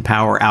can send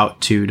power out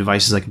to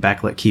devices like a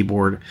backlit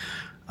keyboard,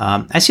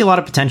 I see a lot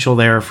of potential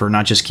there for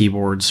not just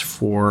keyboards,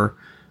 for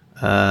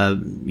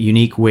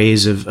unique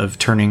ways of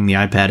turning the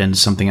iPad into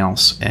something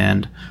else.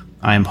 And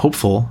I am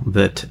hopeful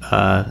that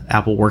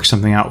Apple works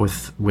something out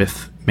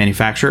with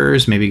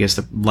manufacturers, maybe gets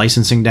the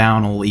licensing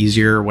down a little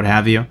easier, what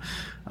have you.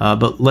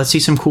 But let's see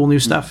some cool new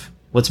stuff.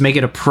 Let's make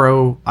it a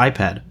pro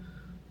iPad.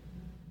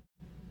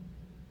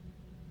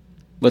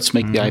 Let's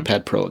make the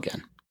iPad Pro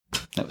again.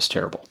 That was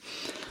terrible.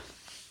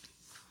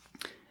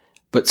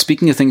 But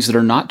speaking of things that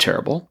are not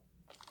terrible,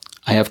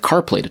 I have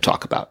CarPlay to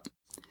talk about.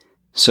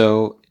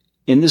 So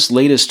in this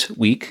latest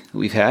week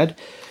we've had,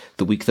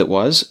 the week that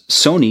was,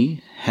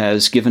 Sony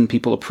has given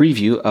people a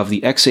preview of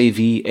the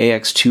XAV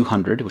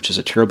AX200, which is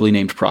a terribly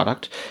named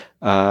product,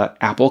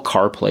 Apple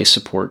CarPlay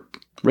support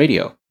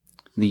radio.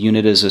 The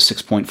unit is a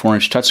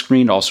 6.4-inch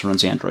touchscreen, also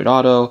runs Android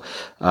Auto,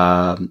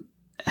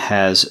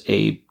 has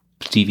a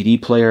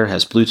DVD player,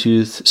 has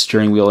Bluetooth,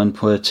 steering wheel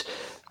input,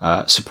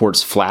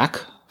 supports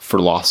FLAC for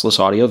lossless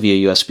audio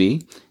via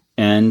USB,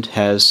 and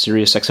has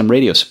Sirius XM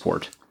radio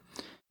support,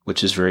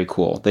 which is very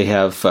cool. They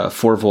have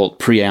 4-volt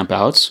preamp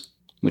outs,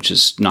 which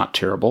is not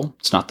terrible.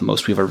 It's not the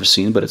most we've ever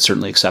seen, but it's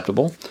certainly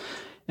acceptable.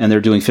 And they're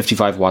doing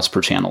 55 watts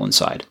per channel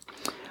inside.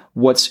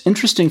 What's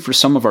interesting for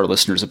some of our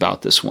listeners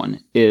about this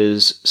one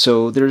is,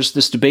 so there's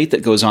this debate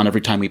that goes on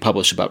every time we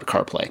publish about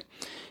CarPlay.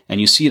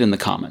 And you see it in the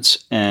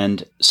comments.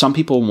 And some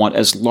people want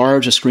as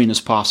large a screen as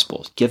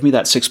possible. Give me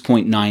that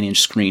 6.9-inch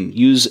screen.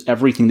 Use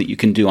everything that you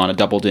can do on a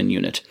doubled-in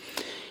unit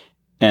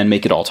and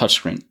make it all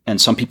touchscreen.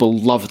 And some people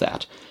love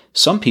that.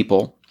 Some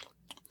people,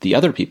 the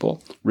other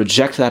people,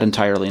 reject that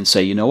entirely and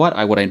say, you know what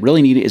I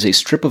really need is a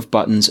strip of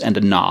buttons and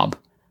a knob.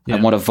 Yeah.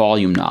 I want a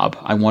volume knob.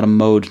 I want a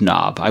mode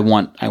knob. I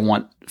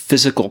want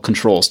physical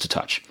controls to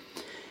touch.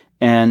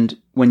 And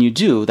when you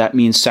do, that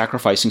means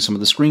sacrificing some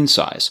of the screen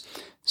size,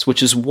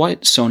 which is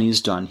what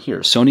Sony's done here.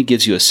 Sony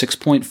gives you a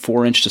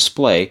 6.4-inch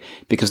display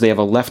because they have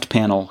a left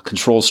panel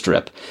control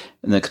strip.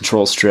 And the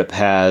control strip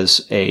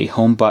has a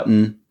home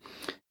button.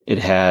 It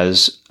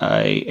has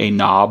a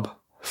knob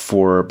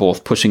for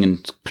both pushing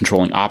and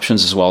controlling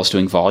options as well as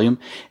doing volume.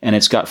 And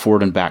it's got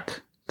forward and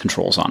back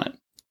controls on it.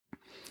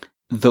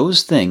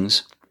 Those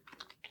things,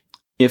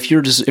 if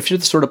you're the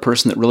sort of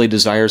person that really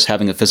desires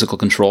having a physical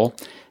control,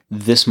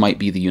 this might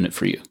be the unit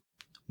for you.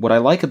 What I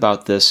like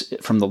about this,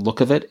 from the look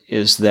of it,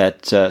 is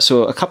that,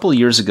 so a couple of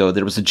years ago,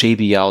 there was a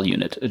JBL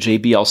unit, a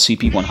JBL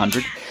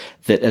CP100,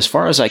 that as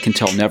far as I can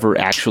tell, never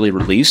actually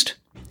released.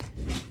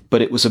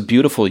 But it was a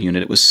beautiful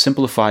unit. It was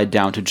simplified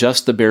down to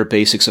just the bare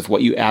basics of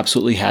what you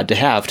absolutely had to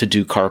have to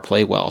do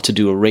CarPlay well, to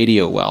do a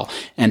radio well,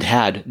 and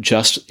had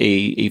just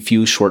a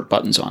few short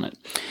buttons on it.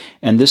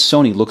 And this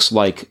Sony looks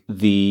like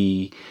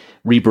the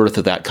rebirth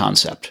of that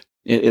concept.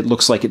 It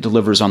looks like it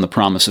delivers on the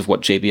promise of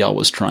what JBL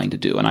was trying to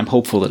do, and I'm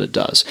hopeful that it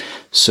does.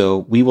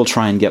 So we will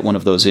try and get one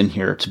of those in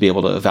here to be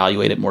able to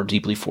evaluate it more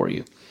deeply for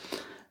you.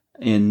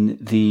 In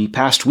the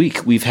past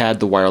week, we've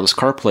had the wireless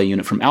CarPlay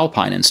unit from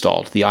Alpine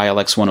installed, the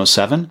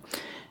ILX107,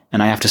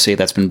 and I have to say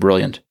that's been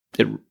brilliant.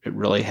 It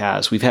really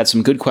has. We've had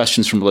some good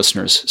questions from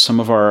listeners. Some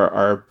of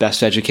our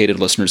best educated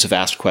listeners have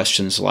asked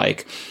questions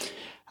like,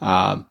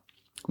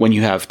 when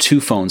you have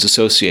two phones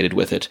associated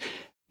with it,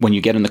 when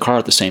you get in the car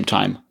at the same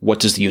time, what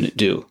does the unit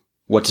do?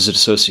 What does it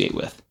associate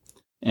with?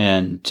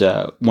 And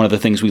one of the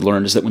things we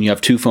learned is that when you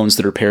have two phones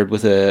that are paired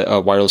with a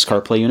wireless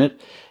CarPlay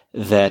unit,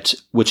 that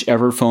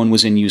whichever phone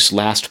was in use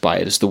last by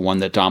it is the one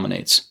that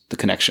dominates the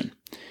connection.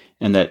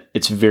 And that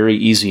it's very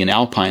easy in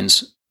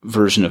Alpine's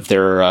version of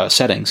their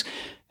settings,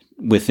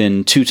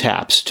 within 2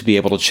 taps, to be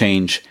able to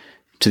change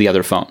to the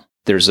other phone.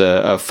 There's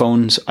a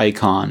phone's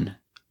icon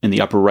in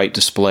the upper right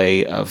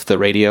display of the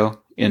radio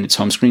in its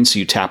home screen. So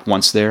you tap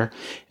once there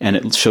and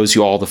it shows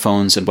you all the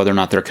phones and whether or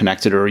not they're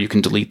connected, or you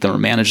can delete them or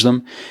manage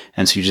them.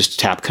 And so you just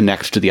tap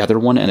connect to the other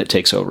one and it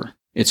takes over.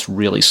 It's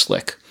really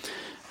slick.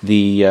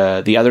 The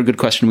other good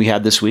question we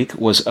had this week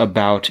was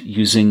about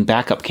using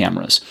backup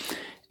cameras.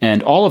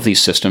 And all of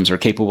these systems are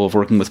capable of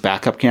working with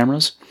backup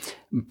cameras,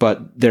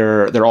 but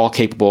they're all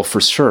capable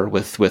for sure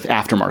with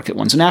aftermarket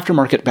ones. And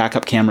aftermarket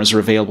backup cameras are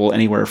available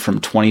anywhere from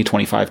 $20,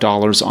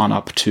 $25 on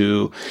up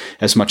to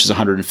as much as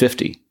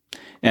 $150.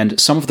 And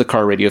some of the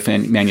car radio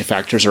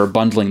manufacturers are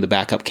bundling the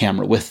backup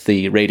camera with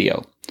the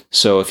radio.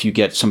 So if you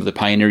get some of the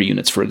Pioneer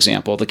units, for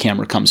example, the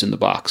camera comes in the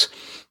box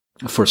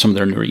for some of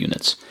their newer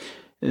units.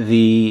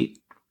 The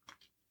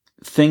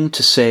thing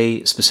to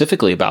say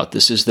specifically about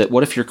this is that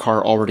what if your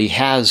car already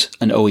has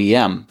an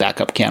OEM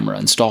backup camera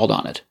installed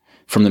on it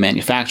from the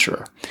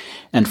manufacturer?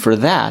 And for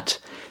that,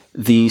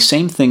 the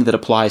same thing that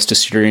applies to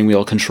steering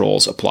wheel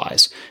controls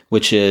applies,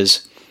 which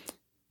is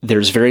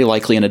there's very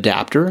likely an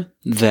adapter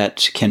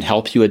that can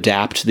help you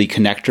adapt the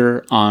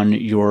connector on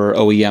your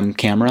OEM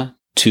camera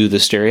to the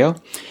stereo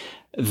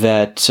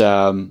that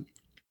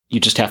you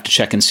just have to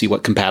check and see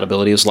what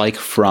compatibility is like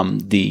from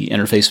the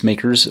interface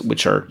makers,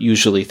 which are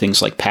usually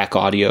things like Pack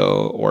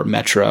Audio or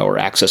Metra or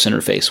Access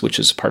Interface, which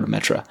is part of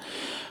Metra.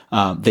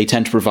 They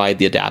tend to provide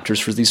the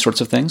adapters for these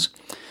sorts of things.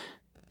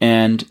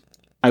 And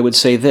I would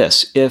say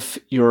this, if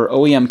your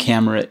OEM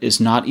camera is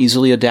not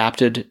easily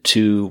adapted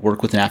to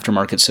work with an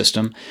aftermarket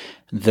system,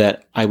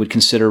 that I would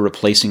consider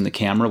replacing the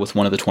camera with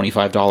one of the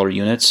 $25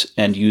 units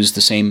and use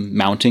the same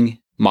mounting,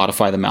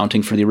 modify the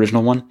mounting for the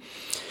original one.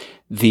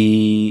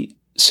 The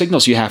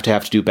signals you have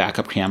to do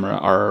backup camera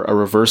are a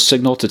reverse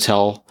signal to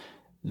tell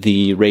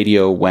the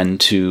radio when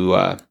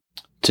to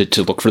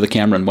look for the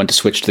camera and when to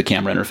switch to the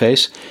camera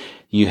interface.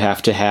 You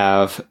have to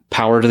have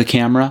power to the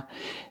camera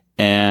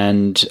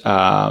and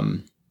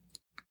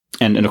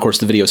of course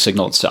the video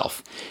signal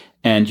itself.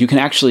 And you can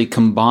actually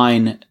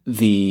combine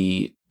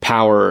the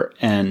power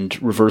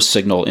and reverse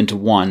signal into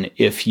one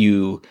if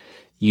you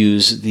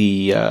use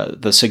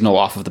the signal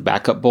off of the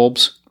backup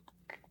bulbs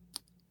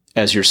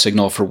as your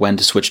signal for when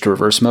to switch to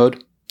reverse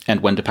mode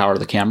and when to power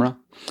the camera.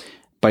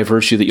 By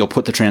virtue that you'll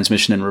put the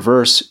transmission in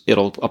reverse,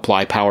 it'll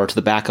apply power to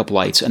the backup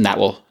lights, and that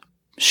will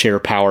share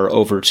power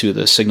over to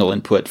the signal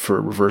input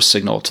for reverse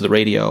signal to the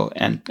radio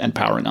and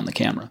powering on the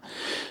camera.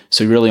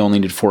 So you really only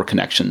need 4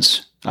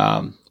 connections,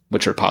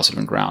 which are positive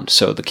and ground.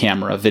 So the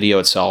camera, video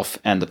itself,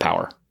 and the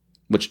power,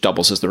 which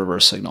doubles as the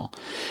reverse signal.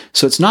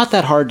 So it's not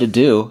that hard to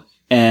do,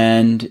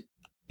 and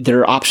there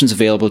are options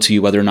available to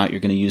you whether or not you're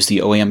going to use the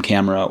OEM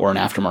camera or an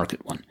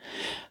aftermarket one.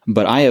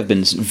 But I have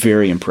been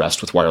very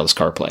impressed with wireless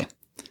CarPlay.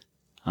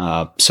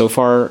 So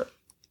far,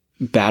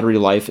 battery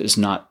life is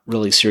not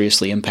really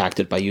seriously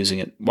impacted by using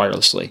it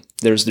wirelessly.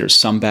 There's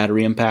some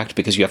battery impact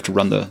because you have to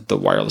run the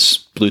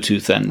wireless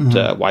Bluetooth and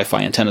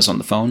Wi-Fi antennas on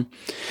the phone.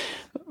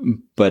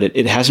 But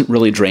it hasn't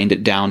really drained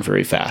it down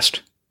very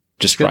fast,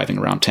 just driving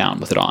around town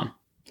with it on.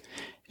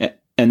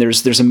 And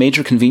there's a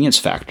major convenience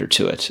factor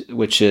to it,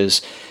 which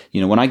is,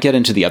 when I get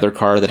into the other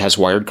car that has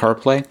wired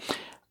CarPlay,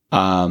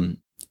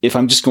 if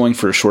I'm just going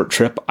for a short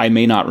trip, I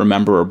may not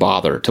remember or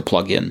bother to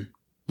plug in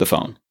the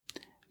phone.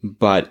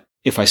 But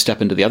if I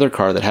step into the other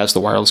car that has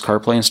the wireless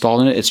CarPlay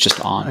installed in it, it's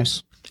just on.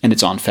 Nice. And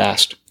it's on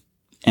fast.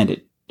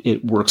 And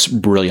it works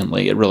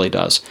brilliantly. It really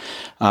does.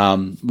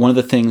 One of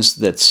the things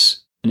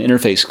that's an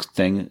interface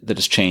thing that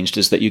has changed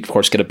is that you, of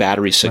course, get a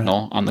battery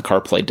signal on the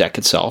CarPlay deck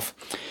itself.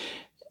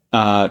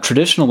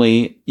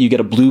 Traditionally, you get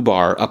a blue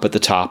bar up at the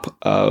top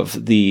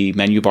of the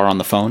menu bar on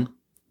the phone,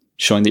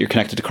 showing that you're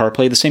connected to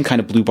CarPlay, the same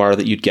kind of blue bar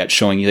that you'd get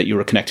showing you that you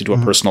were connected to a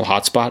personal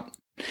hotspot.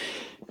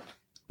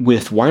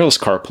 With wireless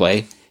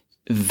CarPlay,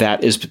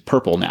 that is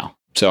purple now.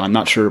 So I'm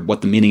not sure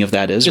what the meaning of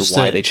that is or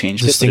why they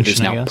changed it, but it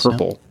is now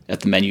purple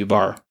at the menu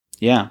bar.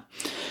 Yeah.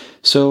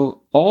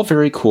 So all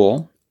very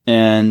cool.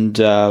 And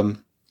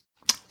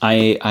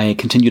I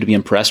continue to be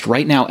impressed.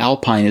 Right now,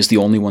 Alpine is the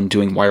only one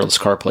doing wireless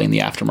CarPlay in the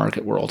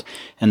aftermarket world.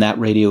 And that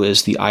radio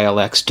is the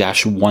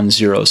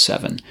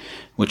ILX-107,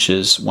 which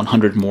is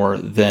 100 more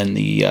than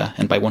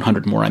and by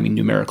 100 more, I mean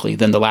numerically,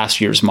 than the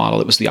last year's model.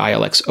 It was the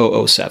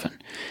ILX-007,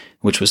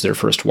 which was their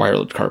first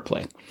wireless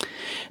CarPlay.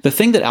 The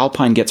thing that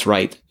Alpine gets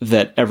right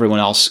that everyone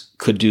else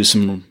could do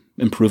some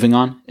improving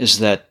on is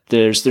that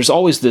there's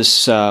always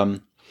this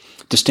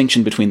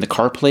distinction between the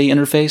CarPlay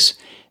interface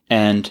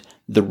and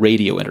the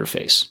radio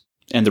interface.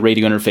 And the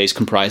radio interface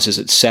comprises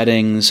its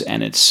settings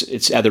and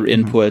its other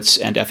inputs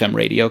and FM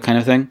radio kind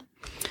of thing.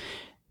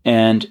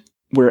 And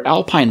where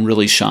Alpine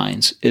really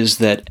shines is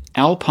that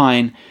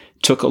Alpine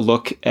took a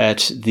look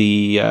at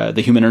the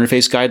human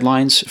interface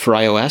guidelines for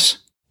iOS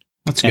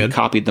and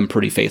copied them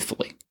pretty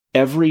faithfully.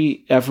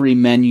 Every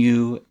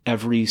menu,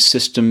 every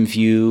system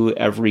view,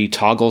 every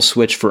toggle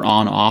switch for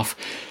on-off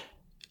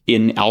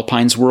in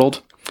Alpine's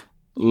world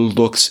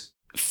looks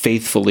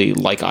faithfully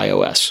like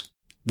iOS.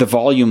 The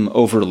volume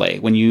overlay,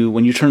 when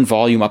you turn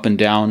volume up and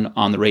down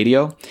on the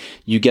radio,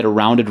 you get a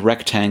rounded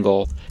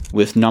rectangle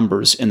with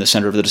numbers in the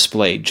center of the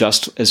display,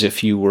 just as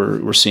if you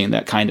were seeing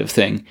that kind of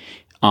thing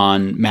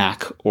on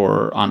Mac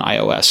or on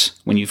iOS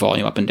when you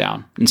volume up and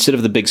down. Instead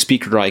of the big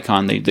speaker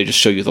icon, they just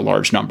show you the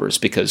large numbers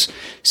because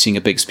seeing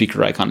a big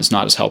speaker icon is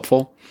not as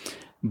helpful.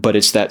 But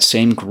it's that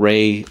same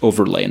gray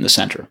overlay in the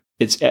center.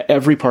 It's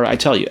every part, I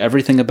tell you,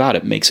 everything about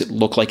it makes it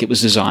look like it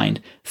was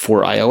designed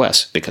for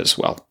iOS because,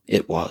 well,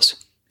 it was.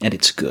 And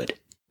it's good.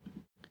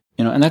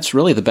 And that's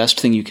really the best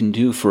thing you can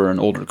do for an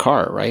older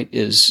car, right?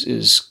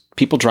 Is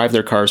people drive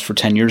their cars for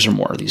 10 years or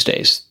more these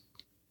days.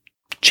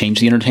 Change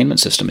the entertainment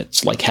system.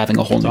 It's like having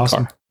a whole new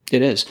car.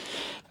 It is.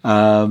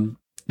 The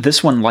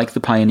This one, like the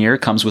Pioneer,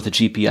 comes with a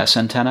GPS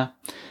antenna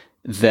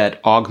that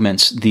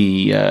augments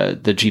the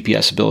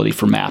GPS ability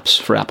for maps,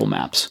 for Apple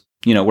Maps.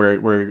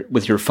 Where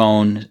with your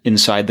phone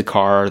inside the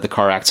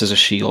car acts as a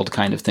shield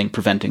kind of thing,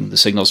 preventing the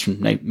signals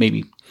from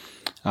maybe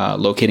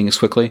locating as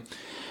quickly.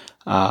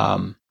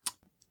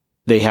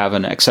 They have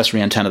an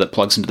accessory antenna that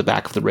plugs into the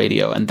back of the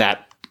radio, and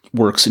that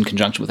works in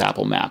conjunction with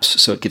Apple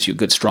Maps, so it gives you a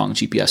good, strong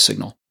GPS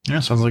signal. Yeah,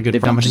 sounds like good.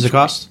 How much does it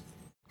cost?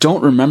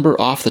 Don't remember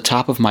off the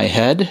top of my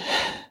head.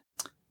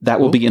 That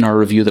will be in our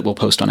review that we'll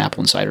post on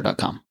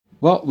appleinsider.com.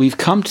 Well, we've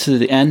come to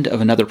the end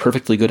of another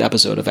perfectly good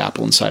episode of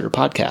Apple Insider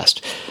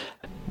Podcast.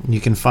 You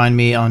can find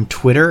me on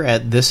Twitter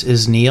at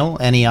thisisneil,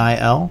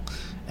 Neil,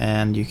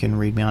 and you can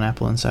read me on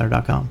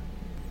appleinsider.com.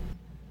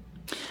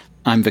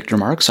 I'm Victor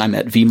Marks. I'm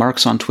at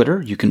vmarks on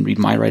Twitter. You can read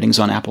my writings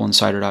on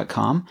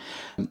appleinsider.com.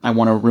 I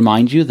want to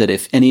remind you that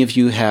if any of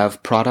you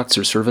have products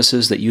or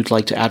services that you'd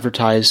like to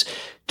advertise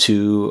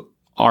to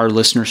our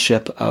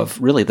listenership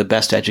of really the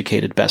best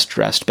educated, best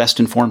dressed, best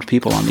informed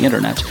people on the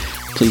internet,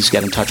 please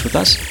get in touch with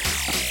us.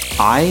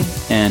 I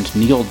and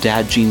Neil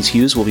Dad Jeans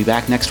Hughes will be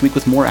back next week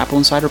with more Apple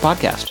Insider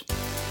Podcast.